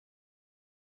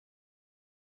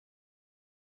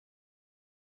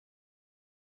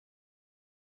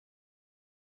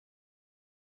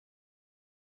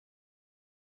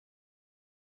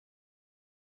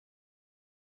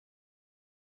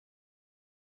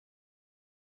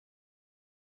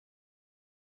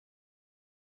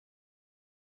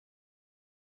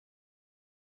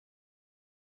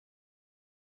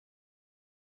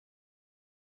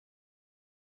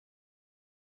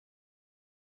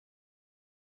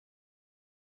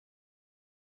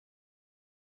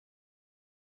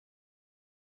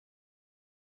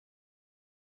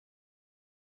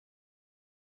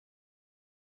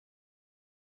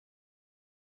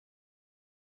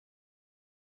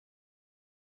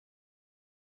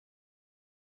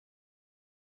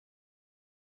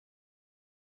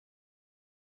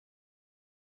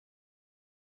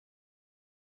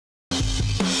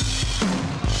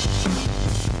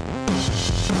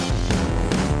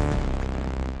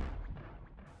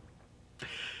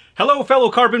Hello, fellow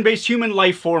carbon-based human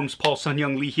life forms. Paul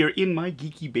Sun-Young Lee here in my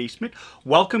geeky basement,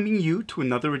 welcoming you to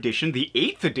another edition, the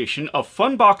 8th edition of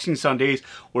Fun Boxing Sundays,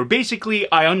 where basically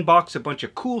I unbox a bunch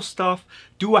of cool stuff,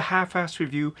 do a half-ass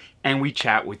review, and we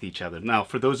chat with each other. Now,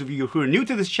 for those of you who are new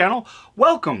to this channel,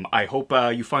 welcome. I hope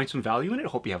you find some value in it. I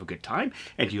hope you have a good time,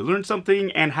 and you learn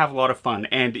something and have a lot of fun.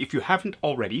 And if you haven't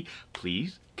already,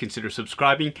 please consider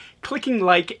subscribing, clicking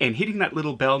like, and hitting that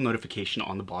little bell notification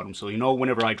on the bottom so you know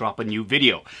whenever I drop a new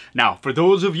video. Now, for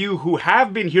those of you who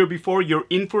have been here before, you're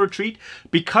in for a treat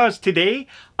because today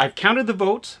I've counted the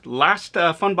votes. Last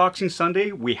Fun Boxing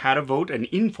Sunday, we had a vote, an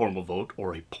informal vote,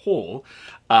 or a poll,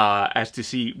 as to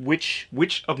see which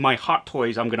of my hot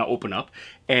toys I'm going to open up.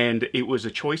 And it was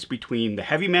a choice between the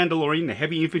Heavy Mandalorian, the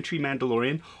Heavy Infantry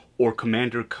Mandalorian, or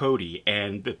Commander Cody.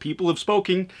 And the people have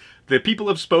spoken. The people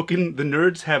have spoken, the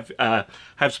nerds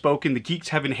have spoken, the geeks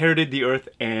have inherited the earth,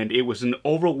 and it was an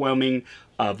overwhelming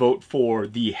vote for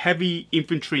the Heavy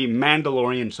Infantry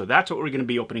Mandalorian. So that's what we're going to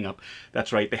be opening up.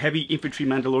 That's right, the Heavy Infantry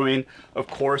Mandalorian, of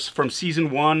course, from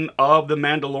Season 1 of The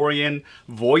Mandalorian,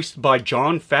 voiced by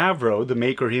Jon Favreau, the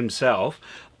maker himself,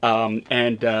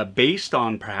 and based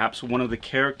on perhaps one of the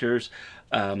characters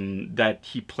that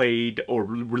he played, or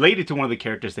related to one of the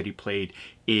characters that he played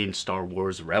in Star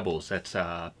Wars Rebels. That's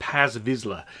Paz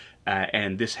Vizsla.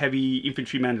 And this Heavy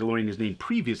Infantry Mandalorian is named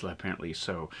Pre Vizsla, apparently.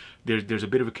 So there's a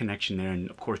bit of a connection there. And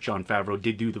of course, Jon Favreau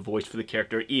did do the voice for the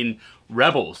character in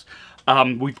Rebels.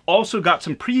 We've also got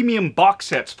some premium box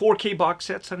sets, 4K box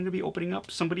sets that I'm going to be opening up.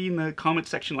 Somebody in the comment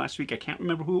section last week, I can't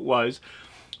remember who it was,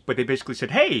 but they basically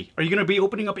said, hey, are you going to be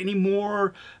opening up any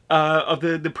more of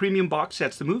the premium box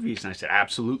sets, the movies? And I said,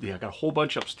 absolutely. I got a whole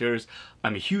bunch upstairs.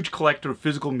 I'm a huge collector of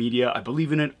physical media. I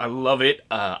believe in it. I love it.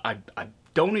 I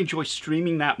don't enjoy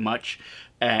streaming that much.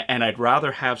 And I'd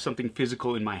rather have something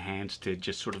physical in my hands to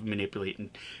just sort of manipulate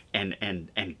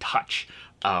and touch.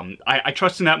 I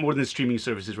trust in that more than streaming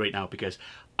services right now because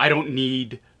I don't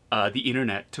need the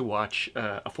internet to watch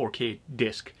a 4K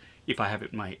disc if I have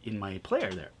it in my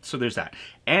player there. So there's that.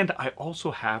 And I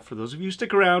also have, for those of you who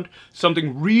stick around,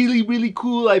 something really, really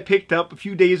cool I picked up a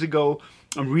few days ago.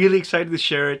 I'm really excited to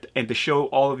share it and to show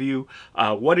all of you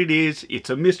what it is. It's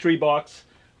a mystery box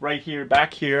right here,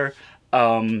 back here.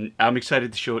 I'm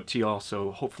excited to show it to you all,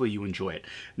 so hopefully you enjoy it.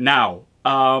 Now,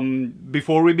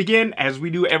 before we begin, as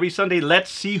we do every Sunday, let's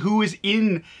see who is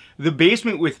in the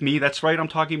basement with me. That's right, I'm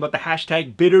talking about the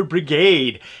hashtag Bitter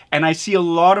Brigade. And I see a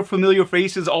lot of familiar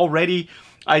faces already.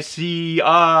 I see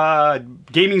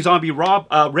Gaming Zombie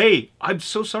Ray. I'm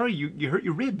so sorry, you hurt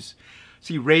your ribs.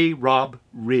 See, Ray, Rob,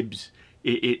 ribs.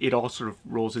 It all sort of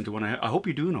rolls into one. I hope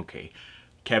you're doing okay.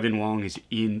 Kevin Wong is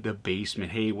in the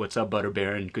basement. Hey, what's up, Butter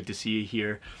Baron? Good to see you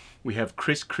here. We have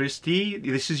Chris Christie.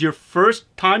 This is your first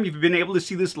time you've been able to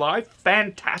see this live.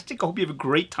 Fantastic. I hope you have a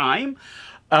great time.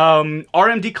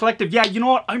 RMD Collective. Yeah, you know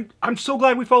what? I'm so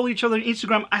glad we follow each other on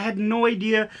Instagram. I had no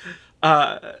idea.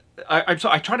 I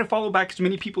try to follow back as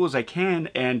many people as I can,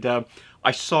 and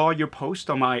I saw your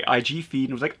post on my IG feed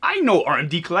and was like, I know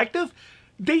RMD Collective.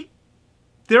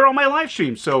 They're on my live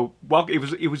stream, so well,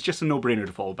 it was just a no-brainer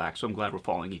to follow back, so I'm glad we're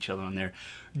following each other on there.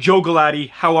 Joe Galati,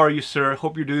 how are you, sir?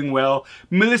 Hope you're doing well.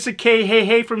 Melissa K,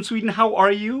 hey from Sweden, how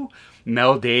are you?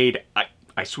 Mel Dade,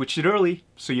 I switched it early,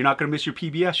 so you're not going to miss your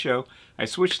PBS show. I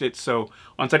switched it, so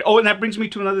on site. Oh, and that brings me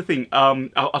to another thing.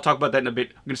 I'll talk about that in a bit.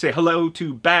 I'm going to say hello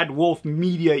to Bad Wolf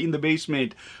Media in the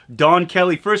basement. Don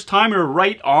Kelly, first timer,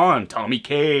 right on. Tommy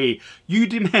K, you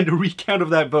demand a recount of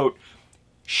that vote.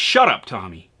 Shut up,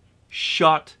 Tommy.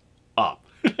 Shut up.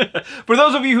 For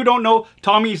those of you who don't know,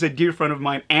 Tommy is a dear friend of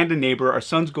mine and a neighbor. Our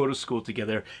sons go to school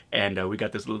together, and we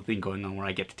got this little thing going on where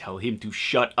I get to tell him to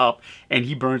shut up, and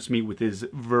he burns me with his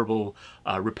verbal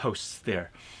riposts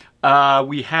there.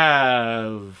 We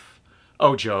have...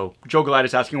 Oh, Joe. Joe Galad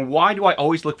is asking, why do I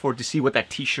always look forward to see what that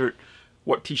t-shirt...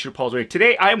 What t-shirt Paul's wearing?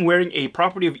 Today, I am wearing a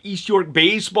Property of East York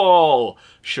Baseball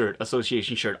shirt,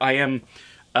 association shirt. I am...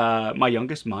 my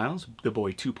youngest, Miles, the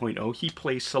boy 2.0, he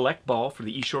plays select ball for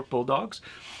the East York Bulldogs.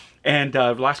 And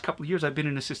the last couple of years, I've been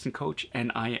an assistant coach,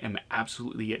 and I am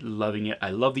absolutely loving it. I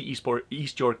love the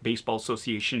East York Baseball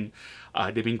Association.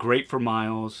 They've been great for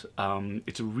Miles.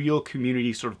 It's a real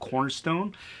community sort of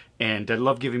cornerstone, and I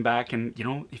love giving back. And, you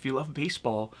know, if you love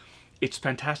baseball, it's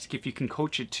fantastic if you can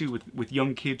coach it, too, with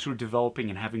young kids who are developing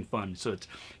and having fun. So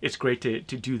it's great to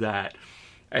do that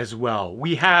as well.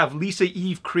 We have Lisa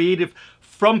Eve Creative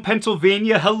from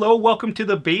Pennsylvania. Hello, welcome to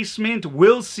the basement.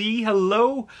 Will C,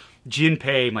 hello.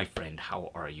 Jinpei, my friend,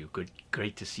 how are you? Good,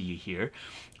 great to see you here.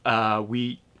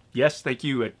 Yes, thank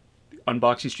you.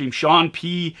 Unboxing stream. Sean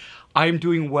P, I'm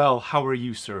doing well. How are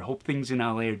you, sir? Hope things in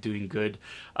LA are doing good.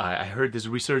 I heard there's a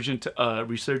resurgence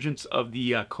of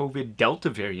the COVID Delta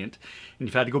variant, and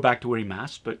you've had to go back to wearing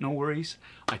masks, but no worries.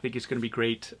 I think it's going to be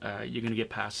great. You're going to get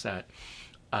past that.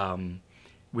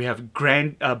 We have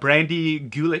Brandy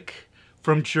Gulick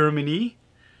from Germany.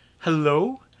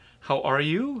 Hello. How are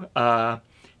you?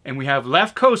 And we have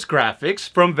Left Coast Graphics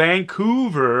from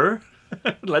Vancouver.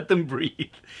 Let them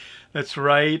breathe. That's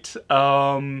right.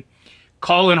 Colin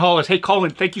Hollis. Hey,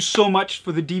 Colin, thank you so much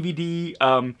for the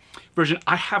DVD version.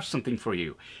 I have something for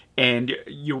you. And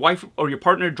your wife or your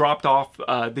partner dropped off the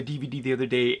DVD the other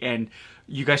day, and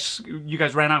you guys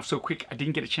ran off so quick, I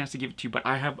didn't get a chance to give it to you, but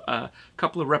I have a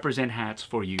couple of represent hats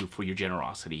for you for your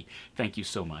generosity. Thank you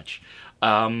so much.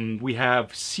 We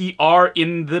have CR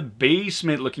in the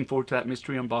basement. Looking forward to that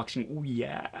mystery unboxing. Oh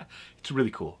yeah, it's really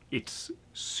cool. It's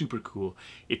super cool.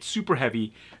 It's super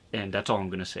heavy, and that's all I'm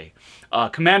gonna say.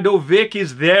 Commando Vic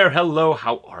is there. Hello,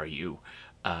 how are you?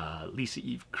 Lisa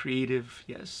Eve Creative,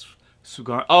 yes.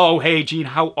 Sugar. Oh, hey, Gene,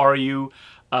 how are you?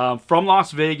 From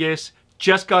Las Vegas,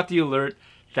 just got the alert.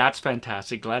 That's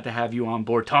fantastic. Glad to have you on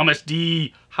board. Thomas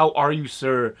D, how are you,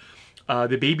 sir?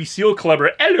 The Baby Seal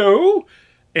Clubber, hello.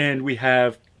 And we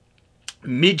have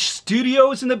Midge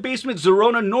Studios in the basement,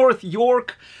 Zerona, North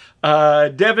York,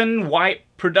 Devin White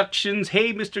Productions.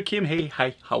 Hey, Mr. Kim. Hey,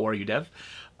 hi, how are you, Dev?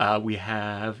 We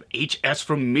have HS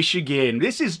from Michigan.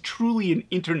 This is truly an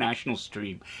international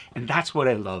stream, and that's what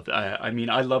I love.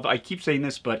 I keep saying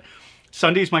this, but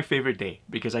Sunday's my favorite day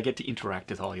because I get to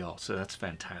interact with all y'all, so that's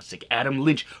fantastic. Adam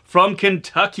Lynch from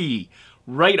Kentucky,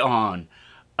 right on.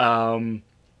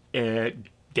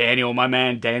 Daniel, my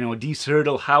man, Daniel D.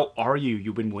 Sertle, how are you?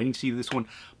 You've been waiting to see this one.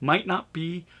 Might not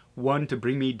be one to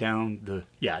bring me down the...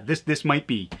 Yeah, this might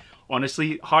be.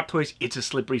 Honestly, Hot Toys, it's a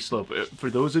slippery slope.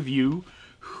 For those of you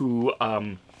who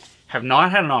have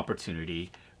not had an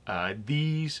opportunity,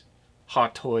 these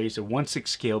Hot Toys are 1/6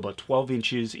 scale, about 12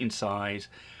 inches in size.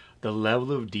 The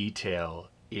level of detail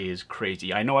is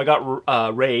crazy. I know I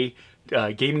got Ray,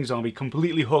 Gaming Zombie,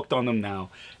 completely hooked on them now,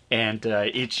 and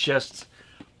it's just,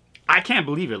 I can't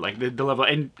believe it, like the level,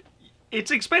 and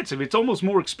it's expensive. It's almost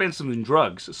more expensive than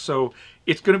drugs, so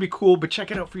it's gonna be cool. But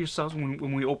check it out for yourselves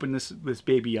when we open this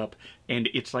baby up, and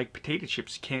it's like potato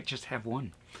chips. You can't just have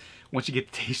one once you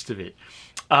get the taste of it.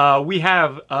 We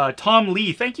have Tom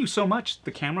Lee. Thank you so much.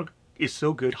 The camera is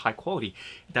so good, high quality.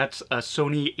 That's a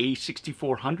Sony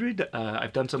a6400.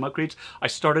 I've done some upgrades. I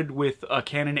started with a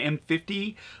Canon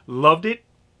M50, loved it,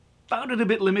 found it a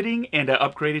bit limiting, and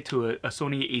upgraded to a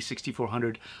Sony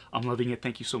a6400. I'm loving it.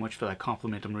 Thank you so much for that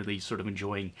compliment. I'm really sort of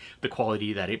enjoying the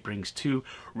quality that it brings too.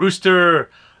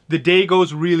 Rooster, the day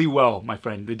goes really well, my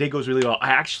friend. The day goes really well. I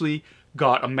actually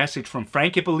got a message from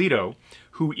Frank Ippolito,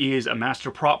 who is a master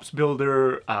props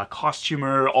builder,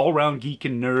 costumer, all-round geek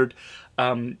and nerd.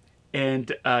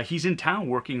 And he's in town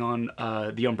working on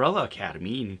the Umbrella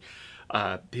Academy,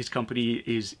 and his company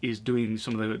is doing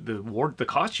some of the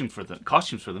costumes for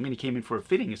them, and he came in for a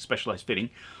fitting, a specialized fitting.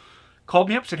 Called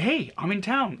me up, said, hey, I'm in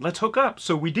town, let's hook up.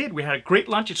 So we did. We had a great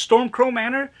lunch at Stormcrow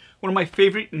Manor, one of my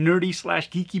favorite nerdy /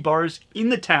 geeky bars in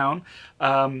the town.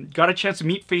 Got a chance to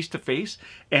meet face to face,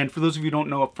 and for those of you who don't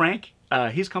know Frank,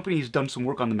 his company has done some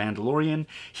work on The Mandalorian.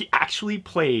 He actually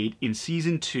played in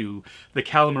season 2 the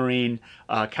Calamarian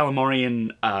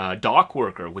dock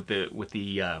worker with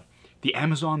the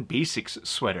Amazon Basics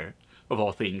sweater of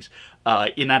all things.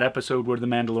 In that episode where the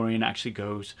Mandalorian actually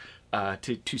goes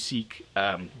to seek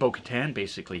Bo-Katan,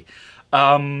 basically.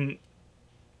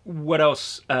 What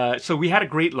else? So we had a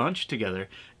great lunch together,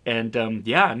 and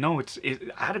yeah, no, I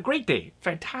had a great day,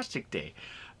 fantastic day.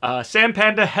 Sam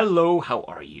Panda, hello, how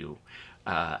are you?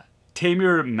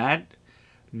 Tamer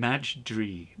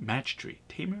Majdri,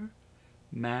 Tamer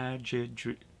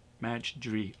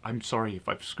Majdri. I'm sorry if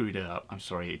I've screwed it up. I'm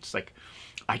sorry. It's like,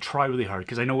 I try really hard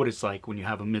because I know what it's like when you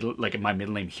have a my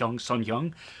middle name, Sun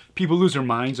Hyung. People lose their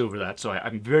minds over that, so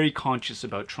I'm very conscious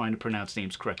about trying to pronounce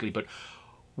names correctly. But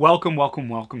welcome, welcome,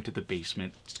 welcome to the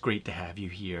basement. It's great to have you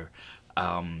here.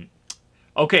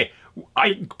 Okay,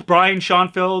 Brian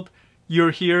Schoenfeld,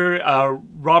 you're here.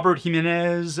 Robert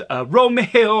Jimenez,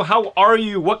 Romeo, how are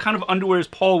you? What kind of underwear is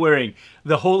Paul wearing?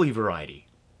 The holy variety.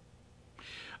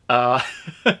 And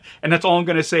that's all I'm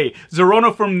going to say.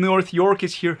 Zerona from North York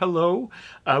is here. Hello.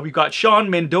 We've got Sean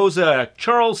Mendoza.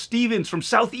 Charles Stevens from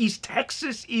Southeast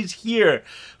Texas is here.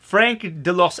 Frank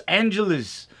de Los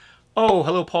Angeles. Oh,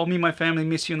 hello, Paul. Me and my family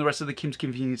miss you and the rest of the Kim's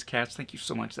Convenience Cats. Thank you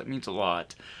so much. That means a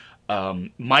lot.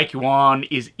 Mike Yuan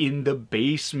is in the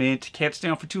basement. Can't stay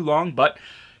on for too long, but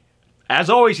as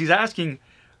always, he's asking,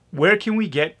 Where can we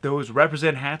get those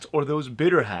represent hats or those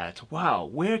bitter hats? Wow,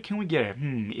 where can we get it?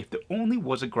 If there only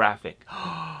was a graphic.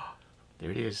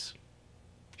 There it is.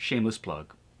 Shameless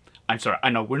plug. I'm sorry, I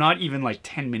know we're not even like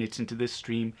 10 minutes into this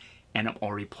stream and I'm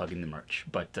already plugging the merch.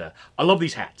 But I love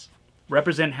these hats.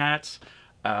 Represent hats.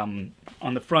 On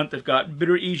the front, they've got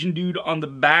Bitter Asian Dude. On the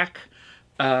back,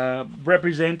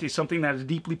 represent is something that is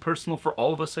deeply personal for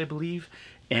all of us, I believe.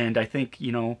 And I think,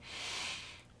 you know,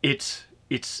 it's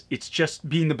just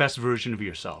being the best version of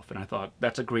yourself. And I thought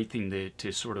that's a great thing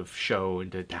to sort of show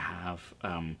and to have.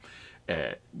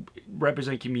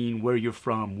 Represent can mean where you're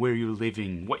from, where you're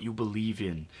living, what you believe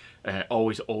in.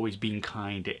 Always being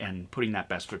kind and putting that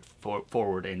best foot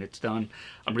forward. And it's done.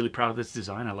 I'm really proud of this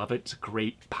design. I love it. It's a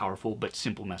great, powerful, but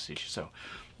simple message. So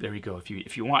there you go.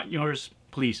 If you want yours,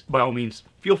 please, by all means,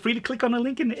 feel free to click on the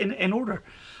link and order.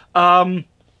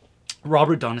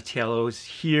 Robert Donatello is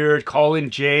here.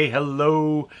 Colin J,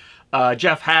 hello.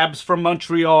 Jeff Habs from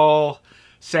Montreal.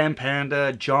 Sam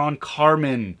Panda. John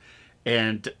Carmen.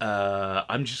 And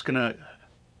I'm just gonna...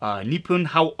 Nipun,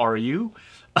 how are you?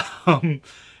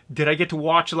 Did I get to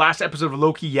watch the last episode of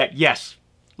Loki yet? Yes.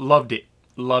 Loved it.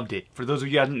 Loved it. For those of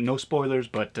you who haven't, no spoilers,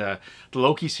 but the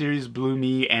Loki series blew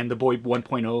me and The Boy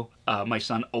 1.0, my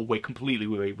son, away completely.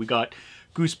 We got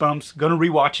goosebumps. Gonna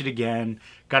rewatch it again.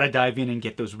 Gotta dive in and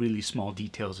get those really small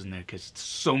details in there because it's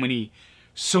so many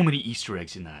Easter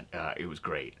eggs in that. It was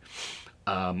great.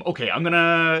 Okay, I'm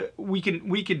gonna.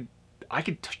 I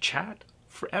could chat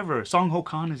forever. Song Ho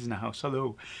Khan is in the house.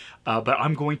 Hello. But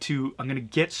I'm gonna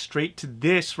get straight to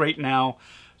this right now.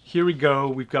 Here we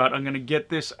go. I'm gonna get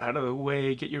this out of the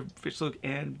way. Get your fish look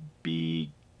and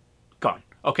be gone.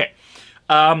 Okay.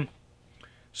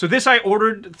 So this I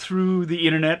ordered through the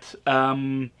internet.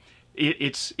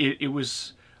 It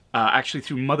was actually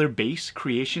through Mother Base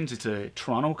Creations. It's a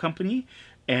Toronto company,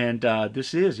 and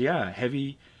this is the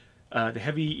Heavy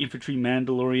Infantry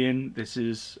Mandalorian. This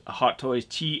is a Hot Toys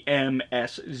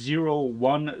TMS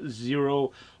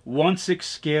 01016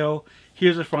 scale.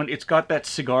 Here's the front. It's got that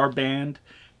cigar band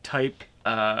type.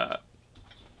 Sorry,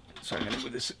 I'm gonna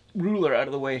move this ruler out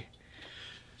of the way.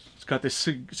 It's got this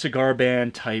cigar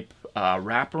band type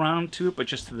wrap around to it, but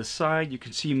just to the side, you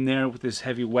can see him there with this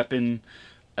heavy weapon.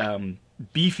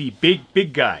 Beefy,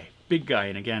 big guy.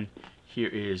 And again, here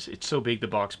is, it's so big the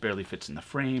box barely fits in the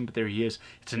frame, but there he is.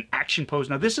 It's an action pose.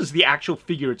 Now this is the actual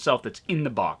figure itself that's in the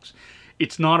box.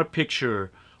 It's not a picture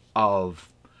of,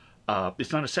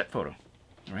 it's not a set photo,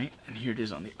 right? And here it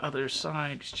is on the other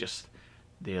side. It's just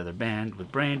the other band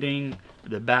with branding,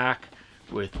 the back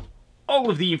with all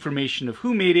of the information of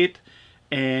who made it,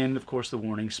 and of course the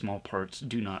warning, small parts,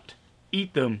 do not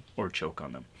eat them or choke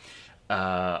on them.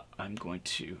 I'm going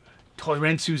to, Toy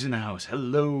Rensu's in the house.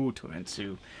 Hello, Toy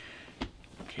Rensu.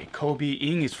 Okay, Kobe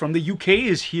Ing is from the UK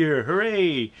is here.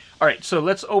 Hooray! All right, so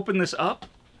let's open this up.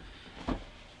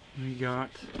 We got,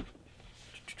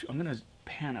 I'm gonna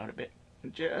pan out a bit,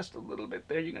 just a little bit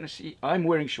there. You're gonna see I'm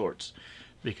wearing shorts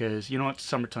because you know it's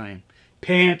summertime.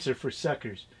 Pants are for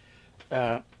suckers.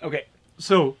 Okay,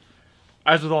 so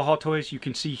as with all Hot Toys, you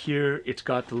can see here it's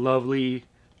got the lovely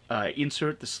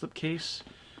insert, the slipcase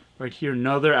right here.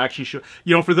 Another action show.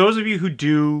 You know, for those of you who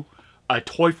do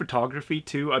toy photography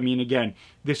too, I mean, again,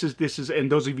 this is,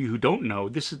 and those of you who don't know,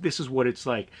 this is what it's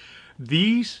like.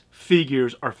 These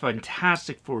figures are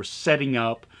fantastic for setting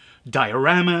up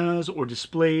dioramas or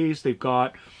displays. They've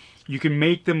got, you can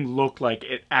make them look like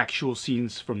actual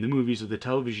scenes from the movies or the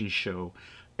television show.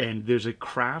 And there's a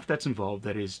craft that's involved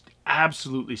that is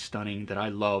absolutely stunning, that I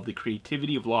love. The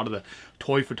creativity of a lot of the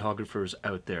toy photographers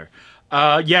out there.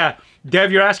 Yeah,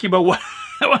 Dev, you're asking about what,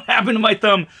 what happened to my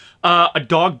thumb. A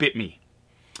dog bit me.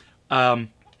 Yeah,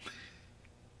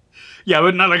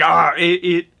 but not like,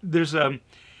 there's,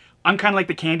 I'm kind of like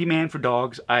the Candyman for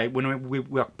dogs. When we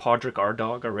walk Podrick, our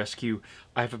dog, our rescue,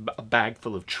 I have a bag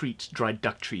full of treats, dried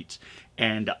duck treats.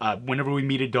 And whenever we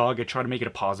meet a dog, I try to make it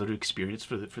a positive experience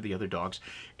for the other dogs.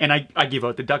 And I give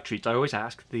out the duck treats. I always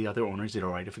ask the other owners, is it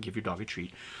all right if I give your dog a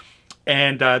treat?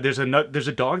 And there's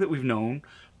a dog that we've known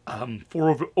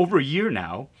for over a year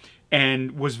now,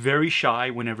 and was very shy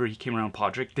whenever he came around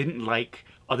Podrick. Didn't like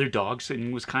other dogs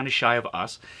and was kind of shy of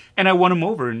us. And I won him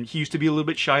over, and he used to be a little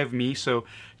bit shy of me, so,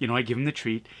 you know, I give him the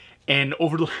treat. And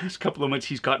over the last couple of months,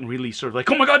 he's gotten really sort of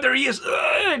like, oh my God, there he is!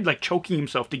 Like choking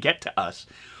himself to get to us.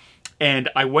 And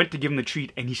I went to give him the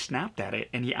treat, and he snapped at it,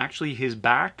 and he actually, his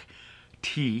back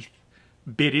teeth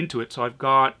bit into it. So I've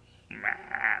got,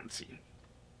 let's see,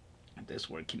 this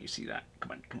one, can you see that?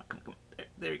 Come on.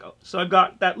 There you go. So I've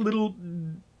got that little,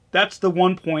 that's the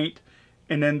one point,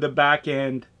 and then the back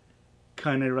end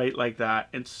kind of right like that.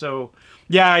 And so,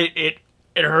 yeah, it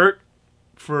hurt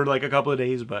for like a couple of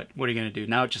days, but what are you gonna do?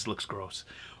 Now it just looks gross.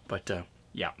 But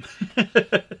yeah.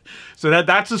 So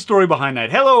that's the story behind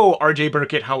that. Hello, RJ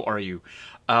Burkett, how are you?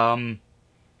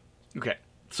 Okay.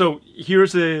 So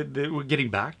here's we're getting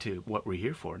back to what we're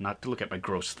here for, not to look at my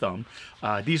gross thumb.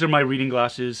 These are my reading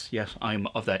glasses. Yes, I'm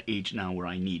of that age now where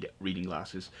I need reading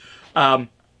glasses.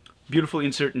 Beautiful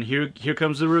insert, and here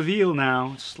comes the reveal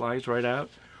now. It slides right out.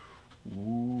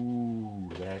 Ooh,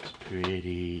 that's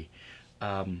pretty.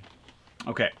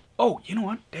 Okay. Oh, you know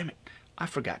what? Damn it. I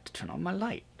forgot to turn on my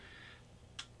light.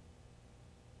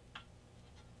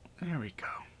 There we go.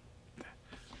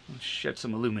 Let's shed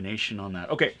some illumination on that.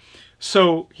 Okay.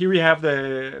 So here we have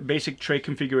the basic tray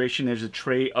configuration. There's a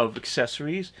tray of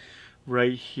accessories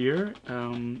right here.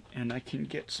 And I can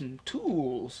get some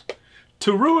tools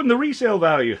to ruin the resale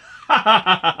value.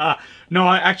 No,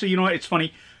 actually, you know what? It's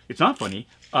funny. It's not funny.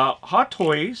 Hot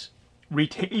Toys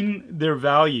retain their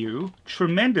value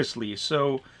tremendously.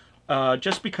 So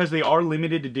just because they are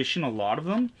limited edition, a lot of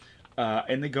them,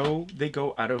 and they go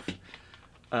out of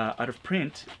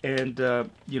print. And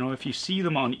you know, if you see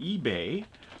them on eBay,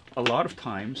 a lot of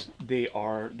times they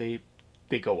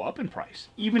go up in price,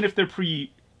 even if they're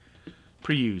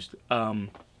pre-owned.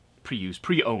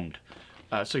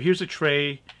 So here's a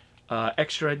tray,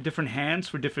 extra different hands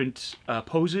for different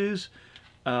poses.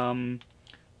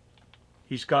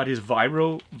 He's got his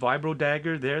vibro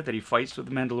dagger there that he fights with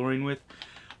the Mandalorian with.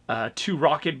 2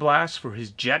 rocket blasts for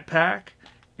his jetpack,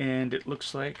 and it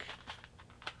looks like,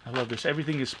 I love this.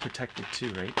 Everything is protected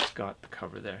too, right? It's got the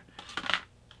cover there.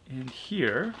 And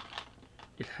here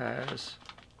it has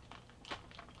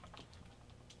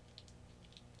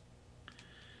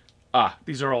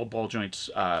these are all ball joints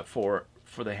for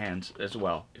the hands as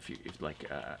well. If like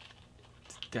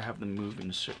to have them move in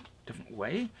a certain different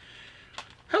way.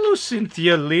 Hello,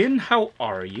 Cynthia Lynn. How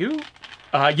are you?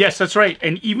 Yes, that's right.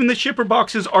 And even the shipper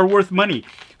boxes are worth money.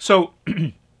 So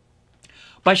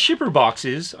by shipper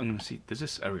boxes, I'm gonna see. Does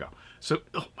this? There we go. So,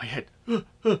 oh my head. I'm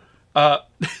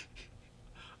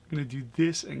gonna do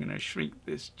this. I'm gonna shrink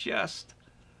this just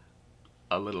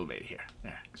a little bit here.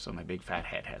 There, so my big fat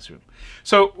head has room.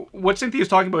 So what Cynthia's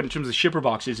talking about in terms of shipper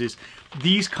boxes is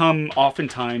these come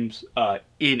oftentimes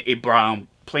in a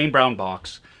plain brown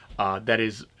box that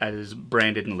is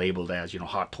branded and labeled as, you know,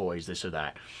 Hot Toys, this or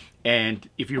that. And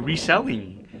if you're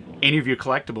reselling any of your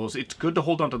collectibles, it's good to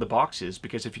hold on to the boxes,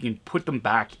 because if you can put them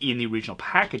back in the original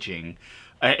packaging,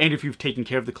 and if you've taken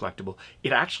care of the collectible,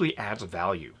 it actually adds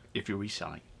value if you're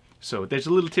reselling. So there's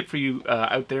a little tip for you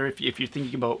out there if you're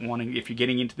thinking about if you're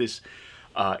getting into this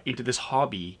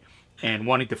hobby and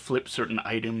wanting to flip certain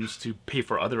items to pay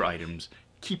for other items.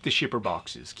 Keep the shipper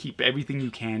boxes. Keep everything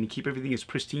you can. Keep everything as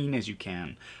pristine as you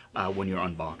can when you're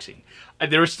unboxing.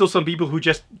 There are still some people who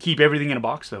just keep everything in a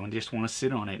box though and just want to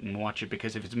sit on it and watch it,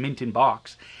 because if it's mint in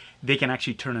box, they can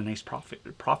actually turn a nice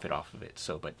profit off of it.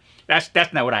 So, but that's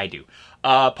not what I do.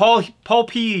 Paul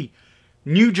P.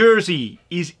 New Jersey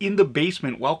is in the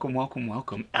basement. Welcome, welcome,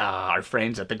 welcome. Our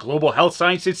friends at the Global Health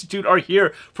Science Institute are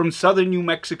here from southern New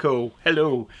Mexico.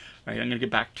 Hello. All right, I'm gonna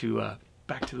get back to the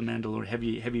Mandalorian,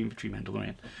 heavy infantry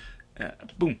Mandalorian.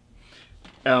 Boom.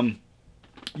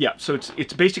 Yeah, so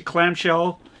it's basic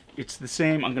clamshell. It's the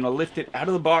same. I'm gonna lift it out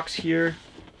of the box here.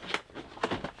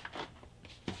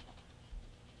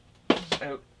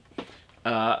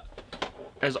 Out.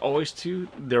 As always, too,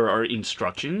 there are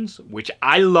instructions, which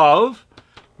I love,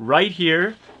 right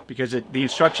here, because the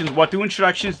instructions. What do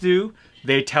instructions do?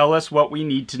 They tell us what we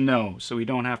need to know, so we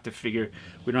don't have to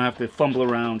fumble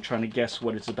around trying to guess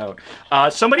what it's about.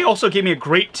 Somebody also gave me a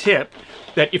great tip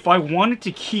that if I wanted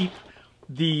to keep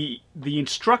the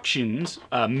instructions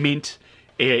mint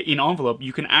in envelope,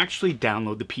 you can actually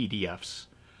download the PDFs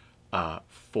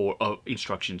for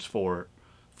instructions for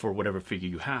whatever figure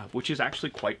you have, which is actually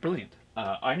quite brilliant.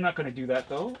 I'm not going to do that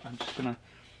though. I'm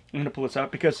gonna pull this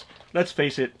out because, let's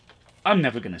face it, I'm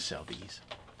never going to sell these.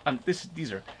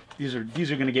 These are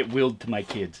going to get willed to my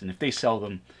kids, and if they sell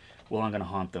them, well, I'm going to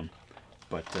haunt them.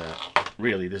 But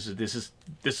really, this is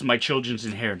my children's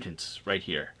inheritance right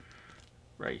here,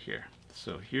 right here.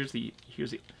 So here's the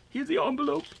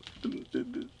envelope,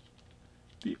 the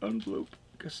envelope.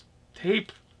 Just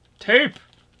tape.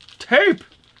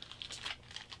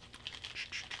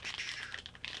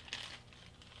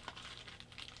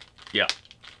 Yeah.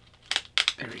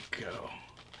 There we go.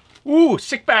 Ooh,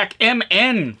 Sickback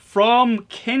MN from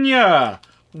Kenya.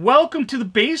 Welcome to the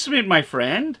basement, my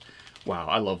friend. Wow,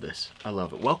 I love this. I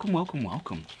love it. Welcome, welcome,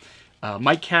 welcome.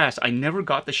 Mike Cass, I never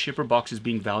got the shipper boxes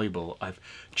being valuable. I've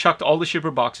chucked all the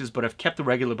shipper boxes, but I've kept the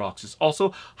regular boxes.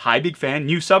 Also, hi, big fan.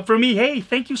 New sub for me. Hey,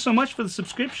 thank you so much for the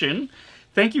subscription.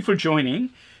 Thank you for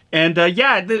joining. And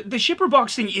yeah, the shipper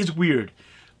box thing is weird.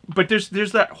 But there's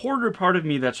that hoarder part of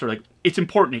me that's sort of like, it's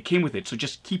important, it came with it, so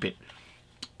just keep it.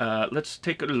 Let's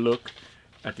take a look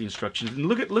at the instructions. And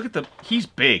look at the, he's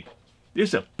big. This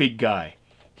is a big guy.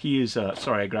 He is,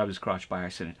 sorry, I grabbed his crotch by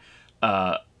accident.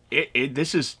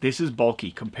 This is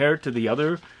bulky. Compared to the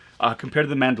other, compared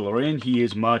to the Mandalorian, he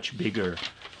is much bigger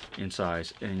in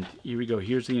size. And here we go,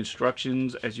 here's the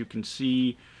instructions. As you can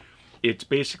see, it's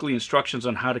basically instructions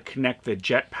on how to connect the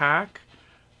jetpack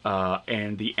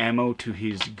and the ammo to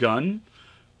his gun.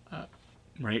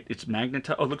 Right, it's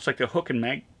magnetized. Oh, it looks like a hook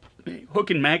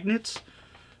and magnets.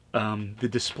 The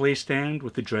display stand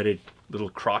with the dreaded little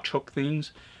crotch hook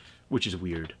things, which is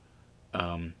weird.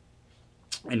 And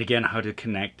again, how to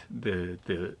connect the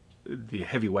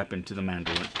heavy weapon to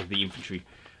the infantry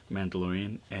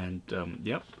Mandalorian. And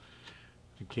yep,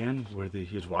 again, where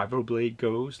his wyvern blade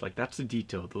goes, like that's the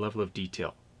detail, the level of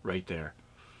detail right there.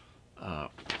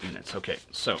 And it's okay.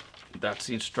 So that's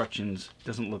the instructions.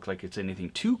 Doesn't look like it's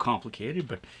anything too complicated,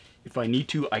 but if I need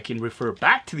to, I can refer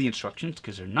back to the instructions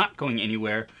because they're not going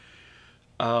anywhere.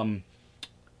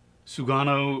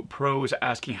 Sugano Pro is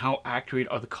asking how accurate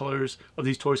are the colors of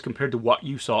these toys compared to what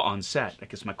you saw on set. I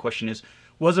guess my question is,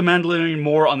 was a Mandalorian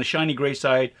more on the shiny gray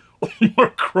side or more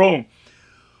chrome?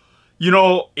 You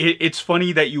know, it's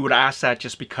funny that you would ask that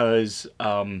just because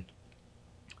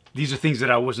these are things that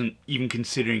I wasn't even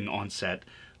considering on set.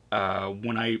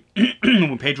 When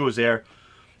when Pedro was there,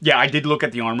 yeah, I did look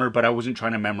at the armor, but I wasn't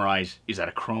trying to memorize, is that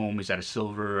a chrome, is that a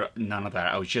silver, none of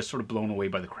that. I was just sort of blown away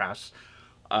by the crafts,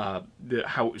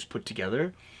 how it was put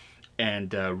together,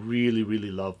 and really,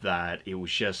 really loved that. It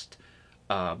was just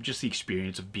the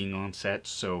experience of being on set.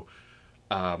 So,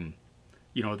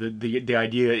 you know, the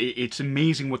idea, it's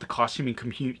amazing what the costuming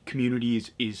community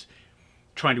is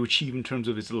trying to achieve in terms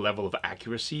of its level of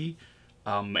accuracy.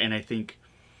 And I think,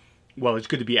 well, it's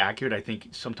good to be accurate. I think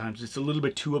sometimes it's a little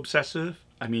bit too obsessive.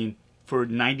 I mean, for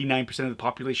 99% of the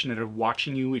population that are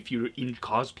watching you, if you're in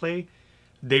cosplay,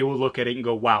 they will look at it and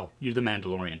go, wow, you're the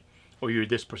Mandalorian. Or you're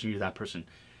this person, you're that person.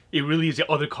 It really is the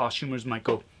other costumers might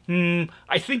go,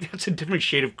 I think that's a different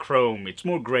shade of chrome. It's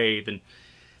more gray than...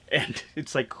 And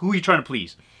it's like, who are you trying to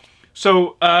please?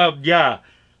 So, yeah,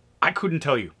 I couldn't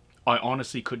tell you. I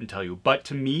honestly couldn't tell you. But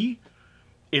to me,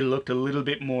 it looked a little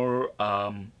bit more,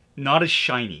 not as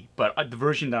shiny. But the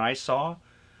version that I saw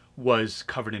was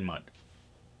covered in mud.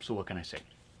 So what can I say?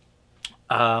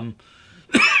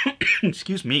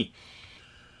 Excuse me.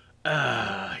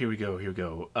 Here we go, here we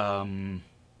go.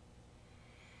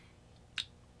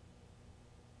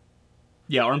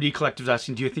 Yeah, RMD Collective's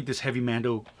asking, do you think this heavy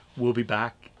Mando will be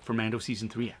back for Mando Season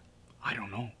 3? I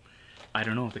don't know. I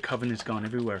don't know. The Covenant's gone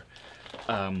everywhere.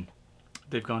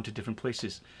 They've gone to different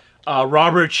places.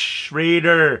 Robert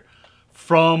Schrader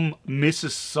from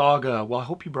Mississauga. Well, I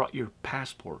hope you brought your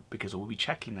passport because we'll be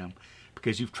checking them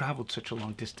because you've traveled such a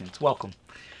long distance. Welcome.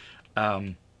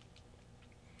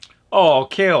 Oh,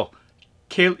 Caleb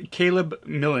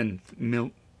Millen.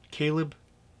 Caleb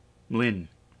Lynn.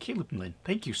 Caleb Lynn.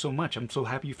 Thank you so much. I'm so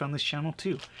happy you found this channel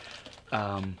too.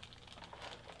 Okay,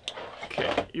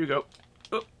 here we go.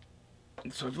 Oh.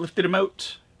 So I've lifted him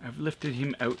out. I've lifted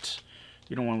him out.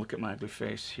 You don't want to look at my ugly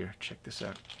face. Here, check this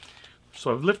out.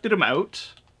 So I've lifted him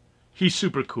out. He's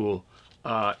super cool.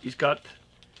 He's got,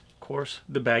 of course,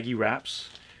 the baggy wraps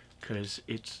because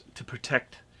it's to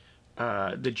protect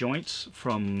the joints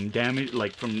from damage,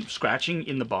 like from scratching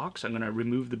in the box. I'm gonna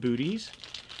remove the booties.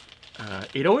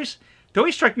 They always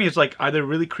strike me as like either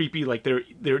really creepy, like they're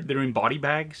in body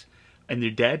bags and they're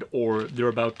dead, or they're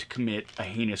about to commit a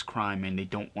heinous crime and they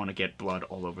don't want to get blood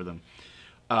all over them.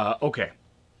 Okay.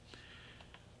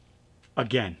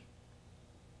 Again,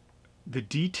 the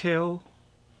detail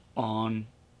on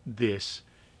this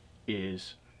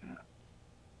is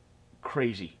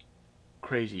crazy,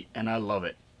 and I love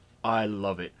it. I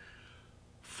love it.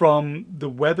 From the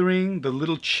weathering, the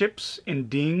little chips and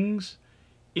dings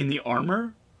in the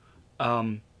armor,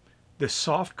 the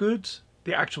soft goods,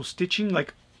 the actual stitching,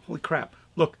 like, holy crap.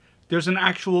 Look, there's an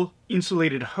actual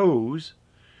insulated hose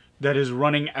that is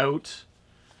running out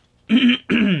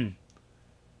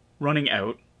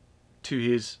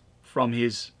from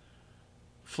his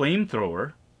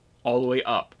flamethrower all the way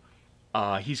up.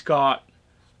 He's got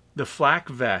the flak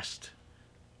vest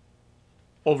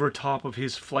over top of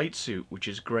his flight suit, which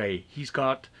is gray. He's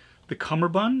got the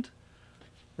cummerbund,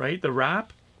 right, the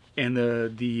wrap, and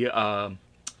the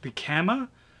cama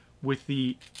with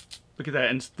the, look at that,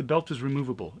 and the belt is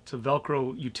removable. It's a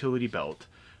Velcro utility belt,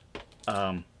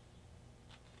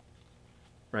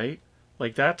 right?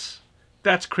 Like that's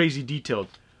crazy detailed.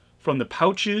 From the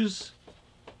pouches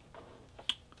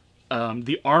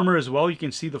The armor as well, you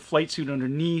can see the flight suit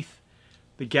underneath,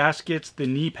 the gaskets, the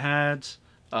knee pads,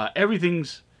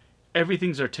 everything's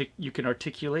you can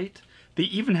articulate. They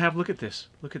even have, look at this,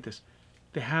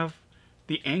 they have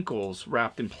the ankles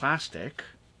wrapped in plastic,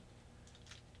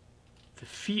 the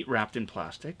feet wrapped in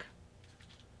plastic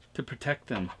to protect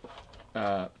them.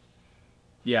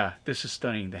 Yeah, this is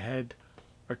stunning. The head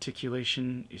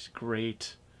articulation is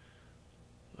great.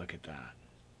 Look at that.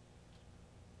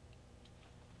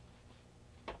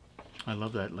 I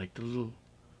love that, like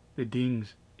the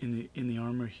dings in the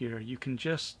armor here. You can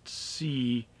just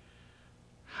see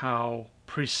how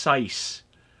precise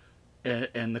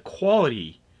and the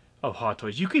quality of Hot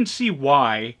Toys. You can see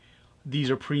why these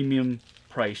are premium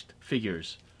priced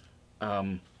figures.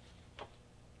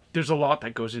 There's a lot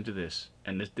that goes into this,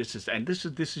 and this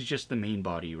is just the main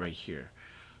body right here.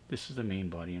 This is the main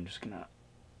body. I'm just gonna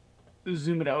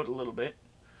zoom it out a little bit.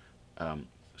 So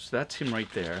that's him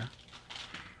right there.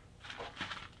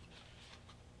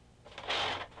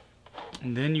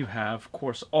 And then you have, of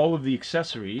course, all of the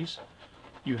accessories.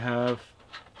 You have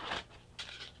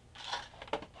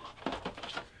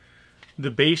the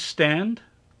base stand,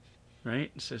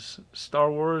 right? It says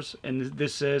Star Wars, and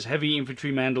this says Heavy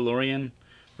Infantry Mandalorian,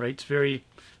 right? It's very,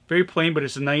 very plain, but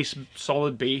it's a nice,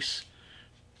 solid base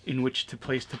in which to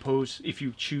place to pose if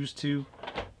you choose to.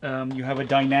 You have a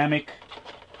dynamic.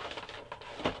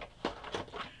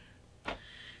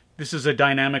 This is a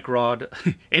dynamic rod.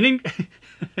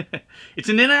 It's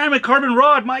an dynamic carbon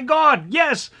rod. My God,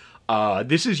 yes.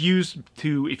 This is used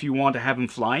to if you want to have him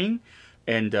flying,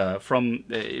 and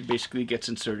it basically gets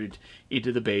inserted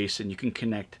into the base, and you can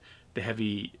connect the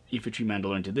Heavy Infantry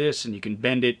Mandalorian to this, and you can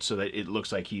bend it so that it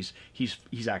looks like he's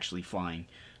actually flying.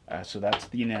 So that's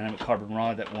the dynamic carbon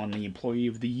rod that won the Employee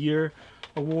of the Year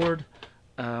award.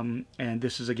 And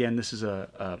this is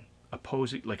a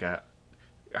posing, like a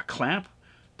clamp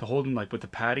to hold him, like with the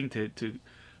padding to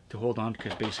hold on,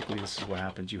 because basically this is what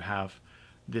happens. You have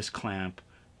this clamp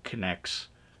connects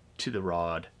to the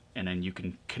rod, and then you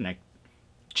can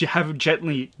have him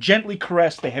gently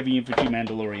caress the Heavy Infantry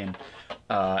Mandalorian,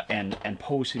 and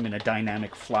pose him in a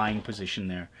dynamic flying position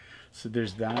there. So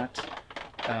there's that.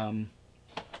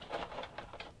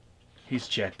 His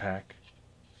jetpack.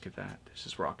 Look at that. This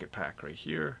is rocket pack right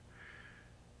here.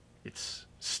 It's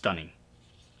stunning.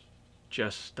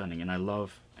 Just stunning. And I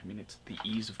mean, it's the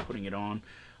ease of putting it on.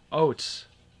 Oh, it's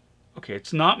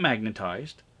not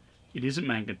magnetized. It isn't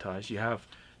magnetized.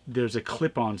 There's a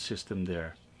clip-on system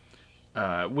there.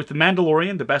 With the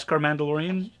Mandalorian, the Beskar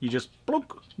Mandalorian, you just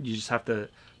have to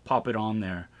pop it on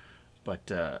there. But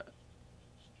there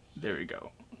you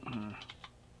go.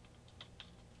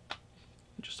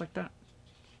 Just like that.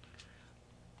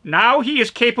 Now he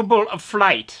is capable of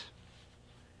flight,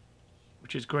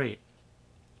 which is great.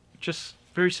 Just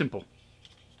very simple.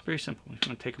 Very simple. If you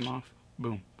want to take him off,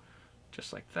 boom.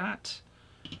 Just like that.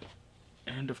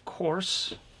 And of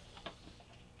course,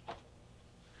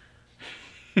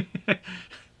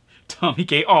 Tommy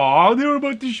K. Aw, they were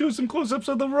about to show some close-ups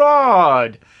of the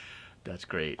rod. That's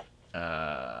great.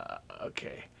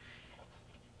 Okay.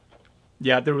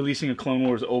 Yeah, they're releasing a Clone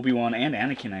Wars Obi-Wan and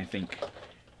Anakin, I think.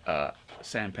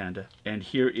 Sand Panda. And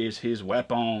here is his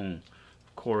weapon.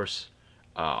 Of course.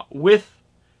 With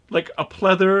like a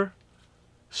pleather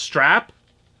strap.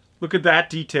 Look at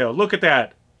that detail. Look at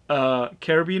that.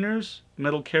 Carabiners.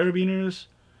 Metal carabiners.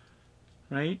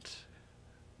 Right?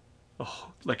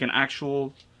 Oh, like an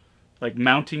actual, like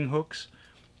mounting hooks.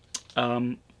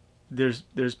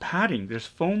 There's padding. There's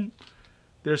foam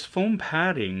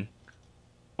padding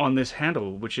on this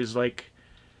handle, which is like,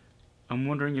 I'm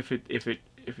wondering if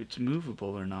it's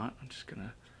movable or not. I'm just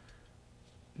gonna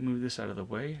move this out of the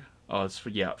way. Oh, it's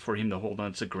for him to hold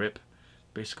on. It's a grip,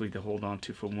 basically, to hold on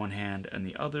to for one hand and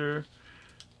the other.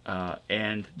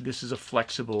 And this is a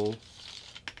flexible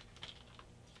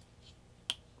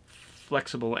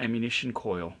ammunition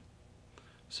coil,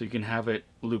 so you can have it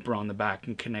loop around the back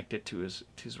and connect it to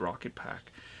his rocket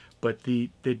pack. But the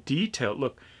detail,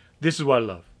 look, this is what I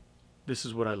love. This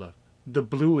is what I love. The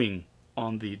bluing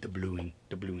on the bluing.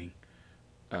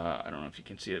 I don't know if you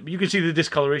can see it, but you can see the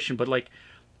discoloration. But like,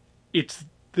 it's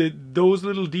those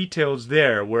little details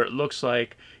there where it looks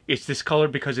like it's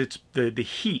discolored because it's the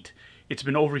heat. It's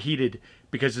been overheated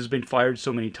because it's been fired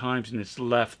so many times, and it's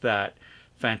left that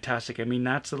fantastic. I mean,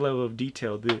 that's the level of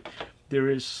detail. There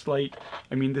is slight.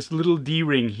 I mean, this little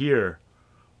D-ring here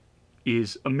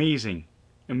is amazing,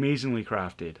 amazingly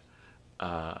crafted.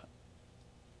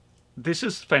 This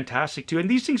is fantastic too, and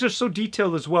these things are so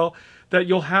detailed as well that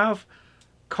you'll have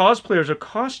cosplayers or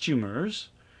costumers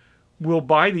will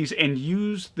buy these and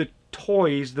use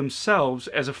toys themselves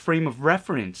as a frame of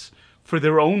reference for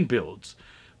their own builds,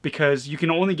 because you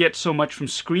can only get so much from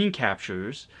screen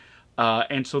captures,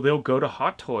 and so they'll go to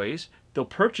Hot Toys, they'll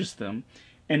purchase them,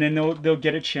 and then they'll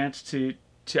get a chance to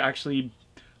actually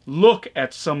look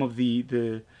at some of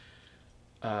the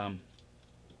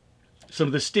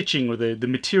stitching or the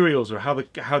materials, or how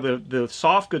the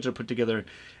soft goods are put together.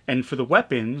 And for the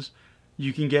weapons,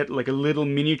 you can get like a little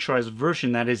miniaturized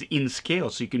version that is in scale,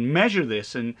 so you can measure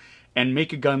this and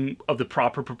make a gun of the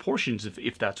proper proportions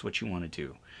if that's what you want to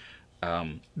do.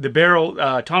 The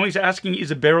barrel, Tommy's asking,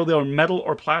 is a barrel there metal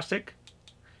or plastic?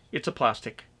 It's a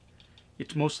plastic.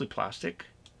 It's mostly plastic.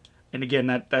 And again,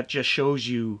 that just shows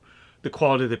you the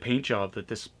quality of the paint job, that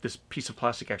this piece of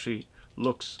plastic actually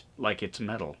looks like it's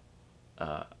metal.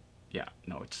 Yeah,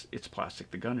 no, it's plastic.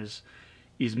 The gun is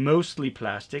mostly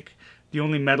plastic. The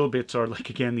only metal bits are, like,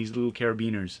 again, these little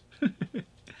carabiners.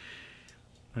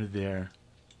 Are there.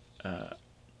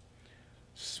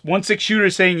 1/6 shooter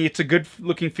saying it's a good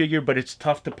looking figure, but it's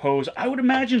tough to pose. I would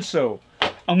imagine so.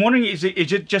 I'm wondering, is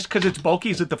it just because it's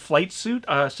bulky? Is it the flight suit?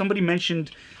 Somebody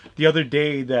mentioned the other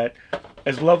day that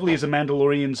as lovely as a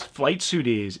Mandalorian's flight suit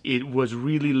is, it was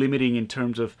really limiting in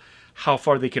terms of how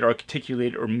far they could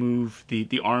articulate or move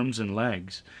the arms and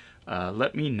legs.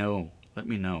 Let me know. Let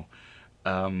me know.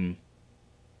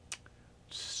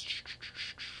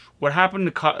 What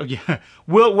happened to yeah?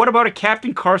 Will, what about a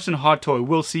Captain Carson hot toy?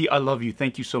 We'll see. I love you.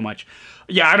 Thank you so much.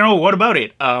 Yeah, I don't know. What about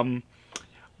it?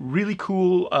 Really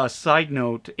cool side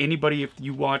note. Anybody, if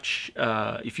you watch,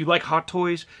 if you like hot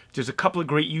toys, there's a couple of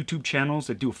great YouTube channels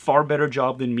that do a far better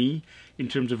job than me in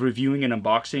terms of reviewing and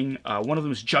unboxing. One of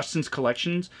them is Justin's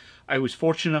Collections. I was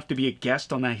fortunate enough to be a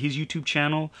guest on his YouTube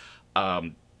channel.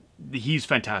 He's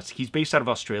fantastic. He's based out of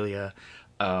Australia.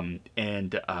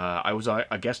 And I was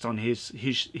a guest on his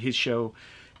show,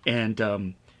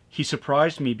 and he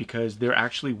surprised me because they're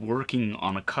actually working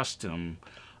on a custom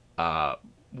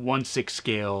 1/6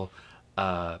 scale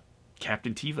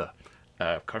Captain Teva.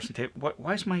 Carson Teva.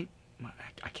 Why is my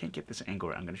I can't get this angle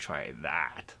right. I'm gonna try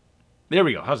that. There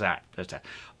we go. How's that? That's that.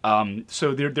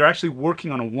 So they're actually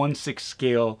working on a 1/6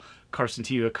 scale Carson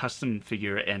Teva custom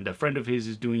figure, and a friend of his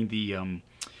is doing the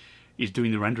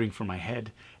rendering for my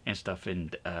head and stuff.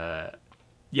 And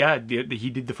yeah, he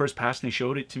did the first pass and they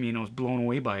showed it to me, and I was blown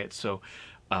away by it. So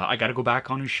I got to go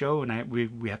back on his show, and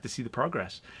we have to see the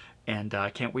progress. And I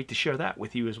can't wait to share that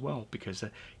with you as well, because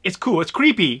it's cool. It's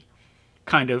creepy,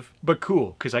 kind of, but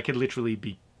cool, because I could literally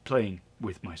be playing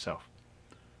with myself.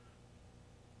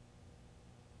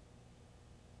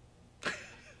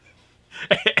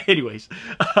 Anyways,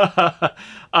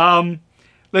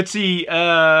 let's see.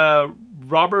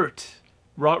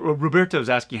 Roberto's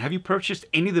asking, have you purchased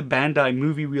any of the Bandai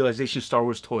movie realization Star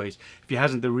Wars toys? If you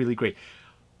hasn't, they're really great.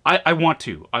 I want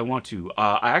to.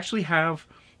 I actually have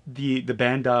the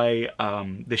Bandai,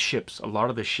 the ships, a lot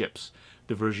of the ships,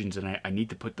 the versions, and I need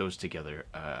to put those together.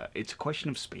 It's a question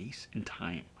of space and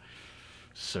time.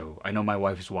 So I know my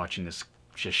wife is watching this,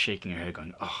 just shaking her head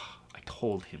going, oh, I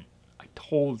told him.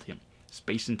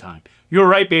 Space and time. You're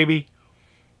right, baby.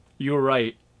 You're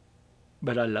right.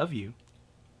 But I love you.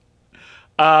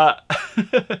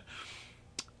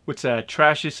 What's that?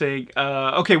 Trash is saying,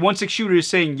 okay, 1/6 shooter is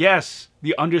saying, yes,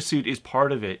 the undersuit is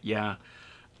part of it. Yeah.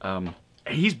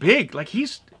 He's big. Like,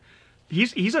 he's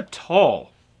a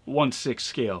tall 1/6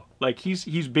 scale. Like,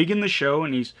 he's big in the show,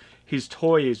 and his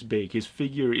toy is big. His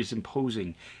figure is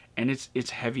imposing, and it's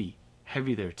heavy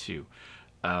there too.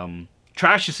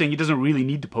 Trash is saying he doesn't really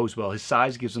need to pose well. His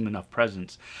size gives him enough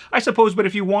presence, I suppose. But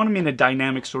if you want him in a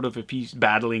dynamic sort of, if he's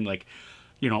battling, like,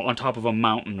 you know, on top of a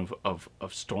mountain of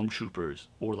stormtroopers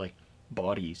or like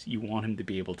bodies, you want him to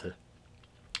be able to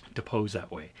pose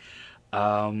that way.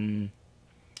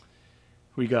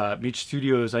 We got Mitch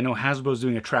Studios. I know Hasbro's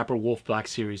doing a Trapper Wolf Black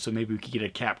Series, so maybe we could get a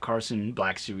Cap Carson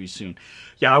Black Series soon.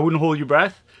 Yeah, I wouldn't hold your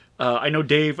breath. I know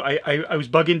Dave, I was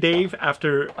bugging Dave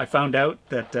after I found out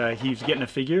that he was getting a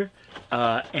figure,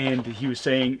 and he was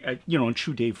saying, you know, in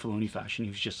true Dave Filoni fashion,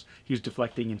 he was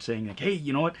deflecting and saying, like, hey,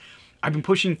 you know what? I've been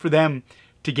pushing for them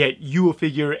to get you a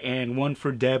figure, and one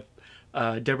for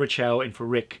Deborah Chow and for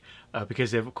Rick,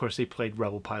 because of course they played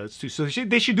Rebel Pilots too. So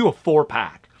they should do a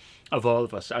 4-pack of all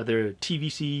of us, either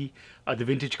TVC, the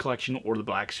Vintage Collection, or the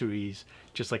Black Series,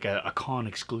 just like a con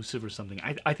exclusive or something.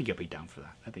 I think I'd be down for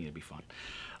that. I think it'd be fun.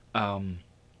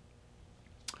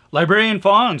 Librarian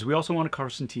Fawns, we also want a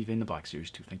Carson TV in the Black Series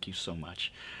too. Thank you so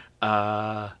much.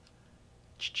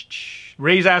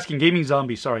 Ray's asking, Gaming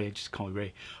Zombie, sorry, I just called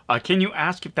Ray. Can you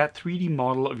ask if that 3D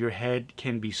model of your head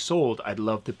can be sold? I'd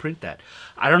love to print that.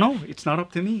 I don't know. It's not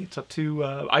up to me. It's up to,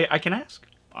 I can ask.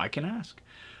 I can ask.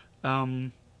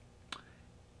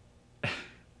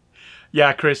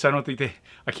 Yeah, Chris, I don't think they...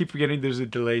 I keep forgetting there's a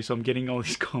delay, so I'm getting all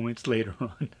these comments later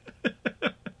on.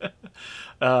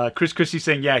 Chris Christie's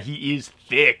saying, yeah, he is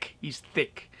thick. He's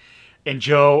thick. And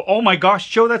Joe, oh my gosh,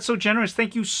 Joe, that's so generous.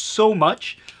 Thank you so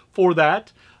much for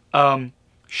that.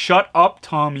 Shut up,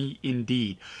 Tommy,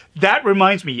 indeed. That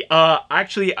reminds me,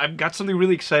 actually, I've got something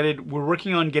really excited. We're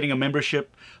working on getting a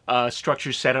membership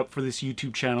structure set up for this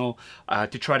YouTube channel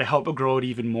to try to help it grow it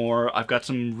even more. I've got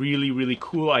some really, really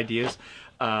cool ideas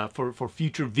for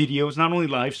future videos, not only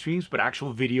live streams, but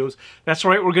actual videos. That's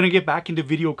right, we're going to get back into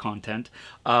video content.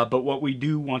 But what we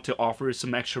do want to offer is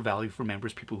some extra value for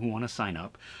members, people who want to sign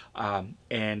up.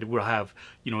 And we'll have,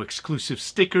 you know, exclusive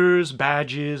stickers,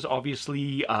 badges,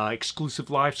 obviously,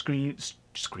 exclusive live streams,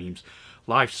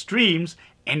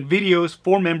 and videos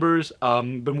for members.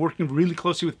 Been working really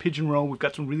closely with Pigeon Row. We've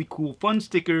got some really cool, fun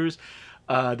stickers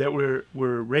that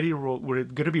we're ready to roll. We're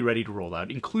going to be ready to roll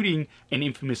out, including an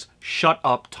infamous "Shut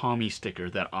Up, Tommy" sticker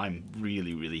that I'm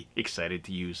really, really excited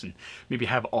to use, and maybe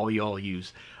have all y'all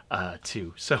use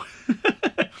too. So,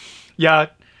 yeah.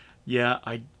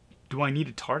 Do I need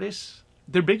a TARDIS?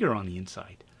 They're bigger on the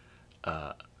inside.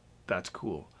 That's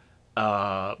cool.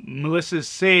 Melissa's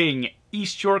saying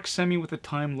East York semi with a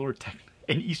Time Lord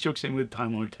and East York semi with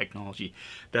Time Lord technology.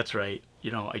 That's right.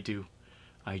 You know, I do.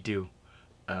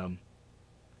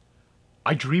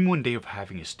 I dream one day of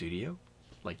having a studio,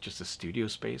 like just a studio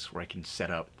space where I can set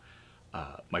up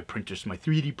my printers, my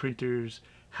 3D printers,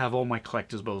 have all my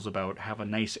collectibles about, have a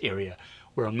nice area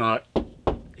where I'm not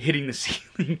hitting the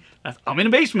ceiling. I'm in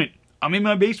a basement. I'm in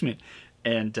my basement.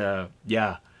 And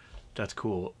yeah, that's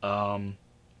cool.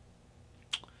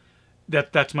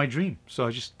 That's my dream. So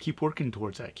I just keep working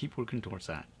towards that.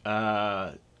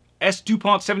 S.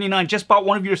 DuPont 79 just bought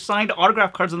one of your signed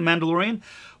autograph cards of The Mandalorian.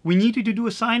 We need you to do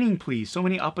a signing, please. So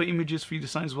many upper images for you to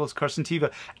sign, as well as Carson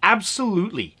Teva.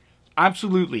 Absolutely.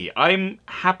 Absolutely. I'm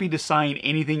happy to sign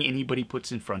anything anybody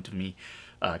puts in front of me.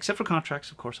 Except for contracts,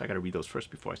 of course. I got to read those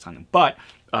first before I sign them. But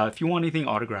if you want anything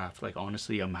autographed, like,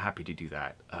 honestly, I'm happy to do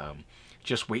that.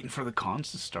 Just waiting for the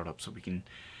cons to start up so we can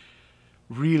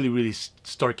really, really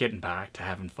start getting back to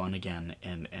having fun again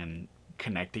and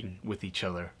connecting with each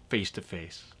other face to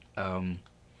face. Here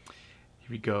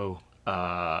we go.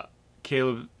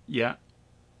 Caleb, yeah.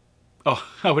 Oh,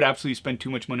 I would absolutely spend too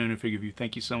much money on a figure view.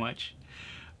 Thank you so much.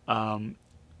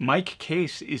 Mike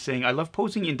Case is saying, I love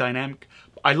posing in dynamic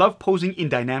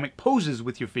poses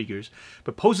with your figures,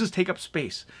 but poses take up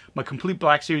space. My complete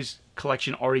Black Series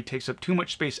collection already takes up too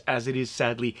much space as it is,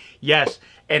 sadly. Yes,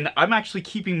 and I'm actually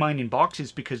keeping mine in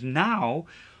boxes because now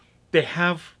they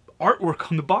have artwork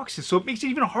on the boxes, so it makes it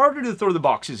even harder to throw the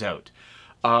boxes out.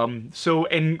 So,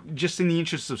 and just in the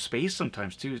interest of space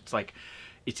sometimes too, it's like,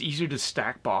 it's easier to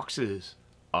stack boxes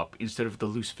up instead of the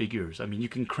loose figures. I mean, you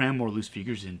can cram more loose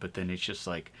figures in, but then it's just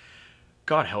like,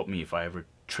 God help me if I ever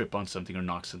trip on something or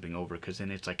knock something over, because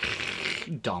then it's like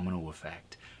domino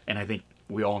effect. And I think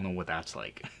we all know what that's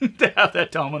like, to have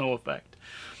that domino effect.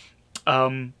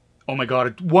 Oh my God,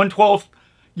 a 1/12,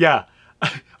 yeah,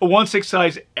 a 1/6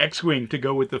 size X-Wing to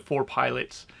go with the 4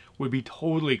 pilots would be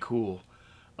totally cool.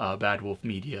 Bad Wolf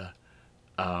Media.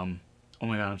 Oh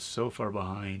my God, I'm so far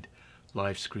behind.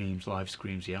 Live screams,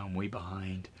 yeah, I'm way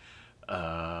behind.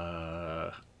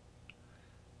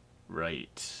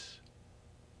 Right.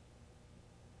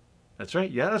 That's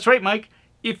right, yeah, that's right, Mike.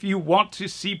 If you want to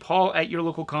see Paul at your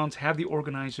local cons, have the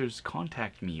organizers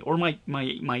contact me or my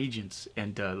agents,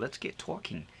 and let's get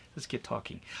talking.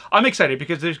 I'm excited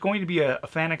because there's going to be a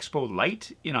Fan Expo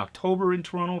Light in October in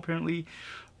Toronto, apparently.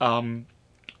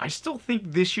 I still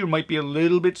think this year might be a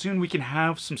little bit soon. We can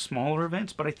have some smaller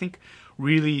events, but I think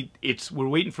really we're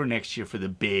waiting for next year for the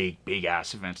big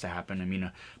ass events to happen. I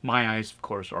mean, my eyes, of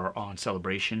course, are on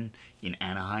Celebration in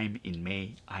Anaheim in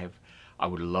May. I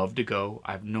would love to go.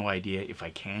 I have no idea if I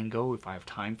can go, if I have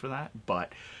time for that,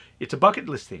 but it's a bucket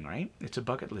list thing, right? It's a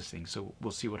bucket list thing, so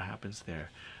we'll see what happens there.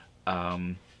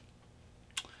 1/6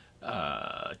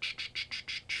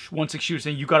 you're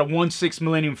saying you got a 1/6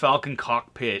 Millennium Falcon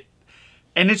cockpit,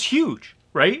 and it's huge,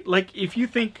 right? Like, if you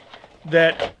think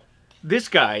that this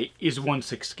guy is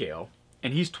 1/6 scale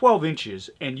and he's 12 inches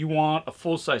and you want a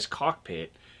full-size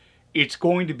cockpit, it's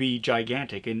going to be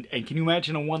gigantic. And can you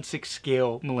imagine a 1/6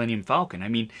 scale Millennium Falcon? I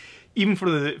mean, even for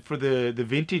the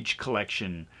vintage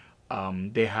collection,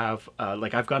 they have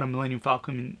like, I've got a Millennium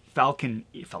Falcon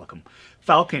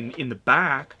in the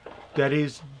back that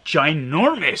is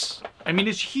ginormous. I mean,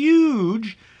 it's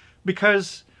huge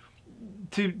because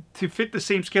to fit the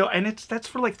same scale, and that's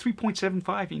for like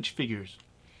 3.75-inch figures,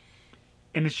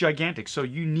 and it's gigantic. So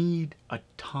you need a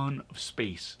ton of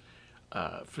space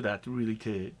for that really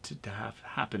to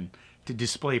happen to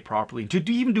display properly,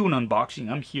 to even do an unboxing.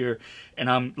 I'm here, and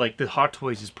I'm like, the Hot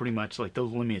Toys is pretty much like the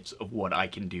limits of what I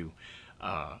can do.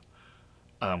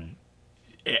 And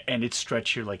it's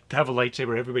stretched here, like, to have a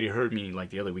lightsaber. Everybody heard me like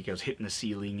the other week. I was hitting the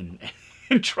ceiling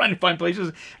and trying to find places.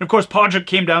 And of course, Podrick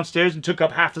came downstairs and took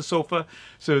up half the sofa.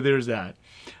 So there's that.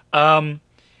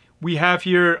 We have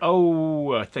here,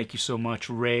 thank you so much,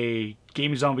 Ray.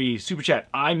 Gaming Zombie Super Chat.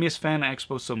 I miss Fan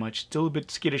Expo so much. Still a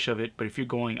bit skittish of it, but if you're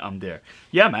going, I'm there.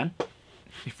 Yeah, man.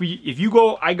 If you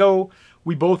go, I go.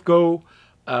 We both go.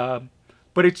 But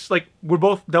it's like we're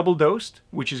both double dosed,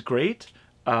 which is great.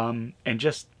 And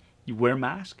just you wear a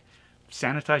mask,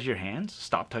 sanitize your hands,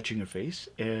 stop touching your face,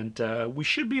 and we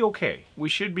should be okay. We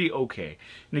should be okay.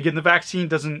 And again, the vaccine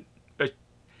doesn't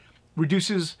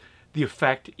reduces the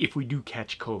effect. If we do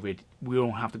catch COVID, we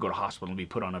don't have to go to hospital and be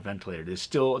put on a ventilator. There's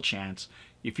still a chance,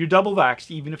 if you're double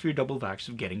vaxxed, even if you're double vaxxed,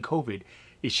 of getting COVID.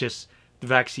 It's just the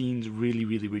vaccines really,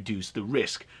 really reduce the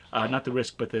risk. Not the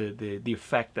risk, but the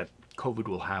effect that COVID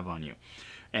will have on you.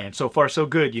 And so far, so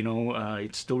good. You know,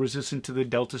 it's still resistant to the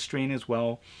Delta strain as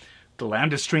well. The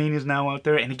Lambda strain is now out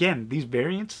there. And again, these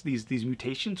variants, these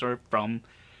mutations are from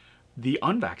the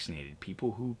unvaccinated,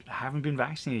 people who haven't been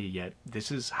vaccinated yet. This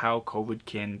is how COVID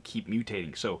can keep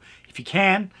mutating. So if you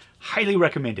can, highly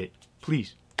recommend it.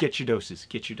 Please get your doses.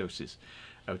 Get your doses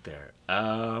out there.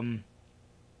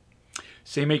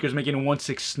 Saymaker's making a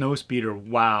 1.6 Snowspeeder.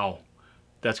 Wow,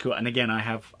 that's cool. And again,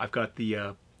 I've got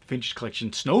the Vintage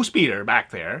Collection Snowspeeder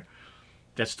back there.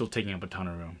 That's still taking up a ton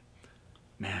of room.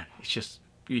 Man, it's just,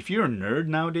 if you're a nerd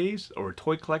nowadays or a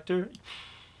toy collector,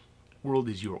 world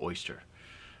is your oyster.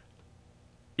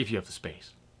 If you have the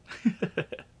space.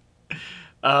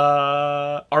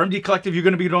 RMD Collective, you're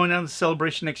going to be going down to the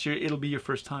celebration next year. It'll be your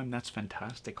first time. That's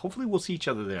fantastic. Hopefully we'll see each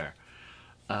other there.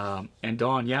 And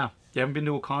Dawn, yeah, you haven't been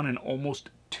to a con in almost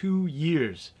 2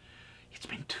 years. It's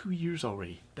been 2 years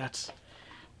already. That's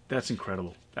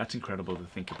incredible. That's incredible to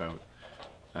think about.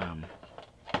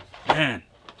 Man,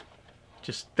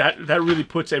 just that really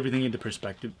puts everything into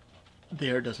perspective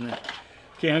there, doesn't it?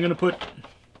 Okay, I'm gonna put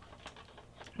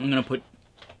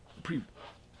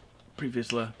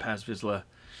Pre-Vizsla, Paz-Vizsla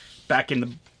back in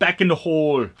the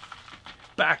hole.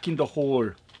 Back in the hole.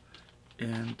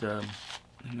 And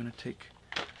I'm gonna take,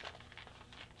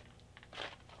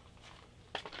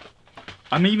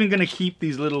 I'm even gonna keep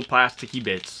these little plasticky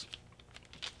bits.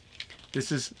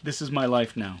 This is my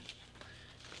life now.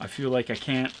 I feel like I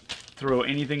can't throw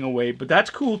anything away, but that's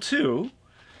cool too,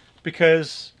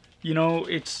 because you know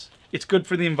it's good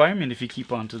for the environment if you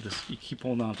keep onto this. You keep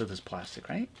holding on to this plastic,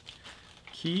 right?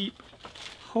 Keep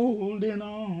holding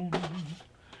on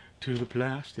to the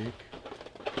plastic.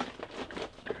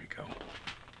 There we go.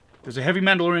 Does a heavy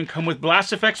Mandalorian come with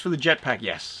blast effects for the jetpack?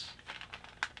 Yes.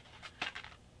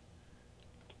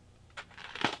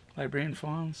 Librarian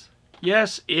Fawns?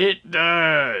 Yes, it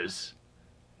does.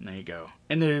 There you go.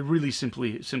 And they're really simple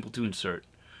to insert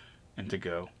and to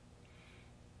go.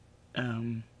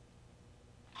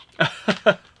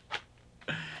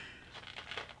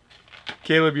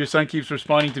 Caleb, your son keeps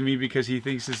responding to me because he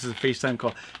thinks this is a FaceTime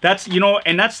call. That's, you know,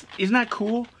 and isn't that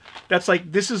cool? That's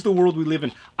like, this is the world we live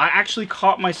in. I actually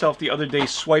caught myself the other day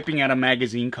swiping at a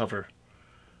magazine cover.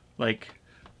 Like,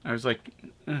 I was like,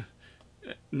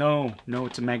 no,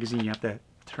 it's a magazine. You have to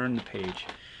turn the page.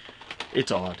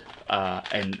 It's odd.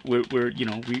 And we're you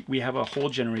know, we have a whole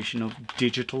generation of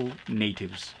digital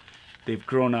natives. They've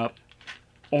grown up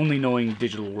only knowing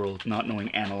digital world, not knowing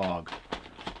analog,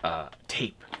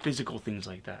 tape, physical things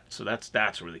like that. So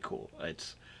that's really cool.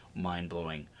 It's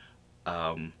mind-blowing.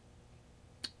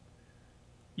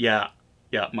 Yeah,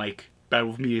 Mike, Bad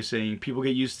Wolf Media is saying people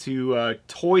get used to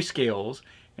toy scales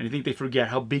and I think they forget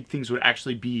how big things would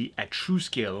actually be at true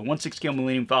scale. A 1/6 scale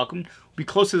Millennium Falcon would be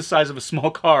close to the size of a small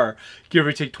car, give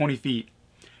or take 20 feet.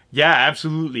 Yeah,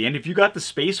 absolutely. And if you got the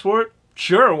space for it,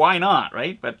 sure, why not,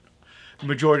 right? But the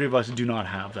majority of us do not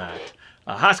have that.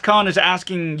 Haskan is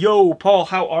asking, yo, Paul,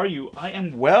 how are you? I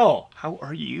am well. How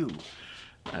are you?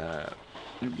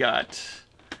 We've got,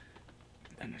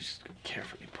 and I'm just going to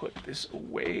carefully put this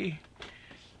away.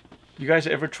 You guys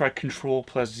ever try Control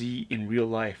plus Z in real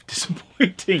life?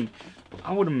 Disappointing.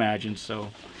 I would imagine so.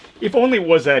 If only it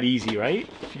was that easy, right?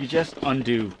 If you just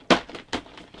undo.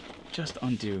 Just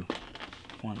undo.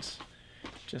 Once.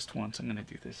 Just once. I'm going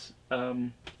to do this.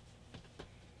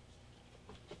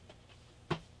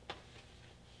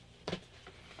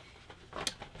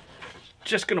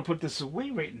 Just gonna put this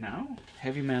away right now.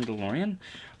 Heavy Mandalorian.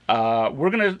 We're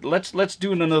gonna let's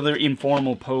do another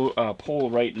informal poll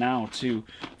right now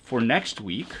for next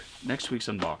week. Next week's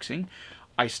unboxing.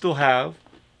 I still have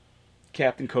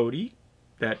Captain Cody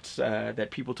that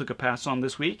people took a pass on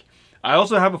this week. I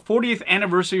also have a 40th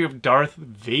anniversary of Darth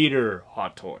Vader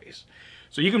Hot Toys.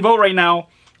 So you can vote right now.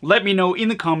 Let me know in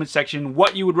the comment section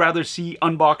what you would rather see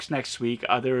unboxed next week.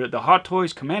 Either the Hot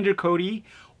Toys Commander Cody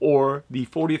or the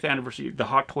 40th anniversary, the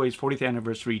Hot Toys 40th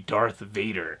anniversary Darth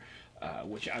Vader,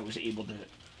 which I was able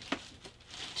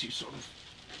to sort of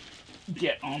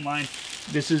get online.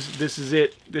 This is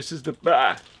it. This is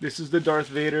the Darth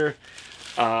Vader.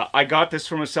 I got this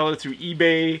from a seller through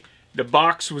eBay. The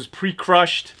box was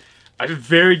pre-crushed. I was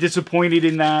very disappointed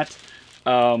in that.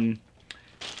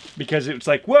 Because it's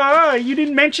like, whoa, you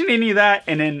didn't mention any of that.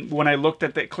 And then when I looked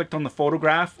at that, clicked on the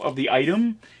photograph of the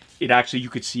item, it actually, you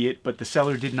could see it, but the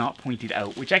seller did not point it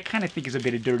out, which I kind of think is a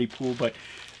bit of dirty pool, but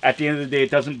at the end of the day,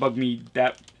 it doesn't bug me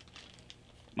that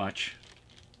much.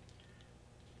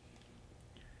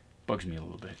 Bugs me a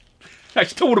little bit. I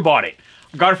still would have bought it.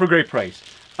 I got it for a great price.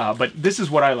 But this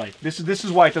is what I like. This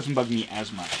is why it doesn't bug me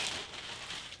as much.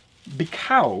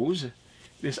 Because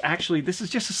this is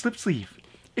just a slip sleeve.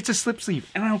 It's a slip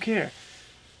sleeve, and I don't care.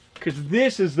 Because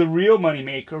this is the real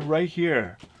moneymaker right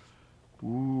here.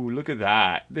 Ooh, look at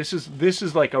that. This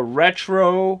is like a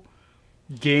retro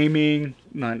gaming,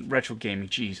 not retro gaming,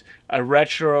 geez. A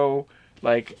retro,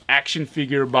 like, action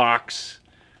figure box.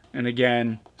 And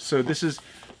again, so this is,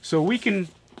 so we can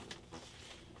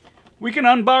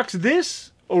unbox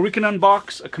this, or we can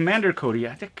unbox a Commander Cody.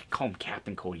 I think I call him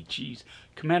Captain Cody, geez.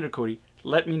 Commander Cody,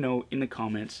 let me know in the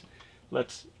comments.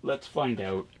 Let's find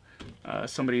out.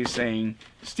 Somebody is saying,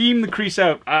 steam the crease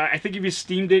out. I think if you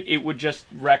steamed it, it would just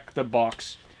wreck the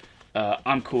box.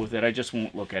 I'm cool with it. I just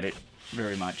won't look at it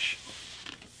very much.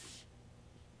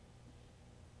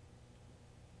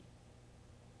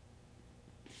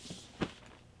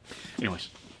 Anyways,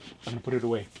 I'm gonna put it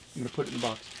away. I'm gonna put it in the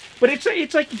box. But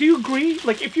it's like, do you agree?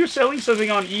 Like, if you're selling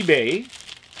something on eBay,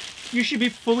 you should be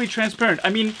fully transparent.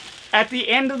 I mean, at the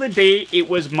end of the day, it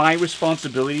was my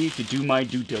responsibility to do my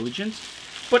due diligence.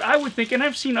 But I would think, and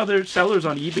I've seen other sellers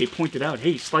on eBay point it out,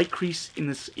 hey, slight crease in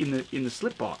the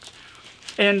slip box.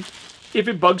 And if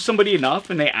it bugs somebody enough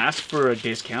and they ask for a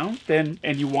discount, then,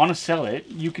 and you want to sell it,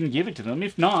 you can give it to them.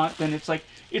 If not, then it's like,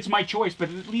 it's my choice. But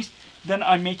at least then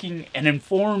I'm making an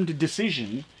informed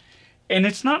decision. And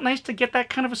it's not nice to get that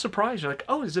kind of a surprise. You're like,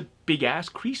 oh, there's a big ass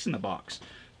crease in the box.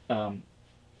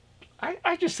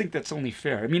 I just think that's only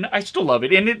fair. I mean, I still love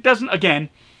it. And it doesn't, again,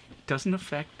 doesn't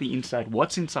affect the inside.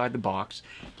 What's inside the box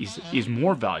is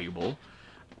more valuable.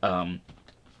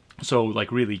 So,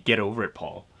 like, really, get over it,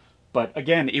 Paul. But,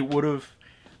 again, it would have,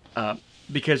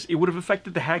 because it would have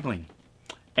affected the haggling.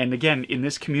 And, again, in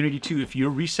this community, too, if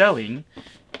you're reselling,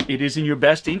 it is in your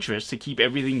best interest to keep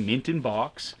everything mint in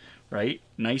box, right?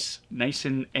 Nice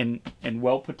and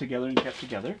well put together and kept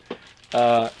together.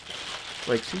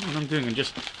 Like, see what I'm doing?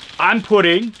 I'm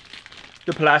putting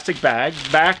the plastic bag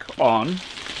back on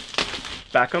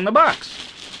the box.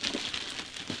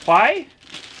 Why?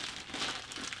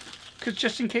 Because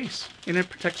just in case, and it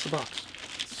protects the box.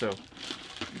 So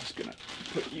I'm just gonna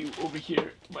put you over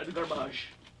here by the garbage.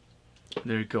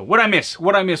 There you go. What I miss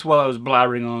while I was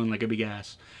blabbering on like a big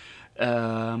ass.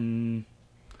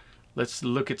 Let's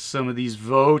look at some of these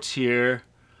votes here.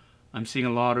 I'm seeing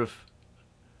a lot of.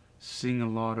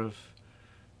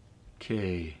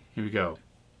 Okay, here we go.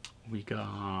 We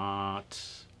got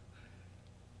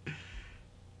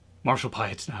Marshall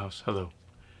Pyatt's in the house. Hello.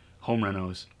 Home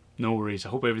renos. No worries. I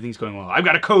hope everything's going well. I've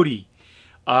got a Cody.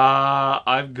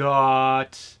 I've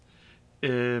got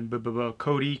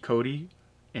Cody.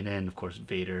 And then, of course,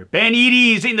 Vader. Ben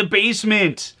Eady's in the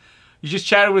basement. You just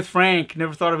chatted with Frank.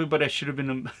 Never thought of it, but I should have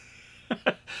been...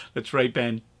 That's right,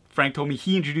 Ben. Frank told me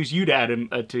he introduced you to Adam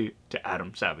to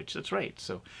Adam Savage. That's right.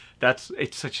 So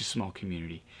it's such a small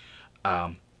community.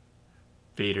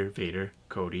 Vader,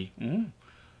 Cody.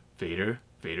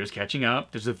 Vader's catching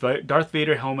up. Does the Darth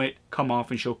Vader helmet come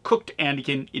off and show cooked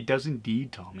Anakin? It does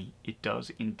indeed, Tommy. It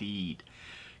does indeed.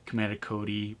 Commander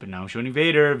Cody, but now showing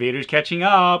Vader. Vader's catching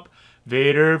up.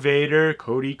 Vader,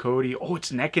 Cody. Oh,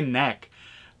 it's neck and neck.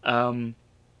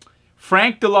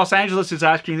 Frank de Los Angeles is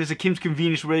asking, this is a Kim's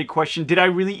Convenience related question. Did I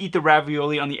really eat the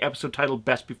ravioli on the episode titled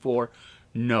Best Before?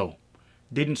 No.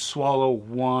 Didn't swallow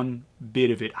one bit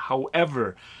of it.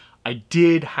 However, I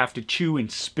did have to chew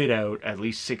and spit out at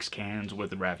least 6 cans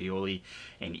worth of ravioli.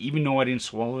 And even though I didn't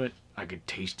swallow it, I could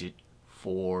taste it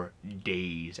for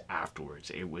days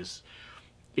afterwards.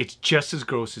 It's just as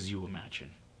gross as you imagine.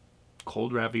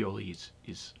 Cold ravioli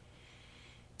is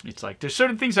it's like, there's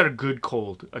certain things that are good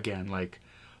cold. Again, like,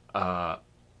 I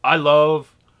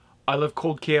love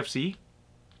cold KFC.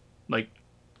 Like,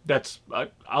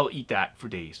 I'll eat that for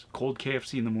days. Cold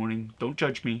KFC in the morning. Don't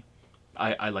judge me.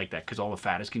 I like that because all the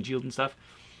fat is congealed and stuff.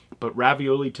 But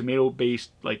ravioli,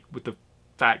 tomato-based, like with the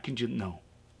fat, no.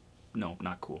 No,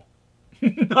 not cool.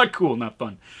 Not cool, not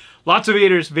fun. Lots of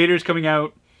Vaders. Vader's coming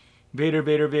out. Vader,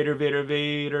 Vader, Vader, Vader,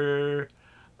 Vader.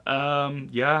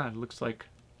 Yeah, it looks like...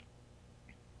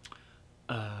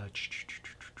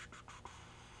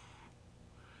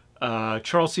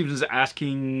 Charles Stevens is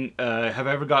asking, have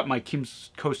I ever got my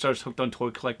Kim's co-stars hooked on toy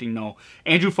collecting? No.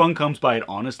 Andrew Fung comes by it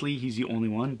honestly. He's the only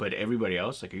one, but everybody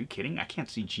else, like, are you kidding? I can't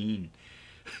see Gene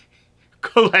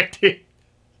collecting.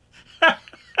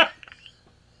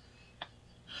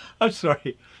 I'm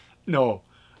sorry. No.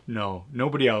 No.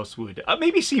 Nobody else would.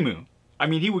 Maybe Simu. I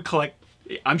mean, he would collect...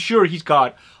 I'm sure he's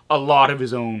got a lot of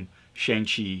his own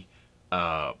Shang-Chi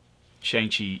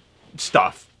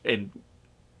stuff. And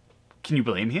can you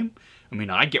blame him? I mean,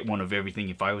 I'd get one of everything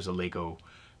if I was a Lego...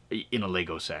 in a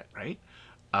Lego set, right?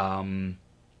 Here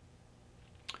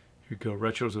we go.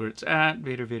 Retro's where it's at.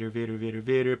 Vader, Vader, Vader, Vader,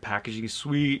 Vader. Packaging is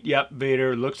sweet. Yep,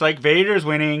 Vader. Looks like Vader's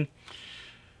winning.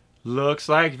 Looks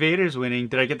like Vader's winning.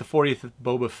 Did I get the 40th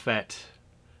Boba Fett?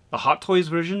 The Hot Toys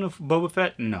version of Boba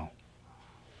Fett? No.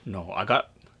 No, I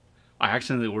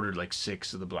accidentally ordered like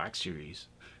 6 of the Black Series.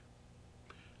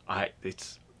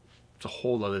 It's a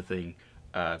whole other thing.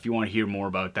 If you want to hear more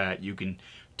about that, you can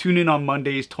tune in on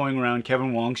Mondays, Toying Around,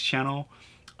 Kevin Wong's channel.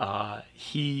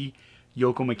 He,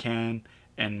 Yoko McCann,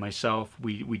 and myself,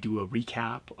 we do a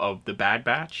recap of the Bad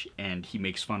Batch, and he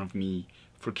makes fun of me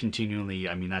for continually,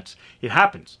 I mean, it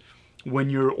happens. When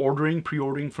you're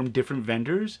pre-ordering from different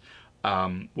vendors,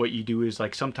 what you do is,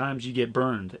 like, sometimes you get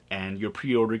burned and your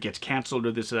pre-order gets canceled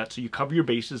or this or that, so you cover your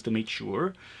bases to make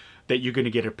sure that you're going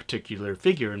to get a particular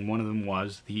figure, and one of them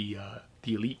was the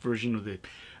elite version or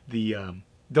the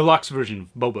deluxe version of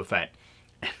Boba Fett.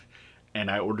 And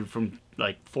I ordered from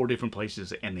like 4 different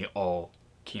places and they all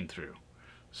came through.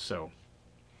 So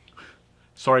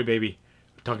sorry, baby.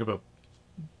 I'm talking about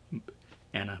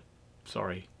Anna.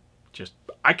 Sorry. Just,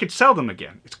 I could sell them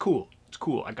again. It's cool. It's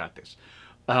cool. I got this.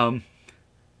 Not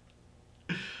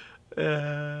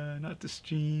to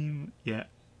stream. Yeah.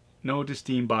 No to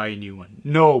Steam, buy a new one.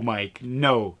 No, Mike.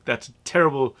 No. That's a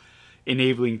terrible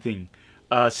enabling thing.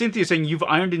 Cynthia saying, you've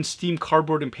ironed in Steam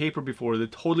cardboard and paper before. They're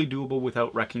totally doable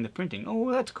without wrecking the printing. Oh,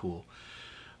 that's cool.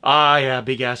 Ah, yeah,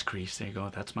 big ass crease. There you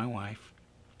go. That's my wife.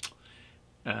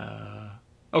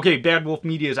 Okay, Bad Wolf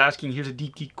Media is asking, here's a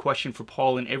deep geek question for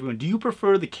Paul and everyone. Do you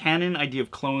prefer the canon idea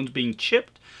of clones being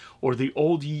chipped or the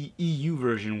old EU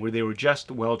version where they were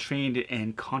just well-trained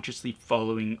and consciously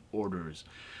following orders?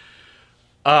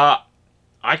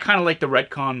 I kind of like the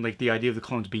retcon, like the idea of the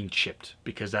clones being chipped,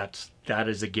 because that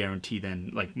is a guarantee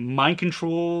then. Like, mind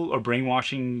control or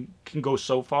brainwashing can go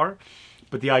so far,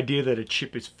 but the idea that a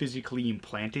chip is physically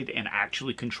implanted and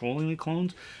actually controlling the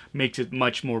clones makes it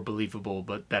much more believable,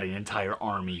 but that an entire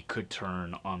army could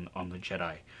turn on the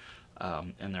Jedi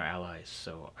and their allies.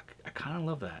 So I kind of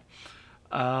love that.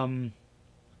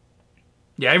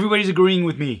 Yeah, everybody's agreeing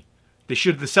with me. The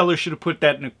seller should have put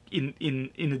that in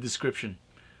the description,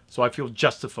 so I feel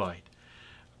justified.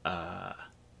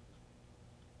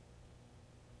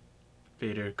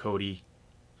 Vader, Cody.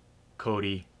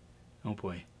 Oh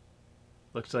boy.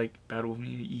 Looks like Battle of the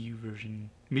EU version.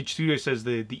 Mitch Studio says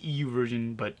the EU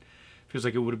version, but feels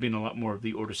like it would have been a lot more of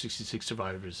the Order 66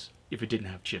 survivors if it didn't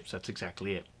have chips. That's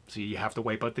exactly it. So you have to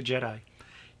wipe out the Jedi.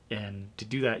 And to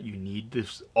do that, you need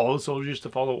all the soldiers to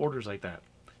follow orders like that.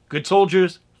 Good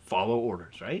soldiers follow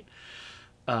orders, right?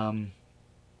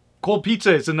 Cold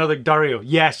pizza is another Dario.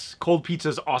 Yes, cold pizza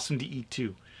is awesome to eat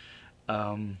too.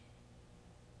 Oh,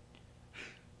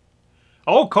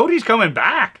 Cody's coming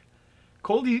back.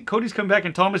 Cody's coming back,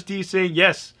 and Thomas D is saying,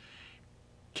 yes,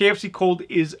 KFC cold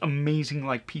is amazing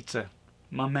like pizza.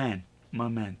 My man.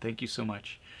 Thank you so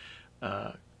much.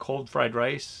 Cold fried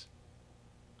rice.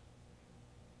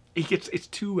 It's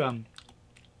too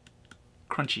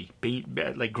crunchy,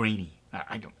 like grainy.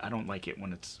 I don't like it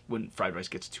when fried rice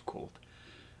gets too cold.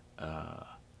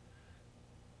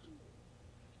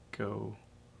 Go.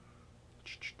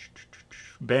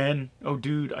 Ben, oh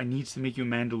dude, I needs to make you a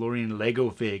Mandalorian Lego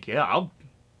fig. Yeah,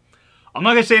 I'm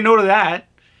not gonna say no to that.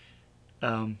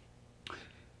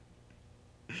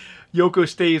 Yoko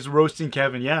stays roasting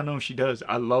Kevin. Yeah, no, she does.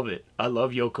 I love it. I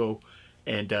love Yoko,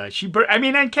 and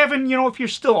and Kevin, you know, if you're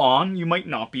still on, you might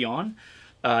not be on.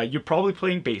 You're probably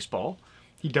playing baseball.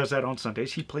 He does that on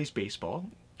Sundays. He plays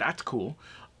baseball. That's cool.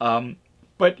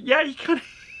 But yeah,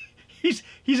 he's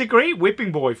a great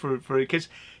whipping boy for because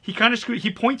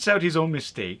he points out his own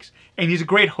mistakes, and he's a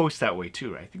great host that way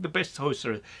too, right? I think the best hosts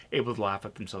are able to laugh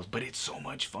at themselves, but it's so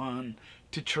much fun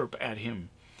to chirp at him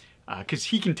because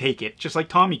he can take it just like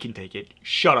Tommy can take it.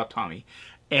 Shut up, Tommy.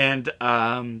 And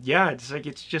yeah, it's like,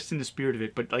 it's just in the spirit of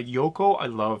it. But like Yoko, I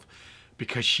love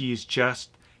because she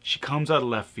comes out of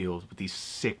left field with these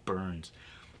sick burns,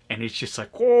 and it's just like,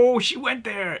 oh, she went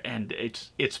there, and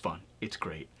it's fun. It's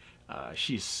great.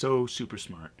 She's so super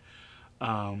smart.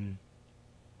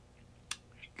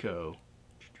 Go.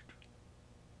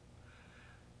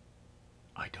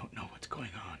 I don't know what's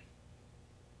going on.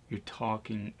 You're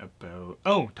talking about...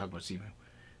 Oh, talking about Simu.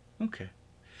 Okay.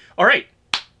 All right.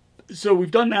 So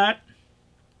we've done that.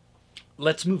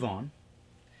 Let's move on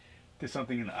to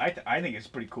something that I think is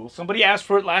pretty cool. Somebody asked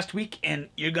for it last week, and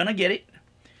you're going to get it.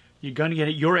 You're going to get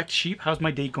it. Your ex-sheep. How's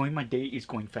my day going? My day is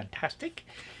going fantastic.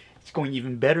 It's going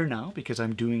even better now because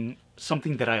I'm doing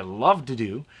something that I love to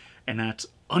do, and that's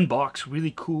unbox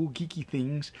really cool, geeky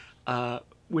things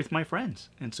with my friends.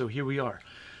 And so here we are.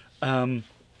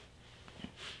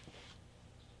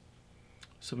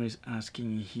 Somebody's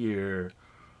asking here,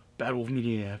 Bad Wolf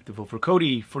Media, I have to vote for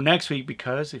Cody for next week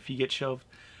because if he gets shoved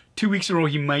 2 weeks in a row,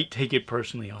 he might take it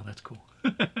personally. Oh, that's cool.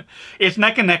 It's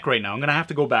neck and neck right now. I'm going to have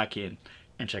to go back in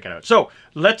and check it out. So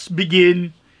let's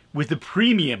begin with the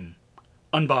premium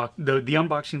the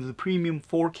unboxing of the premium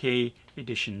 4K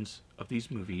editions of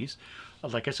these movies.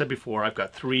 Like I said before, I've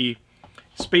got 3.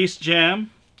 Space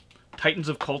Jam, Titans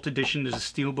of Cult Edition. There's a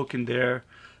steelbook in there.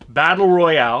 Battle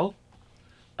Royale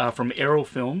from Arrow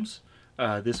Films.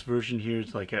 This version here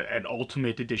is like an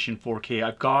Ultimate Edition 4K.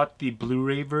 I've got the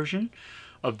Blu-ray version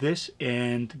of this,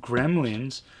 and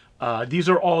Gremlins.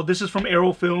 This is from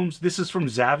Arrow Films. This is from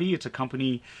Zavvi. It's a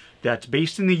company that's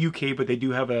based in the UK, but they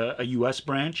do have a US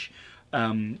branch.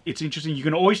 It's interesting. You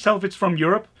can always tell if it's from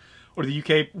Europe or the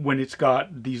UK when it's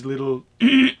got these little,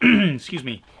 excuse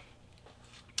me,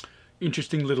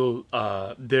 interesting little,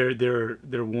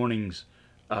 their warnings.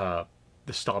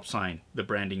 The stop sign, the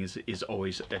branding is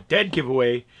always a dead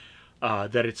giveaway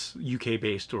that it's UK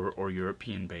based or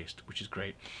European based, which is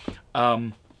great.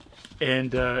 And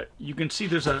you can see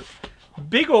there's a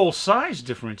big old size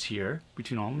difference here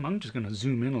between all of them. I'm just going to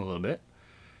zoom in a little bit.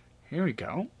 Here we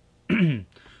go.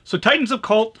 So Titans of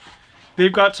Cult,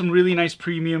 they've got some really nice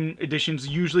premium editions.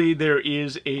 Usually there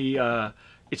is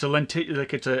it's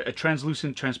a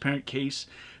translucent, transparent case.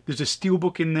 There's a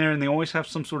steelbook in there, and they always have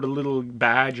some sort of little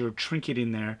badge or trinket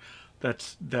in there.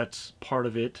 That's part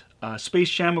of it. Space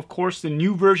Jam, of course, the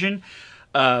new version.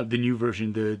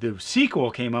 The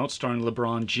sequel came out starring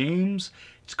LeBron James.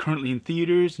 It's currently in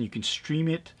theaters, and you can stream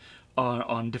it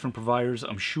on different providers,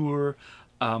 I'm sure.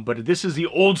 But this is the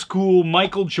old school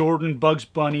Michael Jordan, Bugs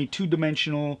Bunny,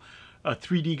 two-dimensional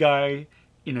 3D guy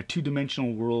in a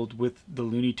two-dimensional world with the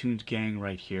Looney Tunes gang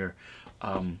right here.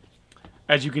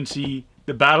 As you can see,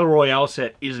 the Battle Royale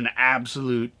set is an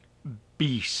absolute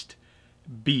beast.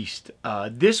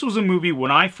 This was a movie,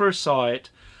 when I first saw it,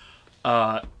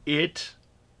 I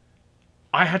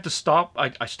had to stop.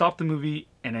 I stopped the movie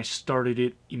and I started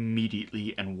it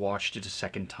immediately and watched it a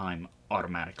second time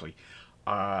automatically.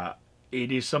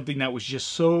 It is something that was just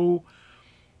so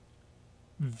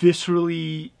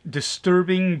viscerally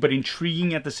disturbing but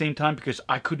intriguing at the same time, because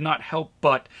I could not help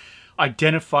but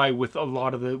identify with a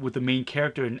lot of the main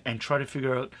character and try to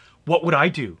figure out what would I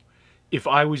do if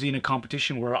I was in a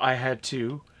competition where I had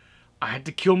to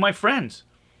kill my friends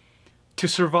to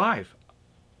survive.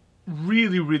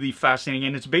 Really, really fascinating,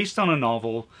 and it's based on a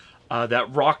novel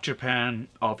that rocked Japan.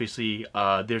 Obviously,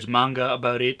 there's manga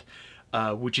about it,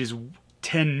 which is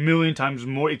 10 million times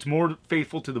more. It's more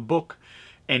faithful to the book,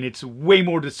 and it's way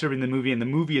more disturbing than the movie. And the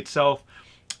movie itself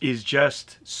is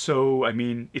just so, I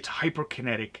mean, it's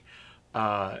hyperkinetic.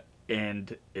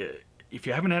 And if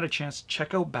you haven't had a chance,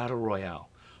 check out Battle Royale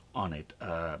on it.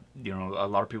 You know, a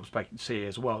lot of people say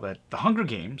as well that The Hunger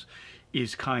Games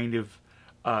is kind of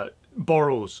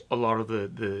borrows a lot of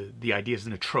the ideas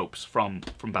and the tropes from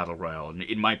Battle Royale. And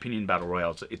in my opinion, Battle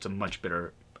Royale, it's a much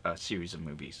better series of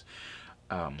movies.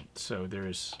 So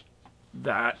there's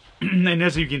that. And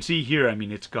as you can see here, I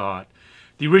mean, it's got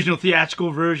the original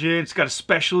theatrical version. It's got a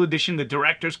special edition, the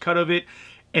director's cut of it.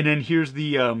 And then here's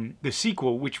the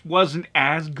sequel, which wasn't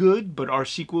as good, but our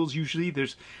sequels usually,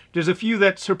 there's a few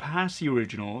that surpass the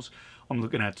originals. I'm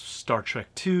looking at Star Trek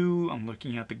 2, I'm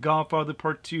looking at The Godfather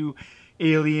Part 2,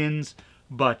 Aliens,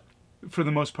 but for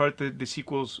the most part, the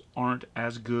sequels aren't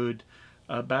as good.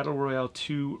 Battle Royale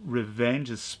 2 Revenge,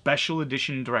 a special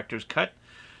edition director's cut.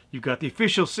 You've got the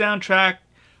official soundtrack.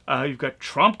 You've got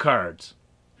trump cards.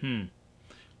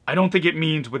 I don't think it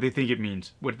means what they think it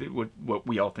means, what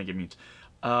we all think it means.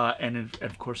 And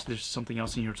of course, there's something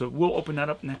else in here, so we'll open that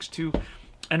up next too.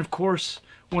 And of course,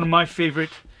 one of my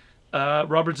favorite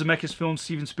Robert Zemeckis films,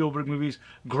 Steven Spielberg movies,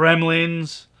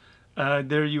 Gremlins.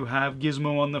 There you have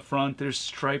Gizmo on the front. There's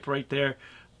Stripe right there.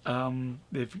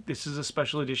 This is a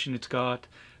special edition. It's got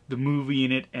the movie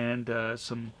in it and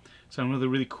some of the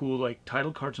really cool like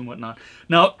title cards and whatnot.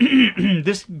 Now,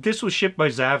 this was shipped by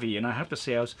Zavvi, and I have to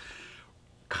say I was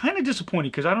kind of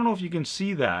disappointed because I don't know if you can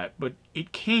see that, but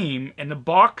it came and the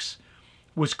box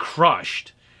was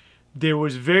crushed. There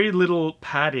was very little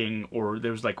padding, or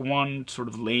there was like one sort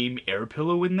of lame air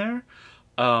pillow in there,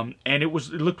 and it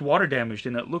looked water damaged,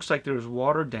 and it looks like there was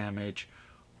water damage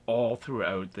all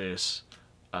throughout this.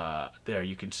 There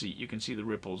you can see the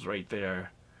ripples right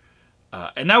there,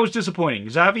 and that was disappointing.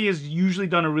 Zavvi has usually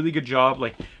done a really good job.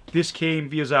 Like this came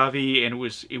via Zavvi, and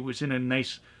it was in a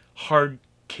nice hard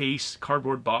case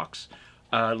cardboard box,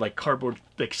 like cardboard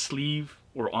like sleeve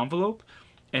or envelope.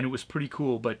 And it was pretty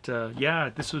cool, but yeah,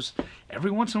 this was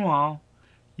every once in a while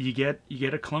you get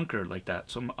a clunker like that.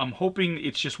 So I'm hoping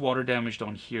it's just water damaged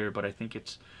on here, but I think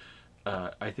it's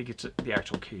the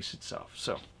actual case itself.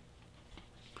 So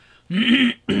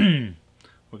we're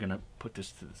gonna put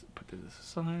this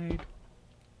aside.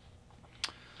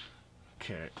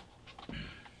 Okay,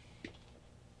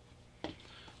 I'm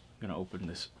gonna open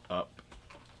this up,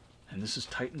 and this is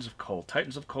Titans of Cult.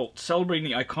 Titans of Cult, celebrating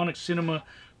the iconic cinema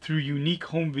through unique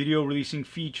home video releasing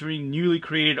featuring newly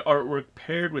created artwork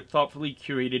paired with thoughtfully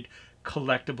curated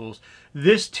collectibles.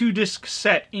 This 2-disc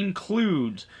set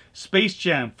includes Space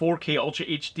Jam 4K Ultra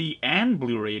HD and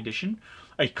Blu-ray edition,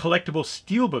 a collectible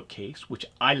steelbook case, which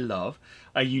I love,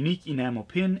 a unique enamel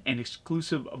pin, and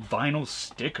exclusive vinyl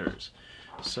stickers.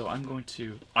 So I'm going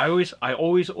to... I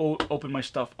always open my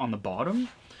stuff on the bottom,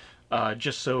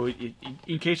 just so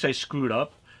in case I screw it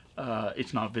up,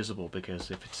 it's not visible,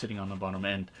 because if it's sitting on the bottom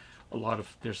end,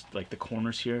 there's like the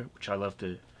corners here, which I love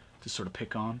to sort of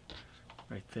pick on,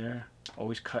 right there.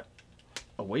 Always cut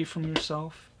away from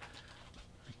yourself.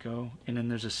 There we go. And then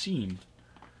there's a seam,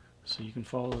 so you can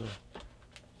follow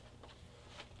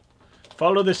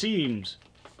the seams.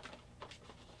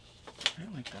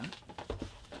 Right, like that.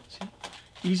 See?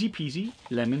 Easy peasy,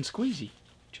 lemon squeezy,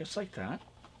 just like that.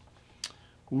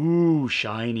 Ooh,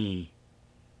 shiny.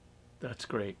 That's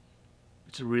great.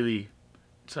 It's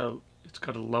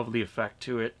got a lovely effect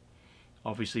to it.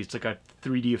 Obviously, it's like a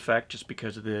 3D effect just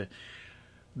because of the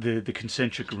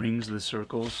concentric rings of the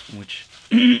circles, which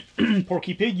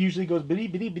Porky Pig usually goes bitty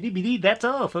bitty bitty bitty. That's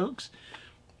all, folks.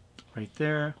 Right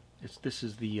there. This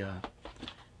is the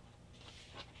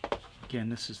again.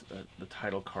 This is the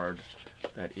title card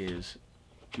that is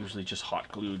usually just hot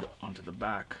glued onto the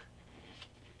back.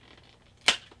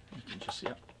 You can just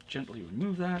gently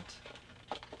remove that.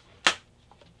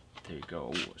 There you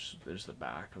go. There's the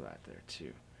back of that there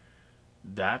too.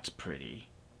 That's pretty.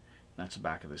 That's the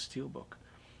back of the steelbook.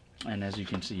 And as you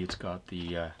can see, it's got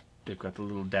the they've got the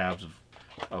little dabs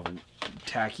of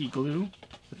tacky glue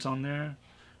that's on there.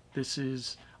 This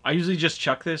is, I usually just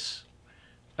chuck this.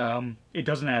 It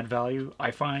doesn't add value,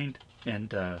 I find,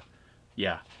 and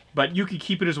yeah. But you can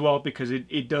keep it as well, because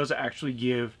it does actually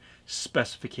give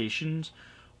specifications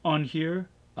on here.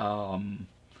 And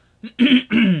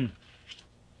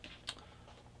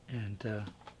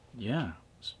yeah,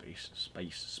 Space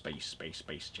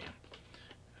Jam.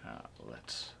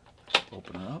 Let's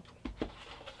open it up.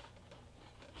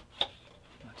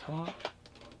 The top.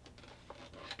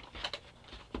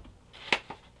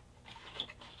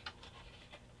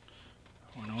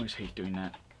 I always hate doing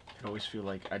that. I always feel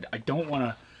like I don't want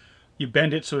to. You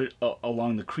bend it so it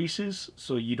along the creases,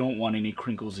 so you don't want any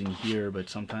crinkles in here. But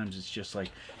sometimes it's just like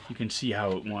you can see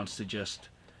how it wants to just.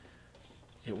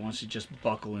 It wants to just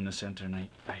buckle in the center, and I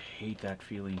hate that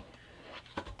feeling.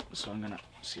 So I'm gonna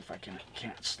see if I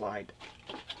can't slide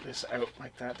this out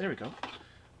like that. There we go.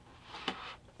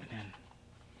 And then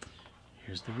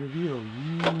here's the reveal.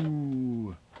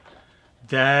 Ooh,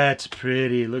 that's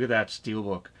pretty. Look at that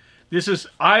steelbook. This is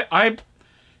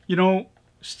you know,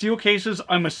 steel cases.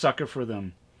 I'm a sucker for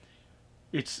them.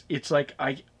 It's like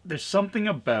there's something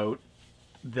about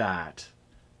that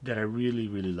I really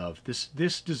love.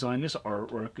 This design, this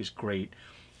artwork is great.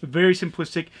 Very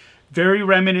simplistic, very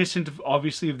reminiscent of,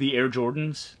 obviously, of the Air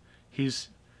Jordans. His,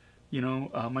 you know,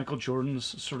 Michael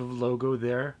Jordan's sort of logo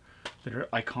there, that are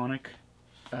iconic.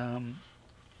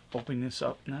 Opening this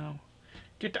up now.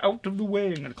 Get out of the way.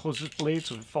 I'm gonna close this blade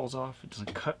so it falls off. It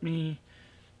doesn't cut me.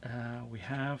 We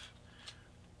have,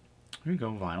 here we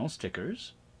go, vinyl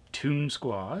stickers, Toon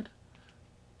Squad,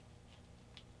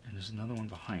 and there's another one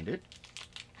behind it.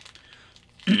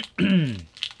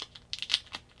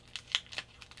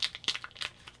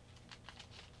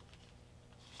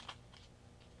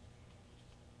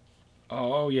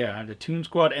 Oh yeah, the Toon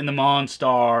Squad and the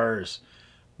Monstars,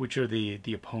 which are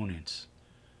the opponents.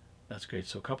 That's great.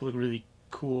 So a couple of really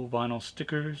cool vinyl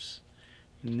stickers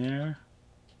in there.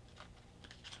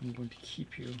 I'm going to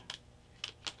keep you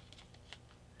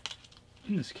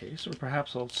in this case, or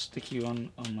perhaps I'll stick you on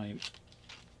my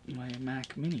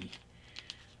Mac Mini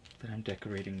that I'm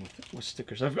decorating with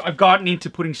stickers. I've gotten into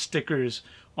putting stickers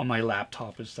on my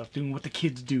laptop and stuff, doing what the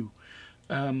kids do.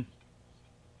 Okay,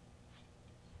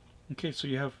 so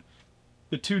you have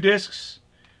the 2 discs,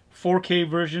 4K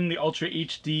version, the Ultra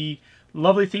HD.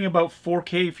 Lovely thing about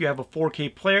 4K, if you have a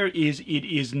 4K player, is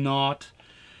it's not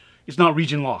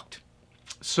region locked.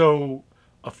 So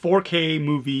a 4K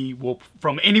movie will,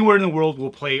 from anywhere in the world, will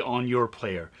play on your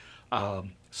player.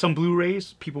 Some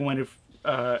Blu-rays, people might have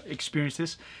experienced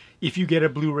this. If you get a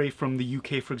Blu-ray from the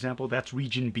UK, for example, that's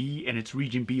region B, and it's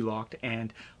region B locked,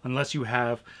 and unless you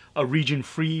have a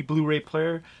region-free Blu-ray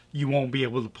player, you won't be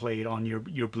able to play it on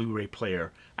your Blu-ray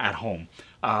player at home.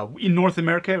 In North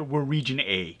America, we're region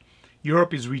A.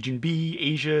 Europe is region B,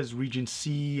 Asia is region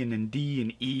C, and then D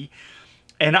and E.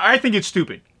 And I think it's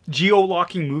stupid.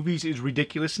 Geo-locking movies is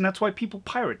ridiculous, and that's why people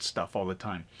pirate stuff all the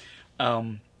time.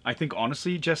 I think,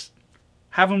 honestly, just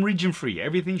have them region-free.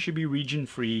 Everything should be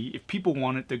region-free. If people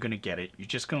want it, they're going to get it. You're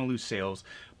just going to lose sales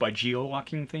by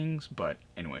geo-locking things. But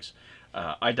anyways,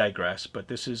 I digress. But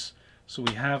this is, so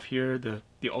we have here the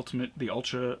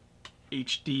Ultra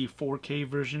HD 4K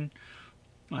version.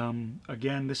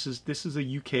 Again, this is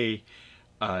a UK.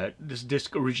 This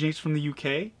disc originates from the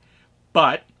UK,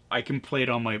 but I can play it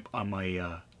on my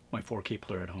 4K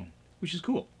player at home, which is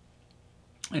cool.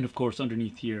 And of course,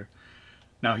 underneath here.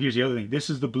 Now, here's the other thing. This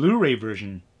is the Blu-ray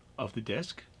version of the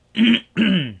disc.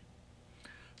 So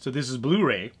this is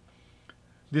Blu-ray.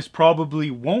 This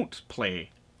probably won't play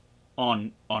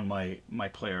on my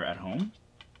player at home.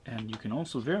 And you can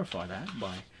also verify that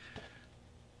by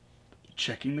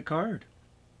checking the card.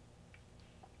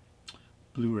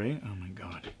 Blu-ray. Oh my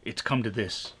God. It's come to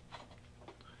this.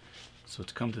 So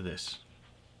it's come to this.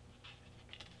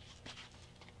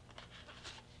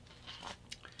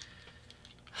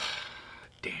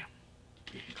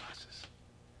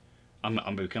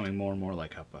 I'm becoming more and more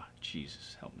like Huppa.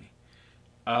 Jesus, help me.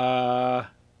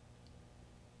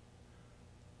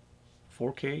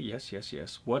 4K,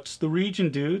 yes. What's the region,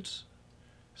 dudes?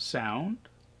 Sound,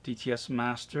 DTS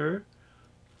Master.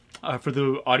 For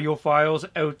the audiophiles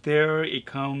out there, it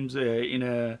comes in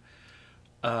a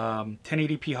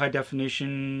 1080p high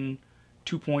definition,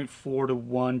 2.4 to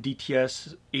 1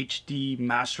 DTS HD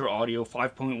Master Audio,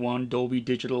 5.1 Dolby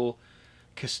Digital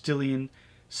Castilian.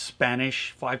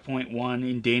 Spanish 5.1,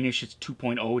 in Danish it's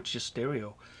 2.0, it's just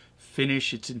stereo.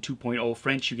 Finnish it's in 2.0,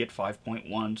 French you get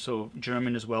 5.1, so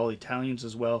German as well, Italians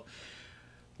as well,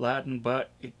 Latin, but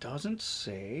it doesn't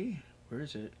say, where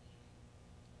is it?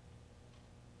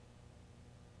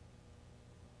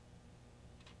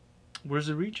 Where's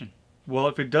the region? Well,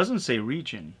 if it doesn't say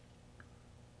region,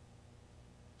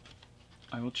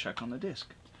 I will check on the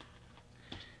disc.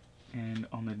 And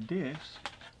on the disc,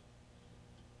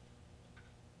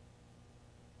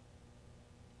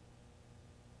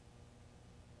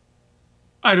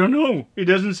 I don't know. It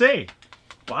doesn't say.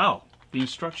 Wow. The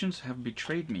instructions have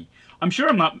betrayed me. I'm sure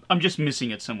I'm just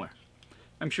missing it somewhere.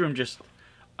 I'm sure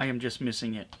I am just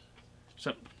missing it.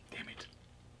 So, damn it.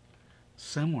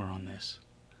 Somewhere on this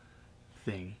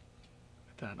thing.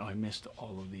 I thought, oh, I missed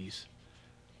all of these.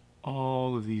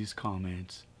 All of these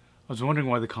comments. I was wondering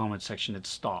why the comment section had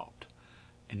stopped.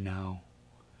 And now,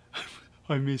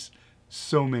 I miss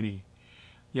so many.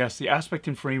 Yes, the aspect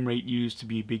and frame rate used to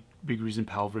be a big reason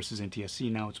PAL versus NTSC.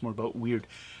 Now it's more about weird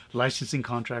licensing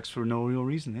contracts for no real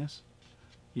reason, yes.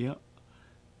 Yeah.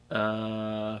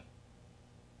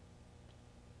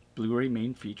 Blu-ray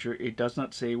main feature. It does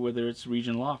not say whether it's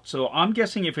region locked. So I'm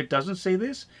guessing if it doesn't say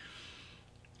this,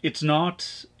 it's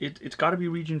not, it's got to be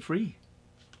region free.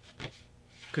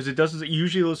 Because it doesn't,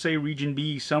 usually it'll say region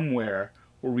B somewhere,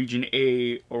 or region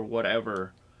A, or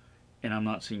whatever. And I'm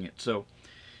not seeing it. So,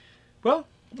 well,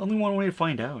 only one way to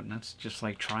find out, and that's just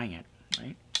like trying it,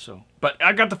 right? So, but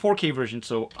I got the 4K version,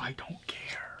 so I don't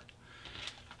care.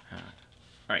 All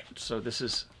right, so this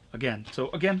is again. So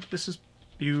again, this is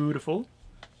beautiful,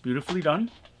 beautifully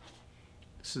done.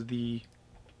 This is the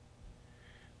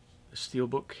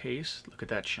steelbook case. Look at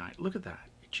that shine. Look at that.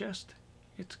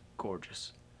 It's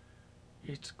gorgeous.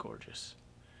 It's gorgeous.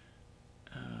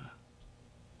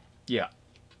 Yeah.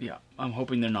 I'm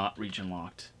hoping they're not region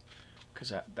locked, because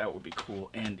that would be cool.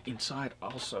 And inside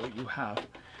also you have,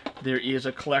 there is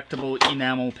a collectible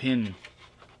enamel pin,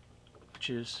 which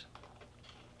is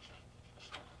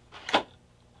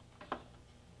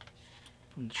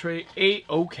from the tray.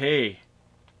 A-OK.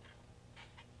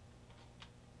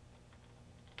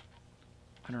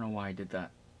 I don't know why I did that.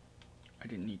 I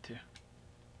didn't need to.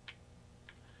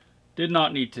 Did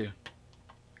not need to.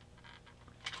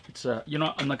 It's you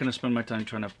know, I'm not gonna spend my time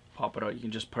trying to pop it out. You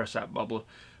can just press that bubble,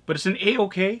 but it's an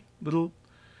A-OK little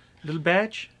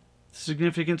badge. The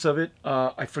significance of it,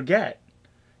 I forget.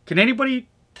 Can anybody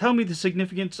tell me the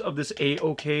significance of this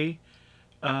A-OK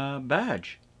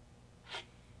badge?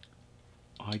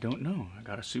 I don't know. I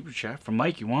got a super chat from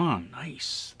Mike Yuan.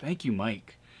 Nice. Thank you,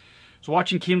 Mike. I was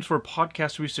watching Kim's for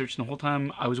podcast research, and the whole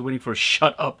time I was waiting for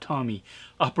Shut Up Tommy.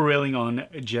 Upper railing on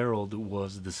Gerald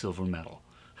was the silver medal.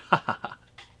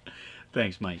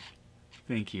 Thanks, Mike.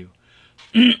 Thank you.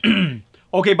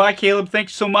 Okay, bye, Caleb.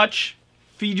 Thanks so much.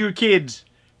 Feed your kids.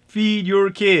 Feed your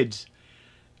kids.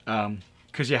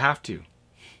 Because you have to.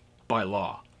 By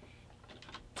law.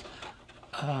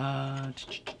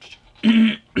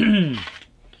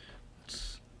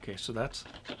 Okay, so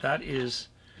that is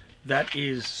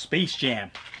Space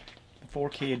Jam,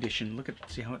 4K edition. Look at,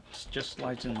 see how it just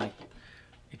slides in, like,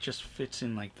 it just fits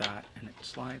in like that, and it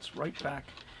slides right back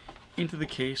into the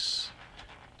case,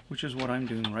 which is what I'm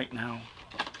doing right now.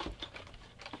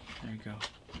 There you go.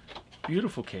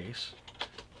 Beautiful case.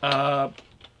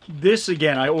 This,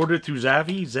 again, I ordered through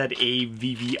Zavvi,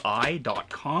 ZAVVI.com.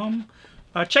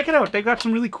 Check it out. They got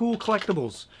some really cool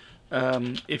collectibles.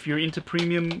 If you're into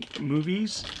premium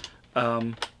movies,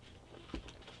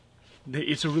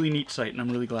 it's a really neat site, and I'm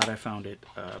really glad I found it,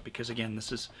 because, again,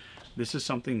 this is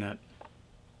something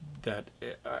that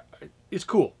it's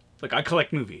cool. Like, I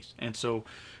collect movies, and so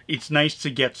it's nice to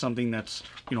get something that's,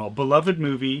 you know, a beloved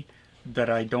movie that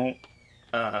I don't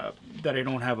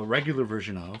have a regular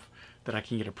version of, that I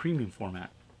can get a premium format.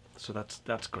 So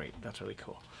that's great. That's really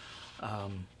cool.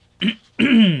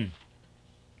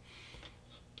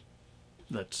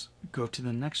 Let's go to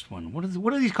the next one.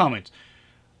 What are these comments?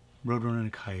 Roadrunner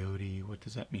and Coyote. What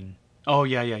does that mean? Oh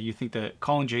yeah. You think that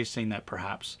Colin J is saying that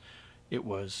perhaps it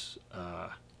was.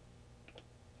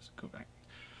 Let's go back.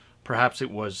 Perhaps it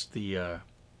was the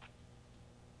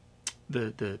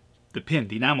pin,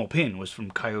 the enamel pin was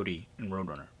from Coyote and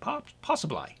Roadrunner.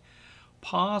 Possibly.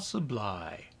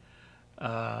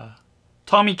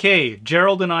 Tommy K.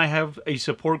 Gerald and I have a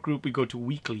support group we go to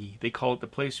weekly. They call it the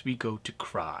place we go to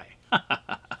cry.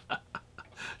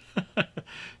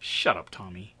 Shut up,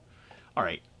 Tommy. All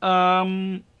right. All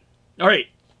right.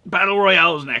 Battle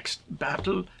Royale is next.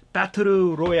 Battle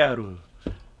Royale.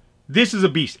 This is a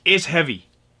beast. It's heavy.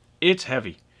 It's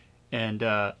heavy. And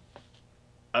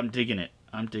I'm digging it.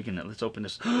 I'm digging it. Let's open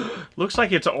this. Looks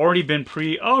like it's already been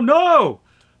Oh, no!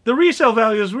 The resale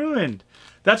value is ruined.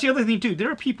 That's the other thing, too.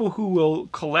 There are people who will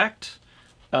collect...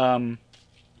 get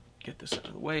this out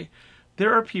of the way.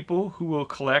 There are people who will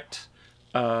collect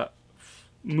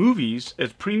movies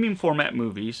as premium format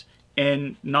movies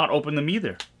and not open them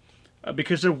either.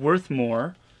 Because they're worth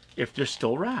more if they're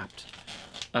still wrapped.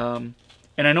 And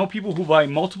I know people who buy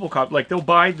multiple copies. Like, they'll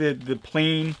buy the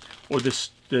plain or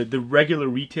the regular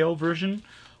retail version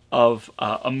of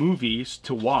a movies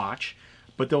to watch,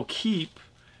 but they'll keep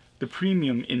the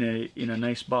premium in a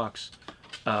nice box,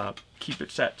 keep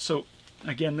it set. So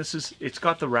again, it's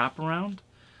got the wraparound,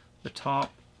 the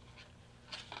top,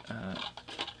 and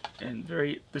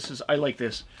I like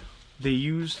this. They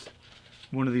used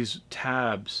one of these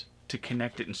tabs to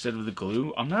connect it instead of the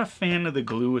glue. I'm not a fan of the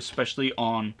glue, especially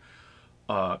on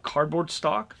cardboard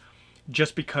stock,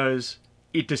 just because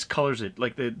it discolors it.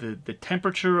 Like the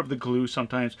temperature of the glue,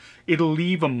 sometimes it'll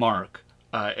leave a mark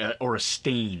or a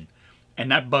stain. And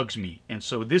that bugs me. And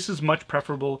so this is much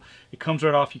preferable. It comes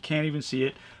right off. You can't even see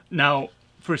it. Now,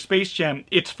 for Space Jam,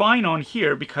 it's fine on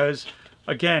here because,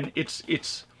 again, it's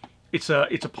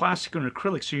a plastic and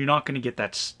acrylic, so you're not going to get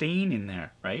that stain in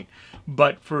there, right?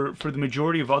 But for the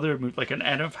majority of other, like, and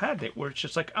I've had it where it's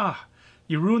just like,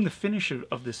 you ruin the finish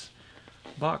of this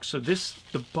box. So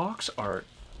the box art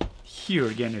here,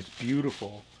 again, is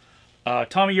beautiful.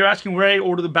 Tommy, you're asking where I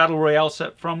order the Battle Royale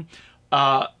set from.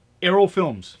 Arrow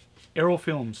Films.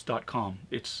 Arrowfilms.com.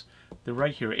 They're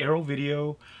right here. Arrow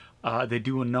Video. They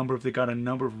got a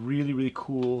number of really, really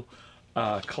cool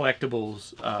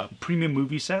collectibles, premium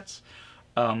movie sets.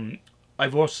 I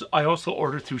also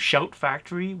ordered through Shout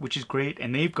Factory, which is great,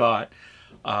 and they've got.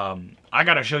 I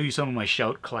gotta show you some of my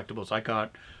Shout collectibles. I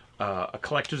got a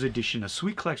collector's edition, a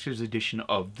sweet collector's edition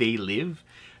of They Live,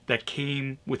 that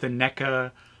came with a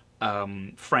NECA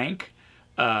Frank.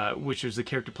 Which is the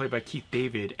character played by Keith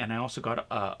David, and I also got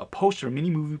a poster, a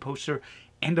mini movie poster,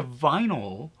 and a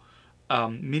vinyl,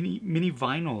 mini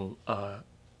vinyl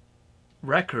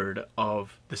record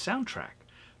of the soundtrack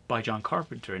by John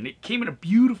Carpenter, and it came in a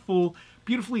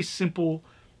beautifully simple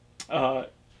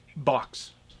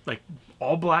box, like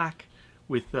all black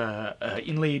with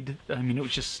inlaid. I mean, it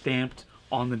was just stamped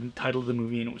on the title of the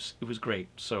movie, and it was great.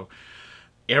 So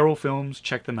Arrow Films,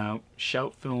 check them out.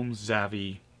 Shout Films,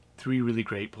 Zavi. 3 really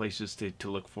great places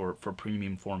to look for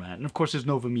premium format. And of course there's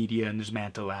Nova Media and there's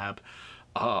Manta Lab.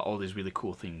 All these really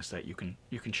cool things that you can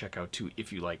check out too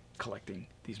if you like collecting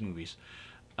these movies.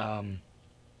 Here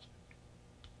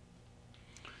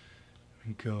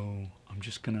we go. I'm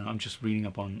just reading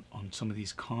up on some of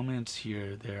these comments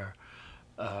here.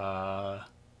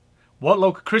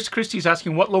 Chris Christie's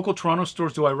asking, what local Toronto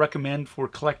stores do I recommend for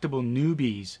collectible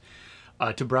newbies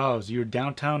to browse? You're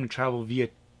downtown and travel via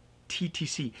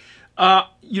TTC.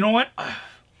 You know what?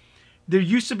 There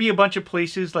used to be a bunch of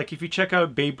places, like if you check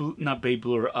out Bay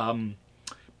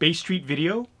Street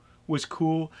Video was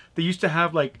cool. They used to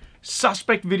have like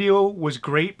Suspect Video was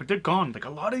great, but they're gone. Like a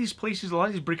lot of these places, a lot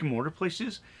of these brick and mortar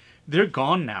places, they're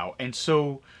gone now. And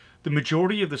so the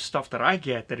majority of the stuff that I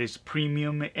get that is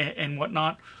premium and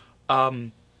whatnot,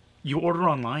 you order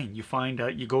online. You find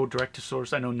you go direct to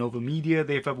source. I know Nova Media,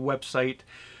 they have a website.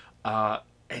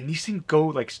 And these things go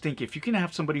like stink. If you can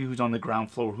have somebody who's on the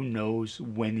ground floor who knows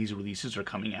when these releases are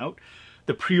coming out,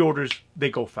 the pre-orders, they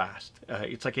go fast.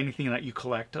 It's like anything that you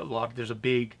collect. There's a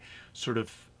big sort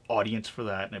of audience for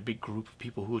that and a big group of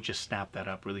people who will just snap that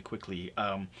up really quickly.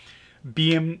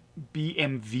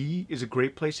 BMV is a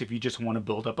great place if you just want to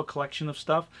build up a collection of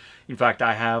stuff. In fact,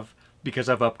 I have, because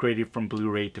I've upgraded from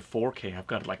Blu-ray to 4K, I've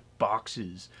got like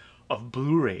boxes of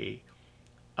Blu-ray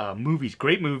movies,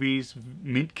 great movies,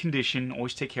 mint condition,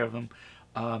 always take care of them,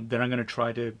 that I'm going to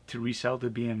try to resell to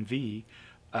BMV,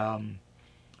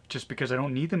 just because I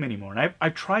don't need them anymore. And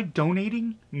I've tried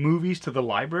donating movies to the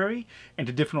library and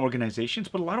to different organizations,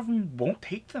 but a lot of them won't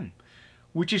take them,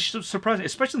 which is surprising,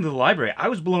 especially the library. I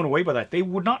was blown away by that. They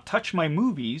would not touch my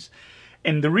movies,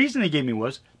 and the reason they gave me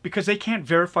was because they can't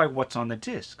verify what's on the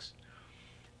discs.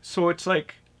 So it's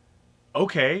like,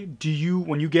 okay,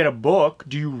 when you get a book,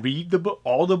 do you read the book,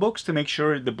 all the books, to make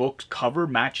sure the book's cover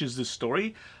matches the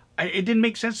story? It didn't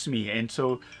make sense to me. And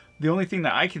so the only thing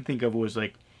that I can think of was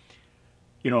like,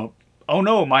 you know, oh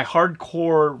no, my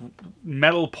hardcore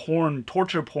metal porn,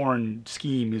 torture porn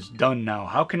scheme is done now.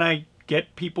 How can I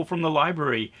get people from the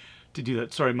library to do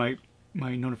that? Sorry, my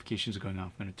notifications are going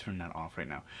off. I'm going to turn that off right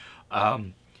now.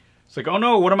 It's like, oh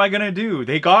no, what am I going to do?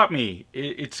 They got me.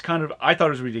 It's kind of, I thought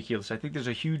it was ridiculous. I think there's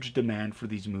a huge demand for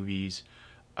these movies,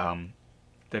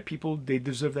 that people, they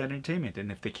deserve that entertainment. And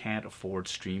if they can't afford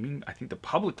streaming, I think the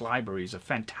public library is a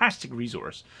fantastic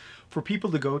resource for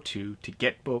people to go to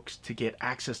get books, to get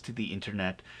access to the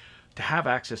internet, to have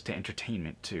access to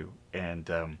entertainment too. And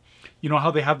you know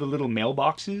how they have the little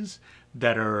mailboxes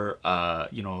that are,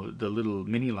 you know, the little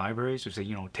mini libraries that say,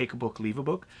 you know, take a book, leave a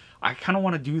book? I kind of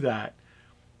want to do that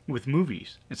with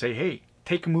movies and say, hey,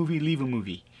 take a movie, leave a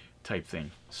movie type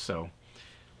thing. So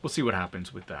we'll see what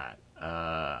happens with that.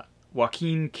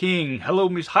 Joaquin King, hello,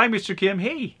 hi Mr. Kim,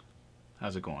 hey,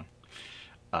 how's it going?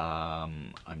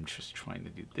 I'm just trying to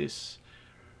do this.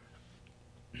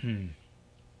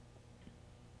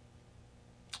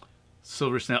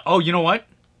 Silver Snail, oh, you know what,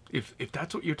 if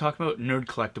that's what you're talking about, nerd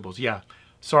collectibles, yeah,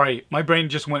 sorry, my brain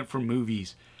just went for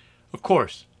movies. Of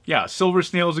course, yeah, Silver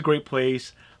Snail is a great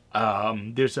place.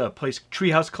 There's a place,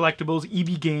 Treehouse Collectibles,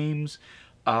 EB Games,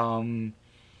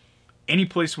 any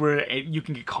place where you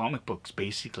can get comic books,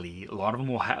 basically. A lot of them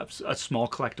will have a small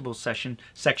collectibles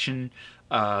section.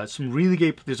 Some really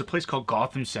great, there's a place called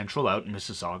Gotham Central out in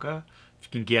Mississauga. If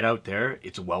you can get out there,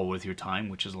 it's well worth your time,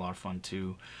 which is a lot of fun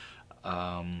too.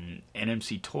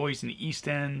 NMC Toys in the East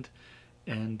End,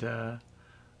 and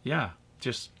yeah,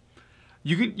 just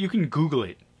you can Google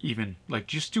it even, like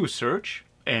just do a search.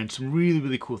 And some really,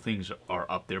 really cool things are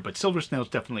up there. But Silver Snail is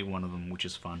definitely one of them, which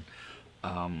is fun.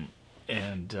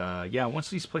 Yeah, once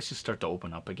these places start to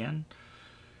open up again,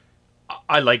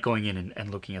 I like going in and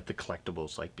looking at the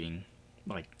collectibles, like being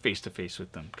like face-to-face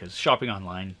with them. Because shopping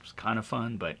online is kind of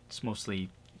fun, but it's mostly,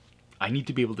 I need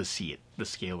to be able to see it, the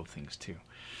scale of things too.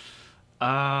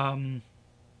 Sorry,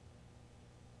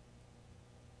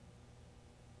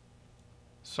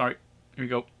 here we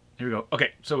go. Here we go.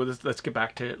 Okay, so let's get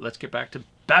back to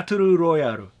Battle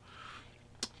Royale.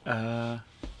 There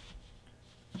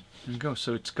we go.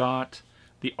 So it's got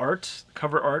the art,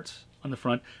 cover art on the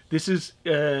front. This is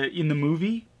in the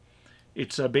movie.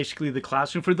 It's basically the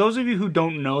classroom. For those of you who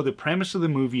don't know, the premise of the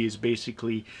movie is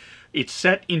basically it's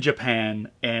set in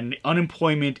Japan and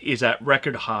unemployment is at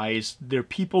record highs. There are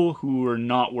people who are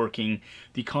not working.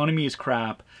 The economy is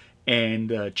crap.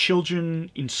 And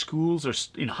children in schools or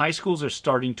in high schools are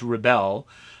starting to rebel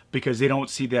because they don't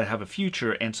see that have a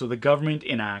future. And so the government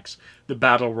enacts the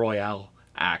Battle Royale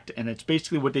Act. And it's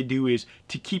basically what they do is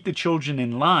to keep the children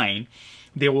in line,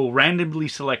 they will randomly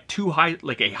select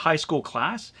a high school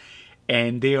class,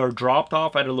 and they are dropped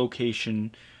off at a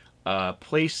location,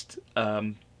 placed,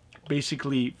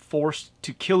 basically forced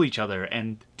to kill each other,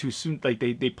 and to soon, like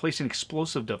they place an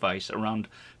explosive device around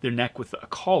their neck with a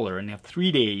collar, and they have 3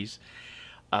 days.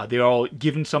 They're all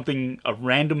given something, a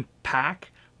random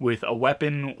pack with a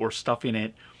weapon or stuff in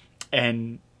it,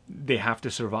 and they have to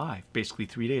survive basically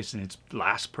 3 days, and it's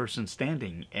last person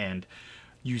standing. And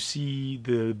you see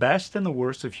the best and the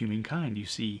worst of humankind. You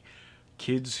see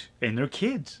kids, and they're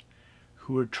kids,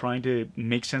 who are trying to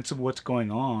make sense of what's going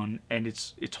on, and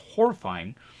it's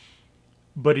horrifying.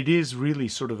 But it is really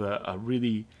sort of a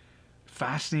really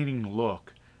fascinating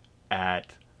look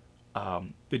at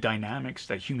the dynamics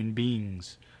that human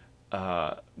beings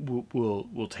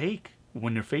will take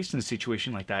when they're faced in a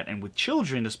situation like that, and with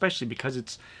children especially, because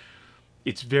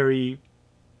it's very,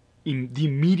 the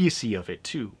immediacy of it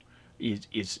too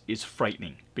is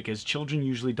frightening, because children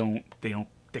usually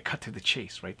they cut to the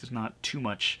chase, right? There's not too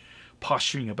much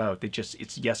posturing about.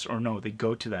 It's yes or no. They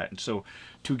go to that. And so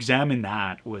to examine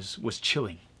that was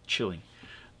chilling.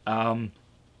 Let's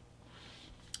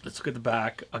look at the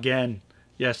back again.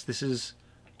 Yes, this is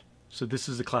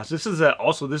the class. This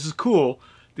is cool.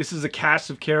 This is a cast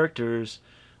of characters.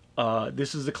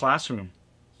 This is the classroom.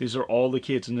 These are all the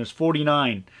kids, and there's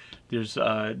 49. There's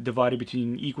divided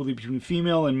equally between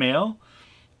female and male.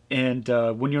 And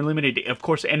when you're eliminated, of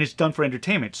course, and it's done for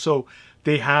entertainment. So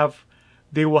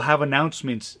they will have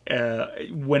announcements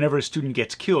whenever a student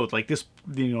gets killed, like this,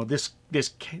 this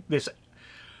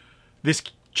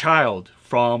child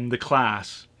from the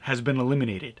class has been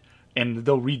eliminated, and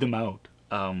they'll read them out.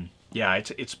 Yeah,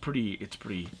 it's pretty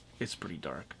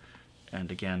dark.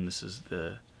 And again, this is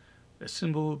the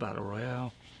symbol, Battle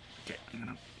Royale. Okay, I'm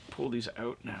gonna pull these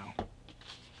out now.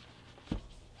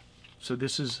 So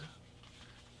this is,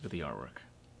 look at the artwork.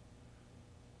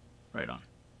 Right on.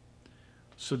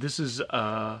 So this is,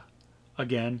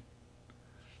 again,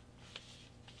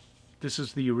 this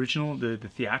is the original, the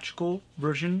theatrical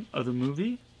version of the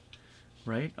movie,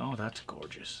 right? Oh, that's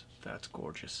gorgeous. That's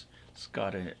gorgeous. It's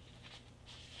got an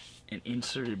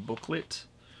inserted booklet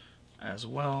as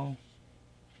well.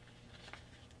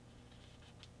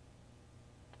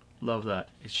 Love that.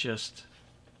 It's just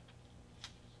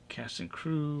cast and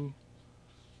crew.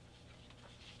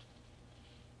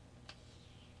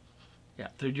 Yeah,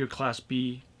 third year class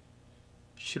B,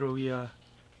 Shiroya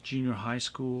Junior High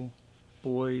School,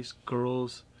 boys,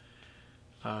 girls.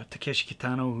 Takeshi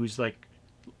Kitano, who's like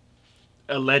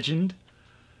a legend.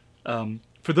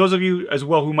 For those of you as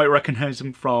well who might recognize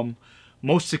him from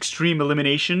Most Extreme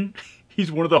Elimination,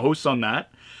 he's one of the hosts on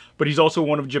that. But he's also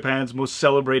one of Japan's most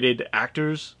celebrated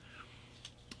actors.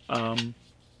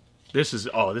 This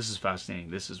is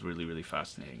fascinating. This is really, really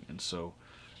fascinating. And so,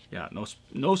 yeah,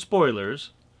 no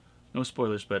spoilers. No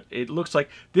spoilers, but it looks like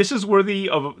this is worthy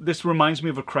of, this reminds me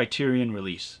of a Criterion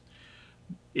release.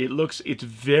 It's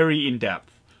very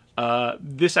in-depth.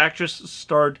 This actress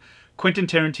starred, Quentin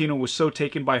Tarantino was so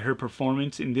taken by her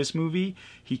performance in this movie,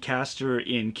 he cast her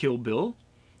in Kill Bill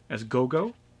as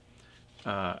Go-Go.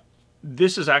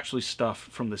 This is actually stuff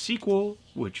from the sequel,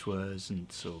 which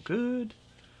wasn't so good.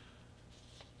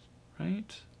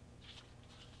 Right?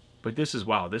 But this is,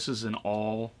 wow, this is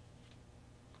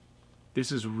this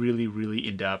is really, really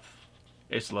in-depth.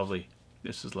 It's lovely.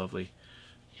 This is lovely.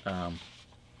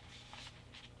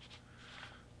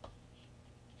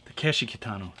 Takeshi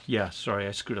Kitano. Yeah, sorry,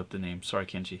 I screwed up the name. Sorry,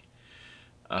 Kenji.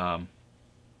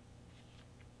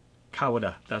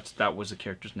 Kawada. That was the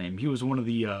character's name. He was one of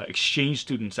the exchange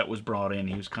students that was brought in.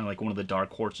 He was kind of like one of the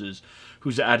dark horses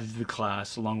who's added to the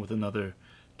class along with another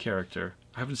character.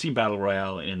 I haven't seen Battle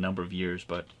Royale in a number of years,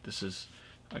 but this is,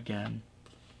 again...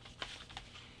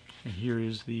 And here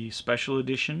is the special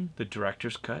edition, the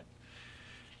director's cut,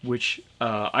 which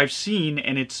I've seen,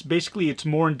 and it's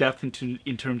more in depth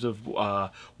in terms of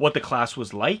what the class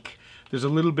was like. There's a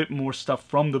little bit more stuff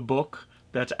from the book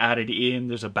that's added in.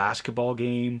 There's a basketball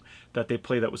game that they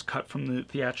play that was cut from the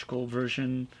theatrical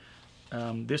version.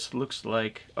 This looks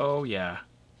like, oh yeah,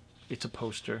 it's a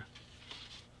poster.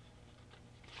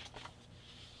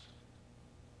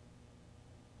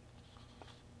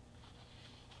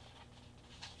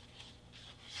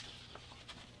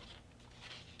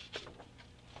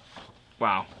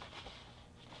 Wow.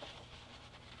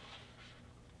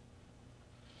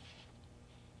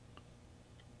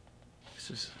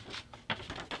 This is...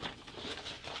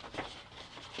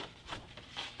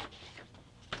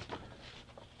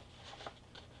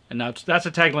 And that's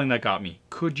a tagline that got me.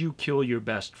 Could you kill your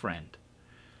best friend?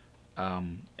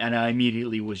 And I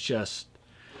immediately was just...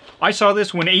 I saw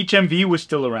this when HMV was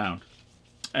still around.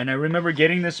 And I remember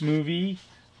getting this movie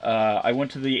I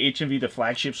went to the HMV, the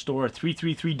flagship store,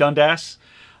 333 Dundas,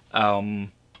 and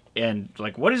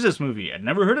like, what is this movie? I'd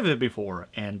never heard of it before,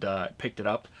 and picked it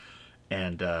up,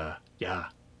 and yeah,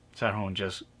 sat home and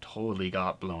just totally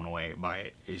got blown away by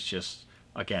it. It's just,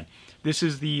 again, this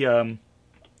is the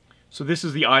so this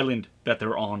is the island that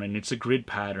they're on, and it's a grid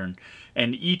pattern,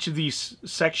 and each of these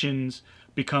sections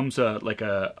becomes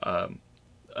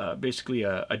basically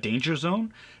a danger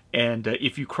zone, and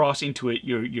if you cross into it,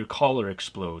 your collar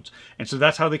explodes, and so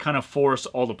that's how they kind of force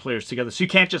all the players together. So you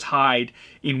can't just hide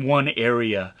in one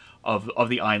area of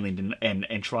the island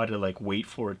and try to like wait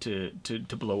for it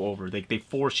to blow over. They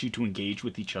force you to engage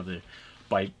with each other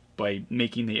by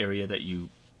making the area that you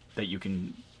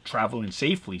can travel in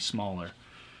safely smaller.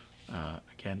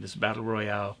 Again, this is Battle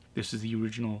Royale. This is the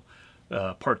original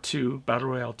Part 2, Battle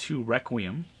Royale 2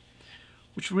 Requiem,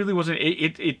 which really wasn't...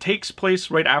 It takes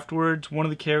place right afterwards. One of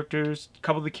the characters, a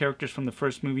couple of the characters from the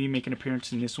first movie make an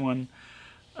appearance in this one.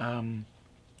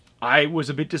 I was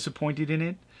a bit disappointed in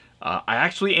it. I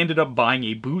actually ended up buying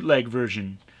a bootleg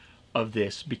version of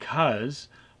this because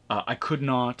I couldn't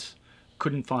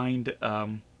find...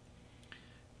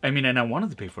 I mean, and I wanted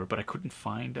to pay for it, but I couldn't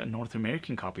find a North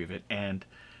American copy of it. And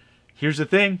here's the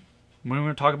thing. When we're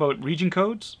going to talk about region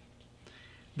codes,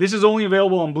 this is only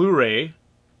available on Blu-ray,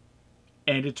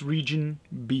 and it's Region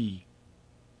B.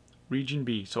 Region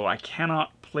B. So I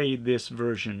cannot play this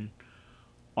version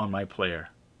on my player,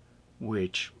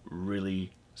 which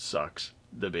really sucks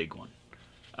the big one.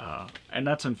 And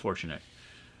that's unfortunate.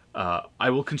 I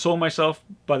will console myself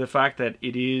by the fact that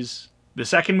it is the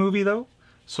second movie, though,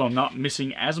 so I'm not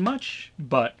missing as much,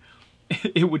 but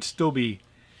it would still be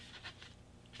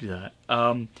that.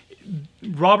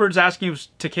 Robert's asking if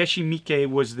Takeshi Miike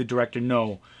was the director.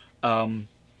 No.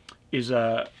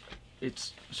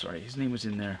 It's sorry, his name was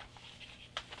in there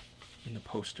in the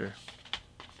poster.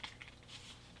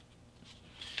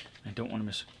 I don't want to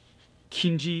miss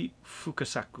Kinji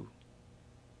Fukasaku.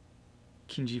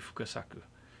 Kinji Fukasaku.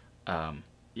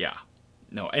 Yeah.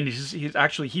 No, and he's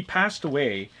actually, he passed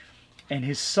away, and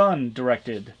his son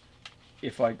directed,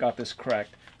 if I got this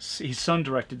correct, his son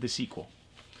directed the sequel.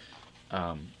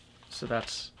 So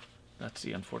that's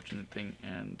the unfortunate thing.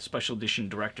 And special edition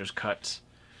director's cuts.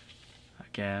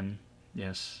 Again,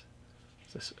 yes,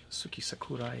 this Suki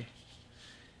Sakurai.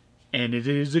 And it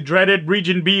is a dreaded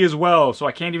Region B as well, so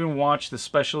I can't even watch the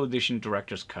special edition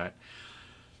director's cut.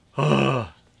 Ugh.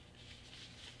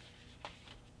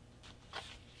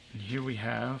 And here we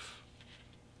have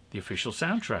the official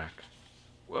soundtrack.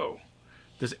 Whoa.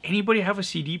 Does anybody have a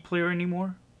CD player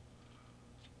anymore?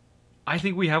 I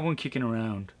think we have one kicking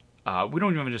around. We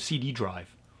don't even have a CD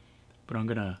drive, but I'm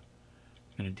gonna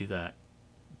do that.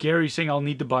 Gary's saying I'll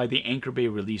need to buy the Anchor Bay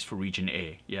release for Region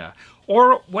A. Yeah.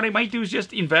 Or what I might do is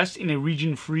just invest in a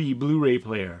region-free Blu-ray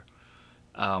player.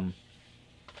 Because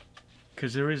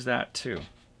there is that too.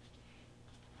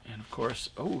 And of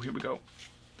course, oh, here we go.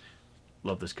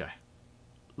 Love this guy.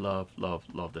 Love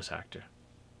this actor.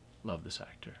 Love this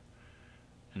actor.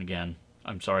 And again,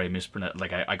 I'm sorry I mispronounced.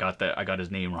 Like I got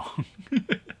his name wrong.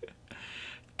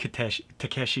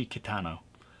 Takeshi Kitano.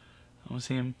 That was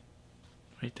him,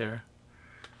 right there.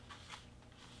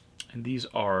 And these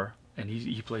are, and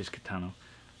he plays Kitano.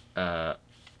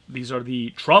 These are the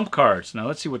trump cards. Now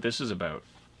let's see what this is about.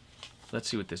 Let's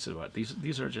see what this is about.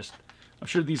 These are just, I'm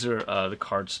sure these are the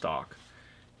card stock.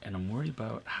 And I'm worried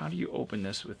about how do you open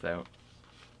this without,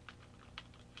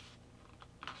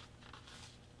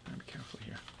 gotta be careful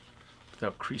here,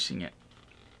 without creasing it.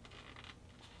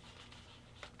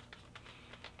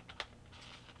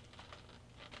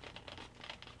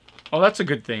 Oh, that's a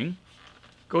good thing.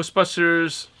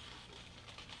 Ghostbusters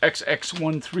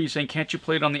XX13 saying, can't you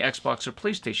play it on the Xbox or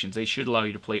PlayStations? They should allow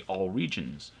you to play all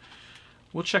regions.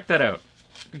 We'll check that out.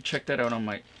 You can check that out on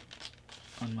my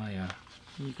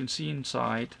you can see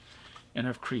inside, and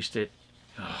I've creased it.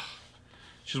 Ugh.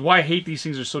 Which is why I hate these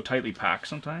things are so tightly packed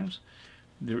sometimes.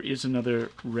 There is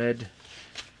another red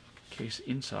case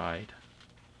inside.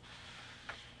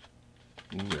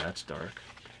 Ooh, that's dark.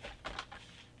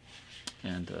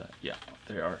 And yeah,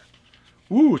 they are.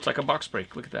 Ooh, it's like a box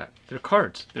break. Look at that. They're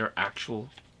cards. They're actual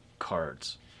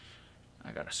cards.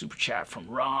 I got a super chat from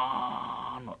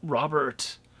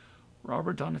Robert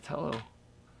Donatello.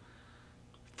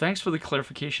 Thanks for the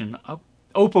clarification.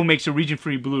 Oppo makes a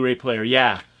region-free Blu-ray player.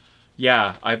 Yeah,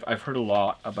 I've heard a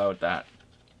lot about that.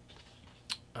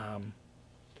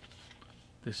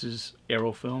 This is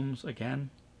Arrow Films again.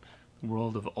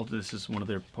 World of Ultra. This is one of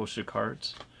their poster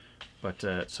cards. But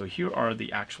so here are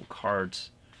the actual cards.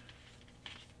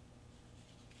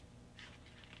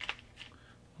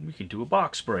 We can do a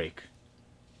box break.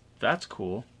 that's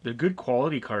cool. They're good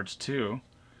quality cards too.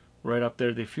 Right up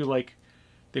there. They feel like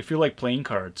playing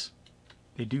cards.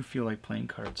 They do feel like playing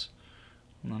cards.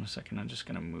 Hold on a second. I'm just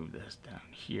gonna move this down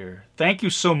here. Thank you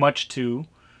so much to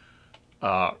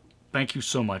thank you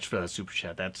so much for that super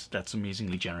chat. That's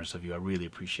amazingly generous of you. I really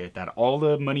appreciate that. All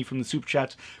the money from the super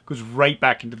chats goes right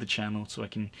back into the channel, so I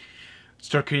can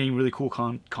start creating really cool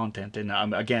content.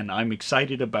 And again, I'm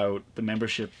excited about the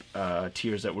membership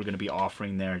tiers that we're going to be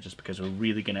offering there, just because we're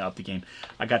really going to up the game.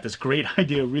 I got this great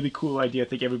idea, really cool idea. I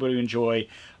think everybody will enjoy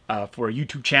for a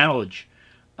YouTube challenge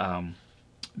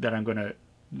that I'm going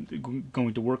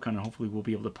to work on, and hopefully we'll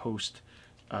be able to post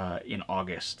in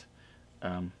August.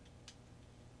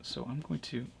 So I'm going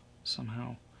to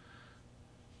somehow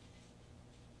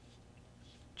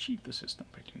cheat the system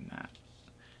by doing that,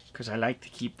 because I like to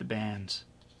keep the bands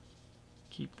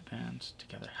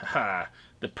together. Haha,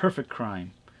 the perfect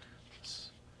crime. This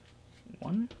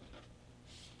one,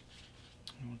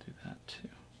 and we'll do that too.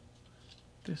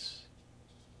 This,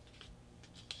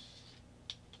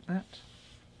 that.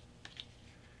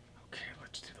 Okay,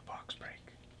 let's do the box break.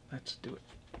 Let's do it.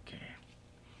 Okay.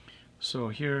 So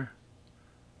here,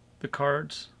 the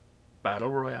cards,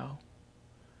 Battle Royale,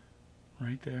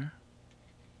 right there.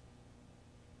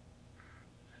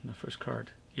 And the first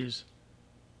card is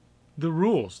the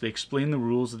rules. They explain the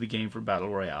rules of the game for Battle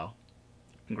Royale.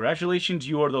 Congratulations,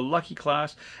 you are the lucky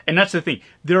class. And that's the thing.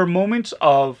 There are moments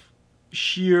of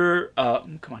sheer...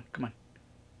 come on.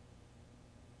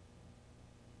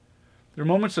 There are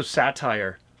moments of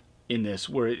satire in this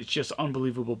where it's just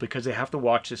unbelievable, because they have to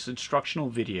watch this instructional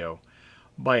video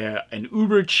by an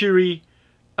uber cheery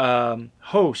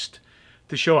host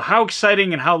to show how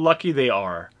exciting and how lucky they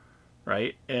are,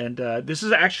 right? And this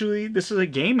is a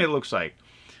game, it looks like.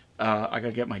 I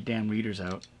gotta get my damn readers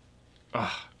out.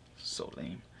 Ah, so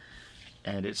lame.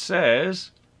 And it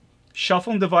says,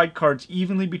 shuffle and divide cards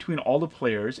evenly between all the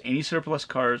players. Any surplus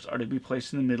cards are to be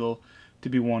placed in the middle to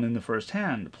be won in the first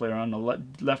hand. The player on the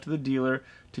left of the dealer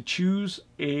to choose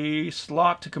a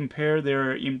slot to compare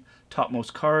their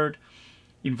topmost card.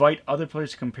 Invite other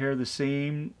players to compare the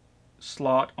same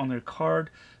slot on their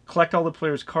card. Collect all the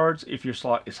players' cards if your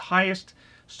slot is highest.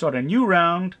 Start a new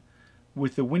round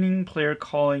with the winning player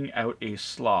calling out a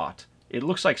slot. It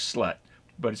looks like slut,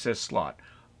 but it says slot.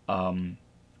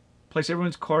 Place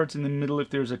everyone's cards in the middle if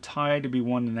there's a tie to be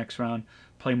won the next round.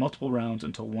 Play multiple rounds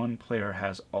until one player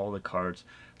has all the cards.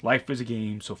 Life is a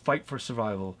game, so fight for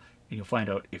survival, and you'll find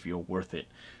out if you're worth it.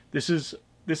 This is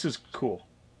cool.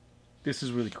 This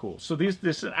is really cool. So this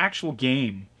is an actual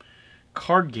game,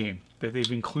 card game, that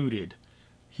they've included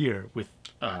here with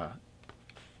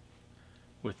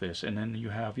this. And then you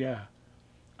have, yeah,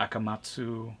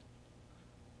 Akamatsu,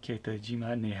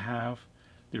 Keitajima, and they have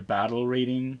their battle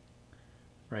rating,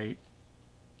 right?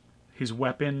 His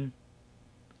weapon,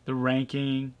 the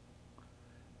ranking,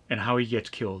 and how he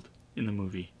gets killed in the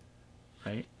movie,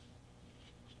 right?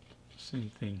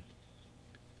 Same thing,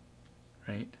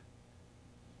 right?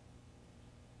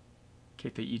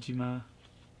 Keita Ijima,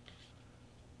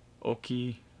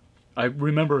 Oki. I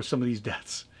remember some of these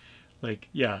deaths. Like,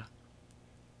 yeah.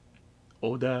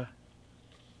 Oda,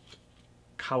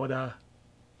 Kawada,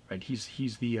 right?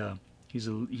 He's the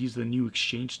new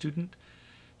exchange student.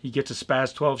 He gets a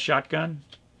Spaz 12 shotgun,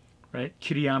 right?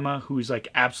 Kiriyama, who is like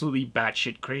absolutely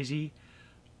batshit crazy,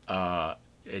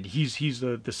 and he's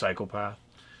the psychopath,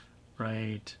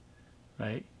 right?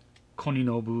 Right?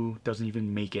 Koninobu doesn't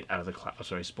even make it out of the class. Oh,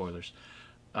 sorry, spoilers.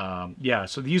 Yeah,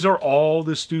 so these are all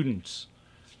the students,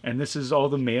 and this is all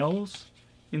the males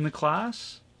in the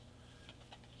class,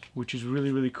 which is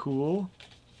really, really cool.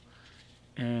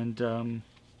 And I'm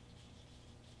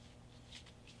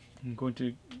going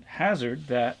to hazard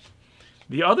that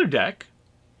the other deck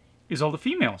is all the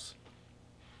females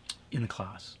in the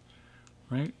class,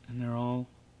 right? And they're all,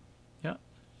 yeah,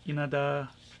 Inada,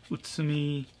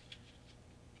 Utsumi,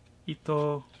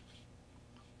 Ito,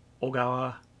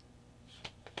 Ogawa,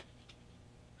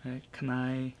 right?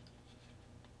 Kanai,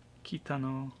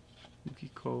 Kitano,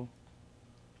 Yukiko.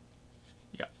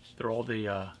 Yeah, they're all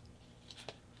the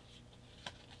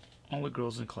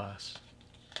girls in class.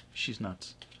 She's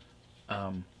nuts.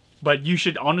 But you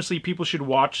should, honestly, people should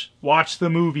watch the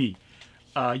movie.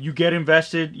 You get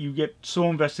invested. You get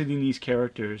so invested in these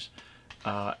characters,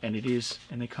 and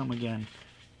they come again.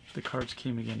 The cards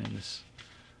came again in this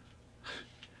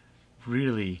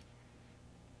really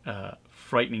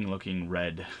frightening looking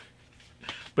red,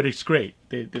 but it's great.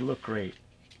 They look great.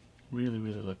 Really,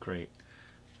 really look great.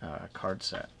 Card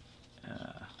set.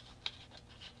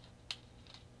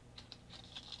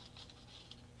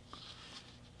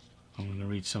 I'm going to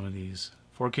read some of these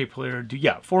 4K player do,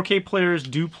 yeah, 4K players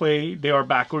do play. They are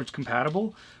backwards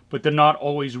compatible, but they're not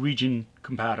always region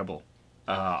compatible.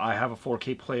 I have a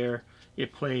 4K player.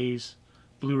 It plays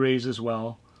Blu-rays as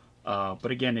well.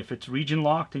 But again, if it's region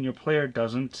locked and your player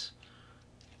doesn't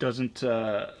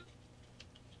play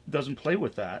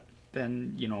with that,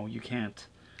 then you know you can't.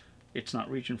 It's not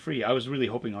region free. I was really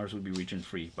hoping ours would be region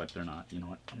free, but they're not. You know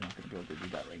what? I'm not going to be able to do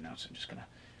that right now, so I'm just gonna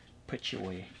put you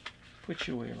away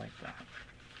like that.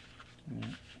 We'll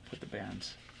put the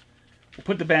bands. We'll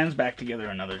put the bands back together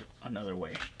another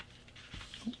way.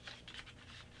 Oh,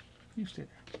 you stay there.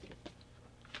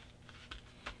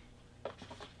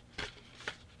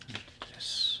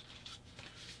 This.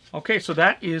 Okay, so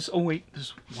that is. Oh wait,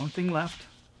 there's one thing left.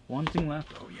 One thing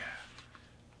left. Oh yeah.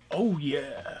 Oh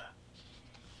yeah.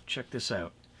 Check this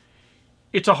out.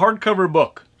 It's a hardcover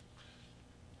book.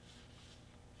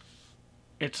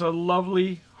 It's a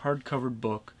lovely hardcover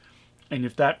book. And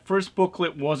if that first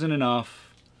booklet wasn't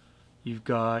enough, you've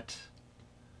got,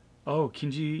 oh,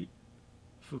 Kinji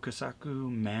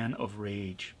Fukasaku, Man of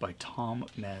Rage by Tom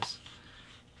Mes.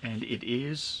 And it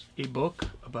is a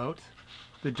book about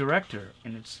the director.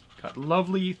 And it's got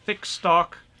lovely thick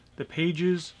stock, the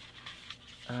pages.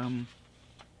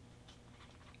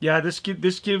 Yeah, this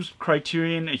gives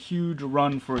Criterion a huge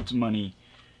run for its money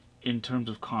in terms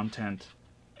of content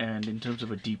and in terms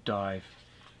of a deep dive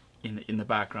in the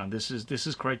background. This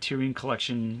is Criterion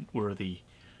Collection worthy.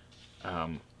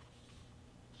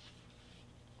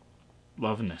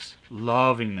 Loving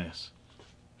this.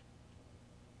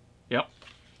 Yep,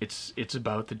 it's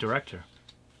about the director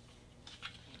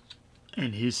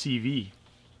and his CV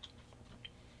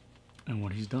and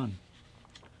what he's done.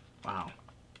 Wow.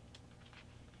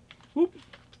 Whoop.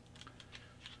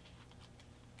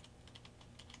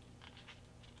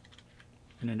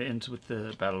 And it ends with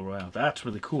the Battle Royale. That's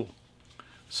really cool.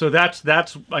 So that's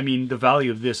I mean, the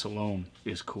value of this alone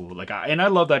is cool. Like, and I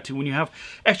love that too. When you have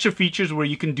extra features where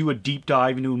you can do a deep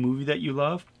dive into a movie that you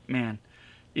love, man,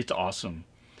 it's awesome.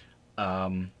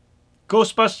 Ghostbusters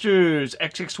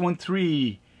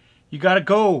XX13, you gotta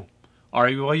go. All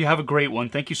right, well, you have a great one.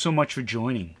 Thank you so much for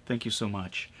joining. Thank you so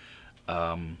much.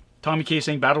 Tommy K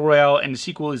saying Battle Royale and the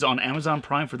sequel is on Amazon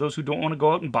Prime for those who don't want to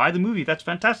go out and buy the movie. That's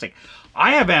fantastic.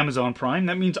 I have Amazon Prime.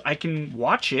 That means I can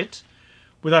watch it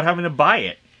without having to buy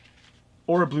it.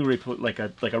 Or a Blu-ray, like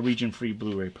a region-free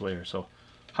Blu-ray player. So,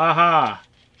 haha.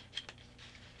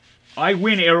 I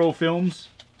win, Arrow Films.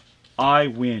 I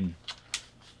win.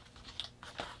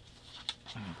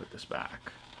 I'm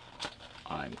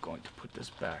going to put this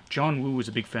back. John Woo was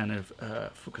a big fan of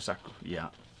Fukasaku. Yeah.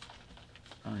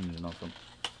 I don't even know if I'm...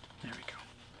 There we go.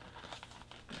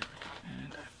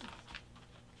 And I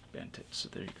bent it, so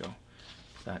there you go.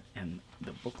 That and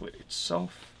the booklet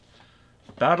itself.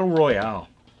 Battle Royale.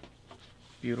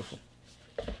 Beautiful.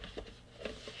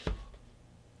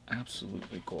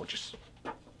 Absolutely gorgeous.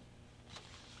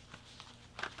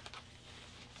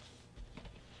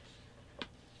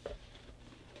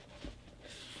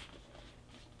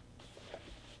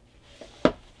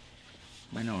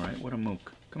 I know, right? What a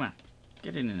mook. Come on.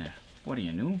 Get it in there. What are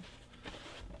you, new?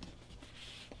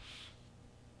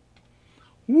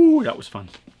 Woo, that was fun.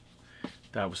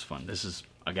 That was fun. This is,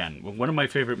 again, one of my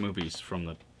favorite movies from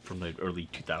the early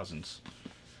 2000s.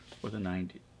 Or the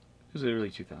 90s. It was the early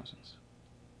 2000s.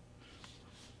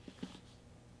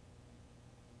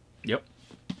 Yep.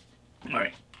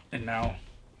 Alright. And now,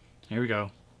 here we go.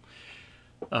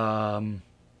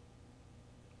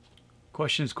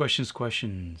 Questions.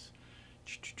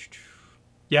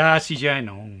 Yeah, CJ, I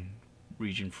know.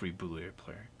 Region-free Blu-ray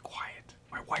player. Quiet.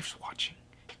 My wife's watching.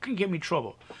 You couldn't get me in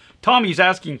trouble. Tommy's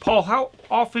asking, Paul, how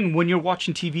often when you're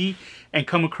watching TV and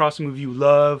come across a movie you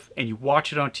love and you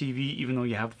watch it on TV even though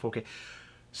you have the 4K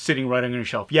sitting right on your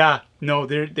shelf? Yeah, no,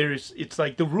 there's it's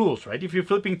like the rules, right? If you're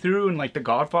flipping through and like The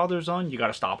Godfather's on, you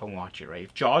gotta stop and watch it, right?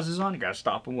 If Jaws is on, you gotta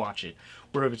stop and watch it.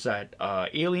 Where if it's at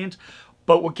Aliens.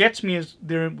 But what gets me is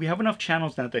we have enough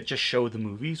channels now that just show the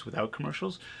movies without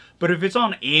commercials. But if it's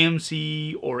on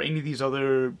AMC or any of these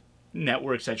other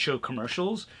networks that show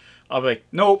commercials, I'll be like,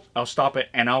 nope, I'll stop it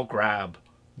and I'll grab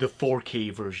the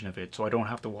 4K version of it so I don't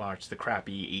have to watch the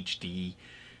crappy HD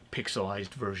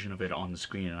pixelized version of it on the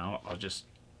screen, and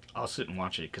I'll sit and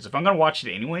watch it. Because if I'm going to watch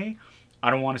it anyway, I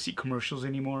don't want to see commercials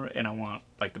anymore and I want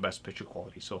like the best picture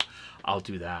quality, so I'll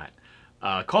do that.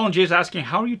 Colin J is asking,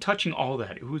 how are you touching all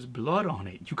that? It was blood on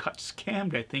it. You got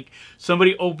scammed, I think.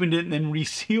 Somebody opened it and then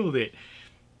resealed it.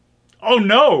 Oh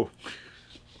no!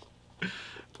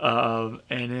 And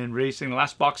then Racing, the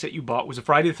last box set you bought was a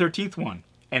Friday the 13th one.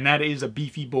 And that is a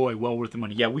beefy boy, well worth the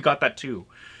money. Yeah, we got that too.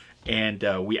 And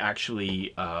we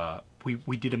actually,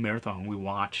 we did a marathon. We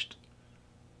watched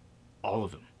all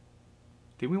of them.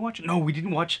 Did we watch it? No, we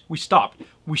didn't watch. We stopped.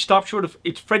 We stopped short of.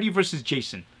 It's Freddy versus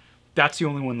Jason. That's the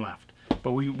only one left.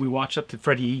 But we watched up to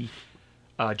Freddy,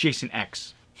 Jason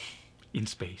X, in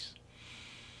space.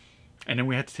 And then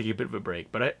we had to take a bit of a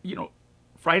break. But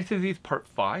Friday the 13th Part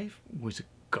 5 was a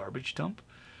garbage dump.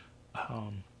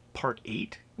 Part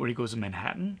 8, where he goes to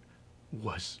Manhattan,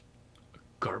 was a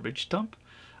garbage dump.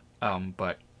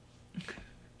 But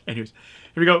anyways,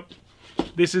 here we go.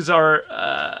 This is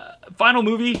our final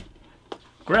movie,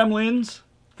 Gremlins.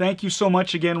 Thank you so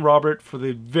much again, Robert, for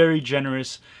the very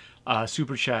generous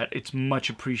super chat. It's much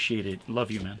appreciated. Love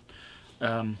you,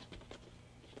 man.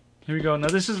 Here we go. Now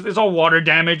it's all water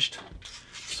damaged,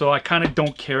 so I kind of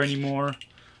don't care anymore.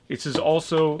 It's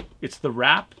the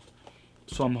wrap,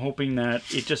 so I'm hoping that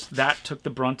that took the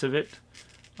brunt of it.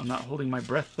 I'm not holding my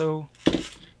breath though.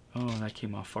 Oh, that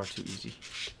came off far too easy.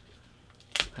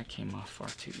 That came off far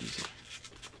too easy.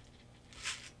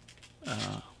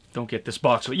 Don't get this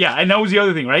box. But yeah, and that was the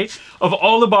other thing, right? Of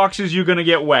all the boxes you're gonna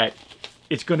get wet,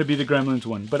 it's gonna be the Gremlins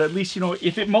one. But at least,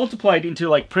 if it multiplied into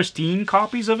like pristine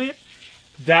copies of it,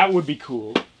 that would be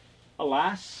cool.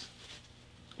 Alas,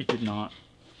 it did not.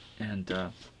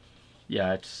 And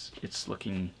yeah, it's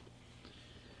looking.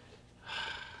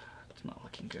 It's not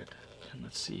looking good. And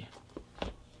let's see.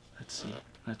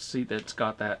 That's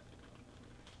got that.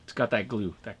 It's got that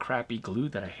glue, that crappy glue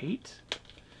that I hate.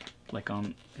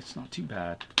 It's not too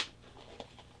bad.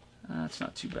 It's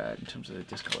not too bad in terms of the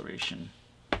discoloration.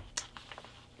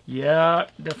 Yeah,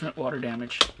 definite water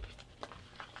damage.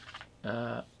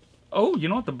 Oh, you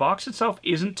know what? The box itself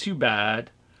isn't too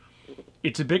bad.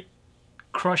 It's a bit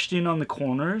crushed in on the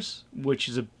corners, which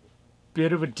is a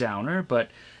bit of a downer, but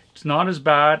it's not as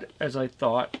bad as I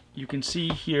thought. You can see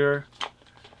here,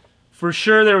 for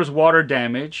sure there was water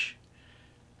damage.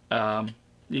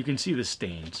 You can see the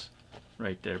stains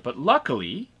right there. But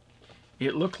luckily,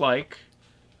 it looked like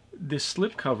this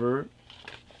slipcover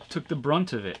took the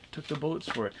brunt of it, took the bullets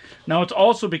for it. Now, it's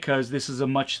also because this is a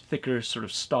much thicker sort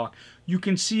of stock. You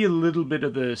can see a little bit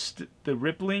of the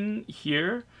rippling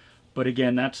here, but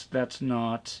again, that's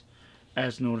not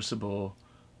as noticeable.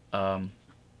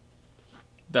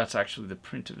 That's actually the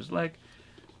print of his leg.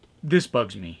 This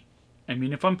bugs me. I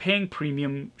mean, if I'm paying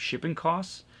premium shipping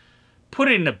costs,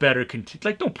 put it in a better container.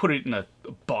 Like, don't put it in a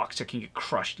box that can get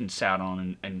crushed and sat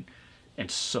on and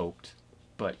soaked.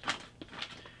 But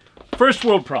first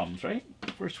world problems, right?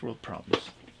 First world problems.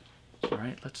 All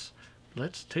right,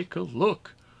 let's take a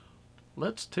look.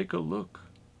 Let's take a look.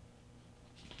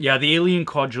 Yeah, the Alien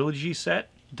Quadrilogy set,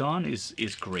 Don, is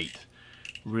great.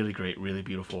 Really great, really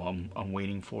beautiful. I'm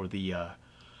waiting for the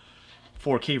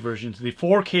 4K versions. The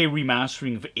 4K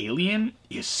remastering of Alien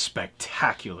is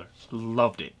spectacular.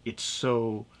 Loved it. It's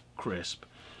so crisp.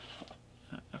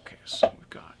 Okay, so we've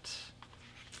got...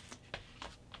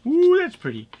 Ooh, that's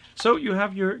pretty. So you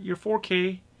have your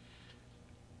 4K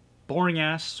boring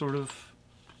ass sort of,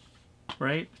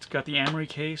 right? It's got the Amory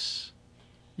case.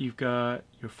 You've got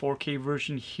your 4K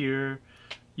version here.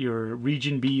 Your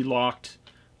Region B locked,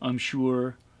 I'm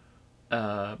sure,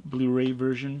 Blu-ray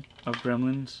version of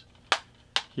Gremlins.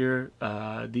 Here,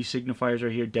 these signifiers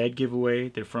are here. Dead giveaway.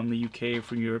 They're from the UK,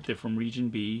 from Europe. They're from Region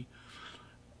B.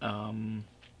 For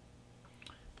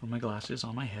my glasses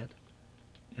on my head.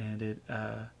 And it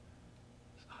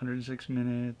 106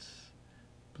 minutes.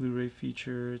 Blu-ray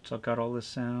feature. It's got all the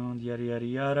sound. Yada yada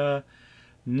yada.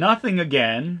 Nothing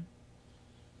again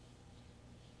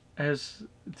as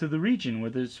to the region,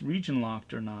 whether it's region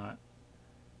locked or not.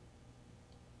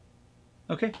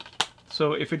 Okay.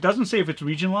 So if it doesn't say if it's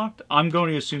region locked, I'm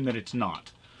going to assume that it's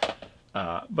not.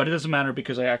 But it doesn't matter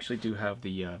because I actually do have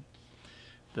the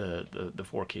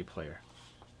 4K player.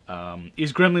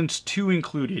 Is Gremlins 2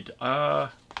 included?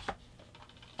 I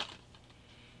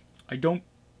don't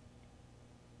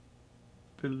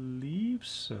believe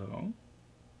so.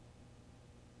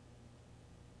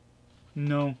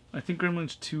 No, I think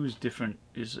Gremlins 2 is different.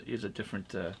 Is a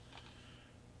different.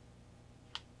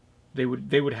 They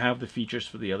would have the features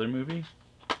for the other movie,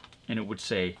 and it would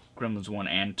say Gremlins 1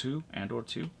 and 2 or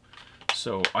 2.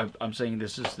 So I'm saying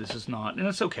this is not, and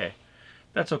that's okay.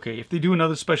 That's okay. If they do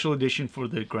another special edition for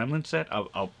the Gremlin set,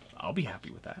 I'll be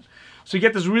happy with that. So you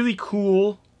get this really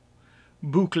cool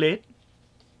booklet.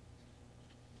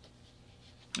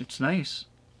 It's nice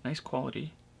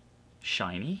quality,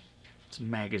 shiny. It's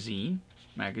magazine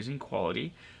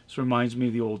quality. This reminds me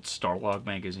of the old Starlog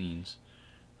magazines,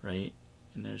 right?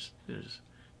 And there's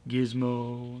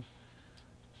Gizmo,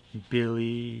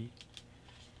 Billy,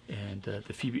 and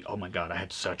the Phoebe. Oh my God, I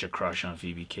had such a crush on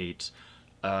Phoebe Cates.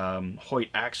 Hoyt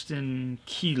Axton,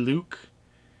 Key Luke.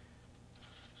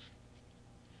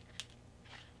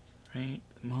 Right,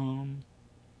 Mom.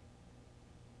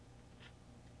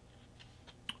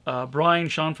 Brian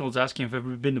Schoenfeld's asking if I've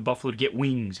ever been to Buffalo to get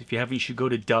wings. If you haven't, you should go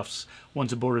to Duff's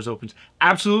once the borders opens.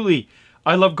 Absolutely.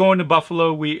 I love going to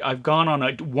Buffalo. I've gone on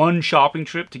one shopping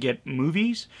trip to get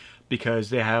movies because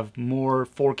they have more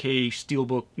 4K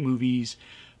Steelbook movies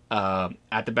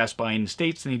at the Best Buy in the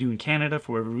States than they do in Canada.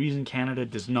 For whatever reason, Canada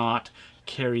does not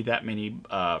carry that many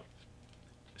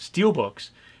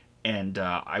Steelbooks. And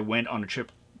I went on a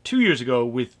trip 2 years ago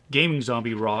with Gaming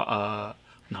Zombie not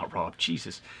Rob,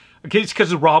 Jesus. Okay, it's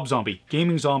because of Rob Zombie,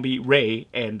 Gaming Zombie, Ray,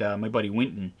 and my buddy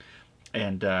Winton.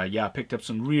 And yeah, I picked up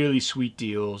some really sweet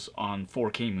deals on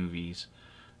 4K movies.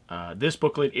 This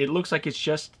booklet, it looks like it's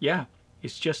just, yeah,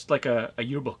 it's just like a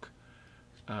yearbook.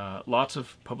 Lots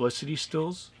of publicity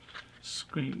stills,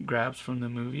 screen grabs from the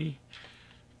movie.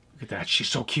 Look at that, she's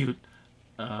so cute.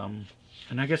 And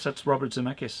I guess that's Robert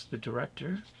Zemeckis, the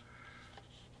director.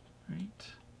 Right.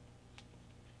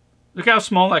 Look how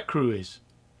small that crew is.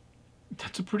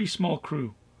 That's a pretty small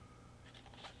crew.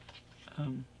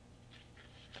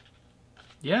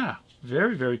 Yeah,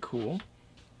 very, very cool.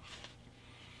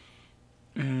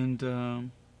 And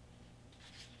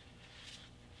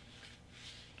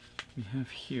we have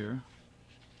here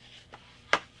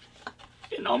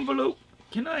an envelope.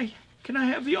 Can I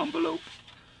have the envelope?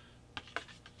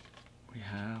 We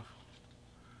have,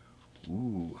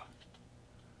 ooh,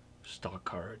 stock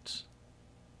cards.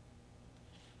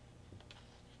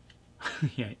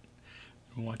 Yeah,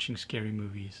 we're watching scary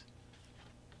movies.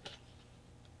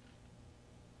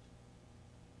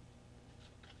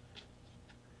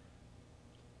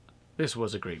 This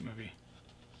was a great movie.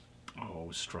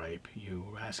 Oh, Stripe, you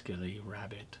rascally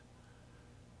rabbit.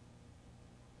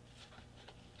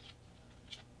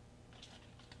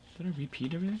 Did I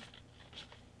repeat everything?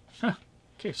 Huh.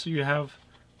 Okay, so you have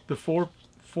the four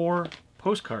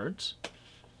postcards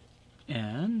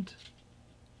and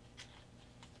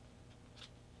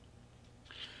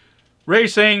Ray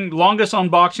saying, longest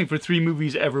unboxing for 3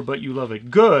 movies ever, but you love it.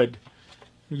 Good.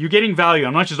 You're getting value.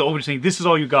 I'm not just always saying, this is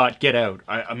all you got, get out.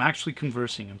 I'm actually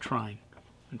conversing. I'm trying.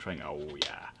 Oh,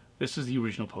 yeah. This is the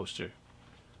original poster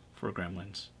for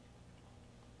Gremlins.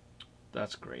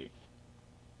 That's great.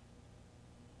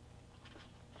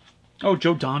 Oh,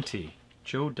 Joe Dante.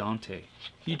 Joe Dante.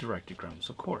 He directed Gremlins.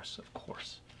 Of course. Of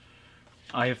course.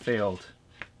 I have failed.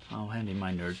 I'll hand in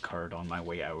my nerd card on my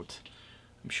way out.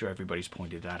 I'm sure everybody's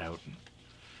pointed that out.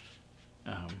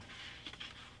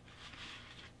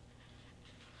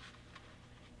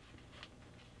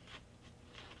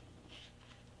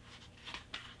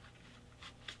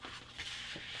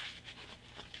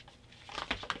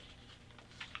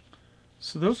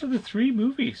 So those are the 3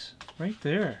 movies right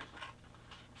there.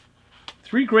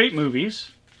 3 great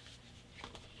movies.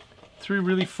 3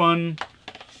 really fun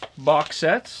box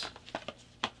sets.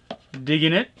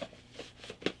 Digging it.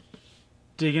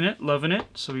 Digging it, loving it.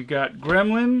 So we got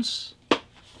Gremlins,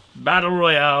 Battle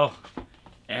Royale,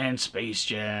 and Space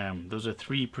Jam. Those are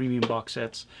 3 premium box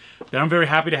sets that I'm very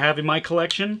happy to have in my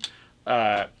collection.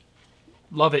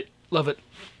 Love it, love it.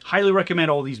 Highly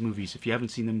recommend all these movies. If you haven't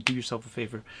seen them, do yourself a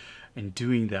favor in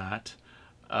doing that.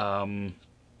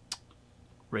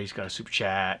 Ray's got a super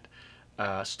chat.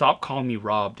 Stop calling me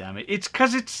Rob, damn it. It's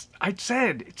because it's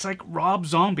like Rob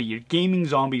Zombie. You're Gaming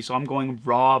Zombie, so I'm going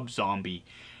Rob Zombie.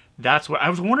 That's what I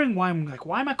was wondering. Why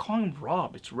am I calling him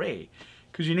Rob? It's Ray,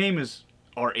 because your name is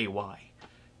R-A-Y,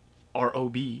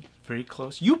 R-O-B. Very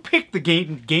close. You picked the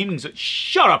gaming.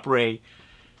 Shut up, Ray.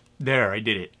 There, I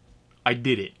did it. I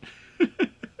did it.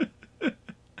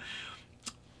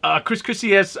 Chris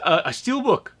Christie has a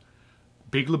steelbook.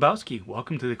 Big Lebowski.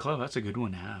 Welcome to the club. That's a good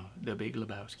one now. The Big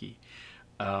Lebowski.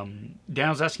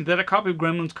 Dan's asking, did a copy of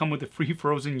Gremlins come with a free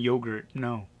frozen yogurt?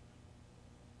 No.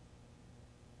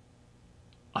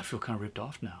 I feel kind of ripped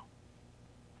off now.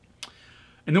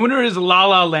 And the winner is La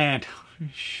La Land.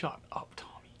 Shut up,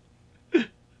 Tommy.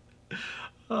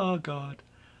 Oh, God.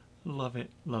 Love it,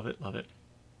 love it, love it.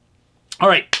 All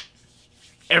right.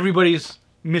 Everybody's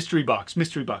mystery box.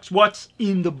 Mystery box. What's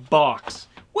in the box?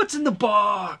 What's in the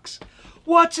box?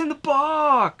 What's in the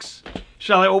box?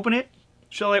 Shall I open it?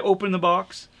 Shall I open the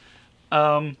box?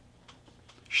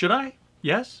 Should I?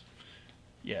 Yes?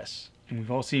 Yes. And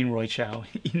we've all seen Roy Chow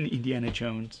in Indiana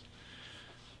Jones.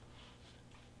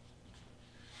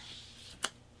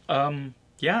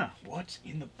 Yeah. What's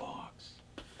in the box?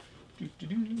 The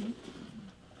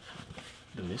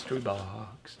mystery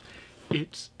box.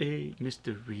 It's a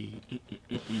mystery.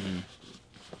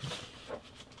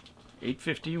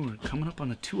 8:50. We're coming up on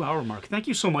the 2-hour mark. Thank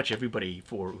you so much, everybody,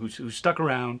 for who's stuck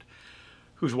around,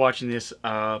 who's watching this.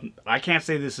 I can't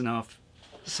say this enough.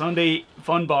 Sunday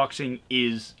fun boxing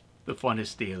is the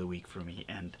funnest day of the week for me.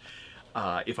 And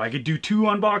if I could do 2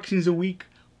 unboxings a week,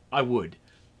 I would.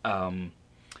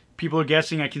 People are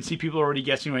guessing. I can see people are already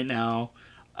guessing right now.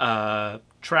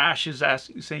 Trash is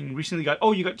saying recently got,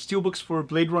 oh, you got steelbooks for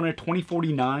Blade Runner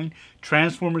 2049,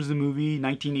 Transformers the movie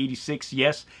 1986,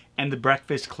 yes, and The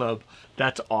Breakfast Club.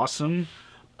 That's awesome.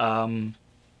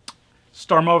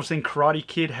 Star Marvel saying Karate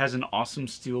Kid has an awesome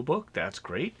steelbook. That's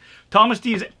great. Thomas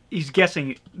D he's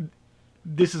guessing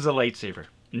this is a lightsaber.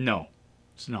 No,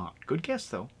 it's not. Good guess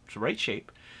though. It's the right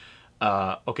shape.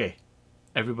 Okay,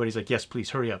 everybody's like, yes, please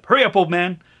hurry up, old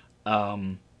man.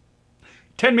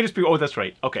 10 minutes before. Oh, that's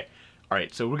right. Okay. All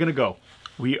right. So we're going to go.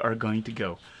 We are going to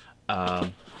go.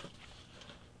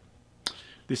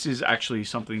 This is actually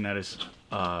something that is,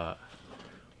 I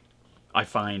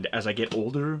find as I get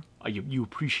older, you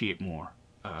appreciate more.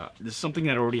 This is something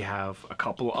that I already have a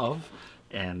couple of,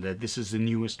 and this is the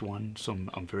newest one. So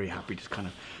I'm very happy to kind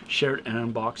of share it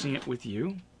and unboxing it with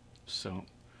you. So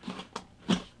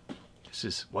this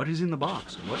is, what is in the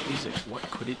box? What is it? What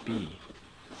could it be?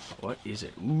 What is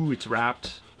it? Ooh, it's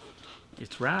wrapped.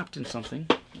 It's wrapped in something.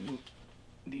 Move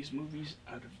these movies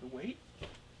out of the way.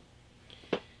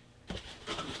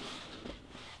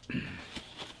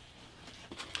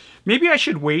 Maybe I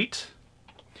should wait.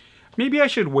 Maybe I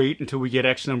should wait until we get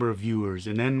X number of viewers,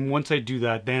 and then once I do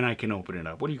that, then I can open it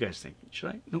up. What do you guys think? Should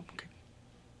I? Nope. Okay.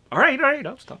 All right.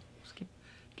 I'll stop. Let's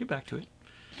get back to it.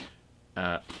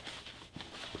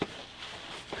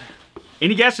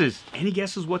 Any guesses? Any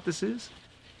guesses what this is?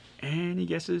 Any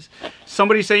guesses?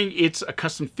 Somebody saying it's a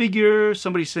custom figure.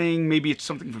 Somebody saying maybe it's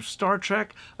something from Star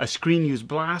Trek. A screen-used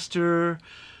blaster.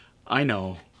 I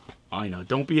know.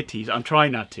 Don't be a tease. I'm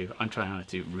trying not to.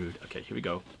 Rude. Okay, here we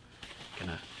go.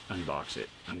 Gonna unbox it.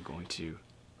 I'm going to...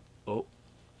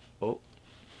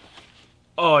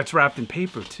 Oh, it's wrapped in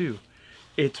paper, too.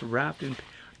 It's wrapped in...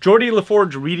 Geordie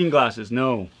LaForge reading glasses.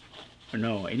 No. Or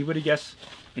no. Anybody guess?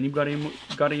 Anybody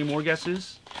got any more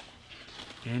guesses?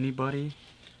 Anybody?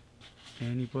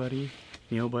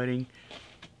 Nail biting.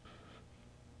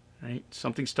 Right?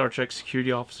 Something Star Trek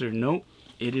security officer. Nope.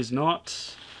 It is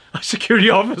not a security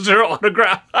officer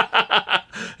autograph.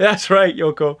 That's right,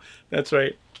 Yoko. That's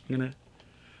right. I'm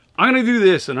gonna do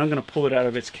this, and I'm gonna pull it out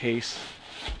of its case.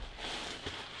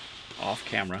 Off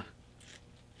camera.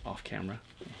 Okay.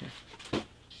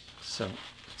 So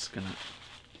it's gonna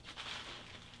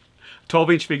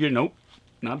 12-inch figure. Nope.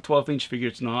 Not a 12-inch figure.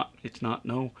 It's not.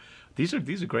 No. These are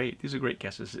great. These are great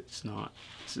guesses. It's not.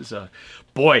 This is a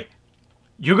boy.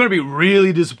 You're gonna be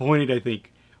really disappointed, I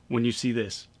think, when you see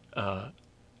this. I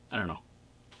don't know.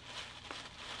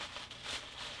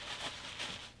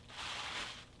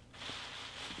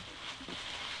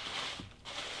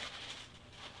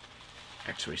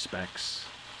 X-ray specs.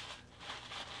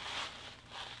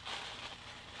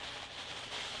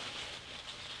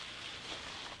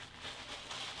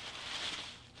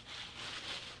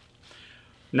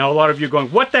 Now a lot of you are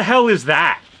going, what the hell is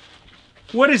that?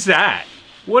 What is that?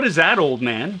 What is that, old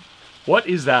man? What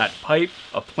is that? Pipe?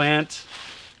 A plant?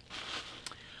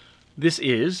 This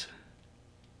is,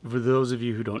 for those of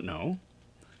you who don't know,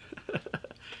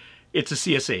 it's a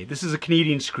CSA. This is a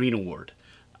Canadian Screen Award.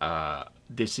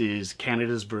 This is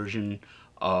Canada's version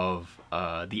of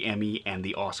the Emmy and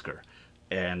the Oscar.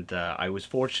 And I was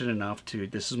fortunate enough to,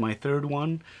 this is my 3rd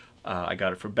one. I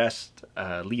got it for Best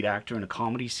Lead Actor in a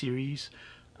Comedy Series.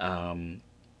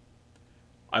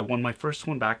 I won my first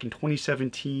one back in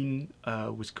 2017,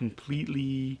 was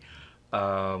completely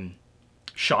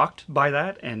shocked by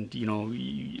that, and you know,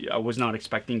 I was not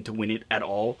expecting to win it at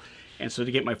all, and so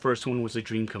to get my first one was a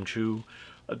dream come true.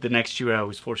 The next year I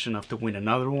was fortunate enough to win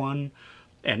another one,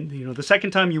 and you know, the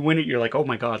second time you win it, you're like, oh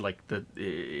my god, like the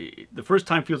first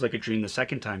time feels like a dream, the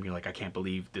second time you're like, I can't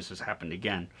believe this has happened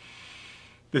again.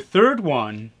 The third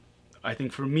one, I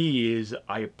think for me, is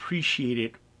I appreciate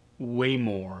it way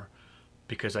more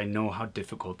because I know how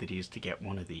difficult it is to get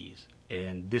one of these,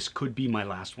 and this could be my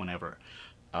last one ever,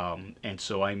 and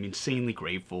so I'm insanely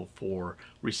grateful for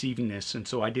receiving this. And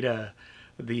so I did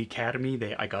the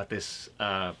Academy, I got this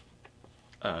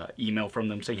email from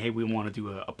them saying, hey, we want to do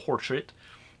a portrait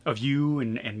of you,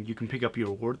 and you can pick up your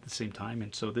award at the same time.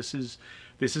 And so this is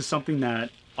something that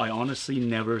I honestly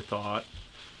never thought,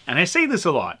 and I say this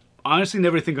a lot, I honestly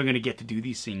never think I'm going to get to do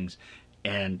these things.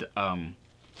 And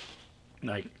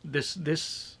like this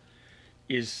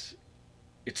is,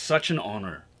 it's such an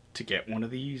honor to get one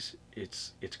of these.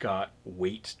 It's got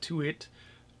weight to it,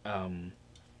 and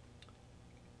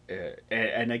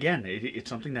again, it's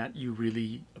something that you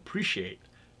really appreciate.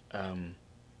 And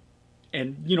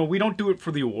you know, we don't do it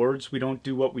for the awards. We don't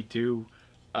do what we do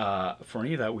for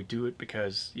any of that. We do it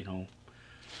because, you know,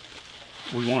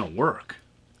 we want to work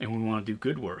and we want to do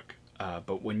good work.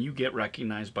 But when you get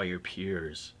recognized by your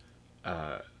peers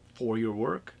for your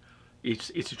work, it's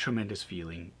a tremendous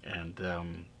feeling. And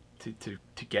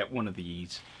to get one of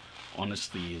these,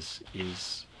 honestly,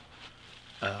 is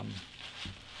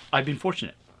I've been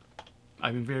fortunate.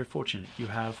 I've been very fortunate.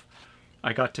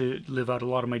 I got to live out a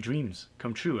lot of my dreams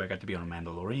come true. I got to be on a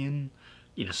Mandalorian,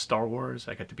 in a Star Wars.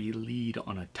 I got to be the lead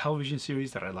on a television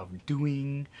series that I love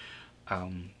doing.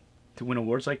 To win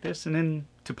awards like this, and then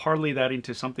to parlay that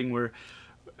into something where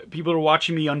people are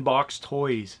watching me unbox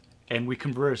toys and we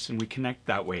converse and we connect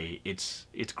that way. It's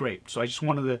great. So I just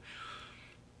wanted to,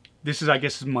 this is, I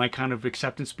guess, my kind of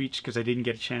acceptance speech, because we didn't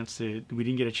get a chance to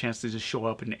just show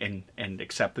up and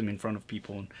accept them in front of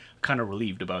people, and I'm kind of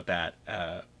relieved about that.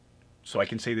 So I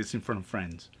can say this in front of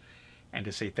friends and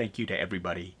to say thank you to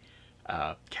everybody,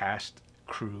 cast,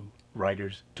 crew,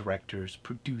 writers, directors,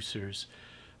 producers,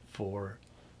 for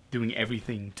doing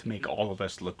everything to make all of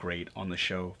us look great on the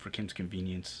show for Kim's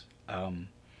convenience.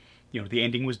 You know, the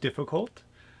ending was difficult,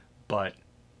 but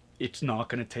it's not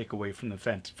going to take away from the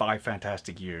 5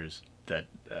 fantastic years that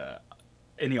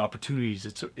any opportunities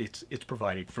it's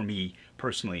provided for me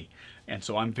personally. And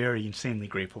so I'm very insanely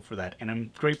grateful for that, and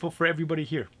I'm grateful for everybody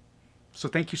here. So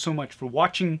thank you so much for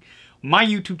watching my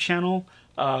YouTube channel,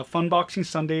 Funboxing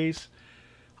Sundays.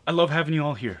 I love having you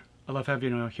all here. I love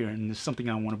having you all here, and it's something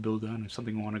I want to build on, and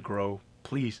something I want to grow.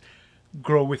 Please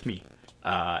grow with me,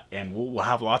 and we'll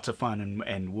have lots of fun,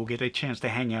 and we'll get a chance to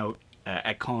hang out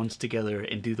at cons together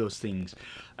and do those things.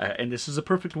 And this is a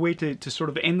perfect way to sort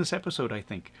of end this episode, I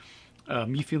think.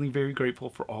 Me feeling very grateful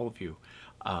for all of you.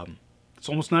 It's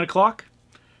almost 9 o'clock.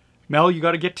 Mel, you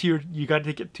got to get to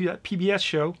that PBS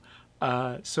show.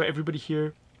 So everybody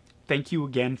here, thank you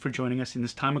again for joining us in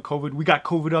this time of COVID. We got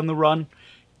COVID on the run.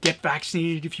 Get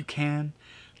vaccinated if you can.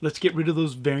 Let's get rid of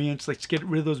those variants. Let's get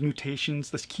rid of those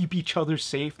mutations. Let's keep each other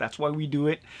safe. That's why we do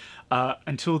it.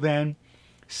 Until then,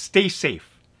 stay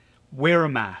safe. Wear a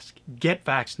mask. Get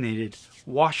vaccinated.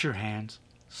 Wash your hands.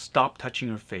 Stop touching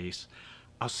your face.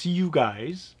 I'll see you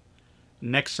guys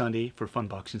next Sunday for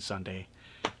Funboxing Sunday.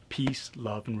 Peace,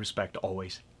 love, and respect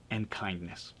always, and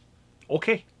kindness.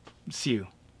 Okay, see you.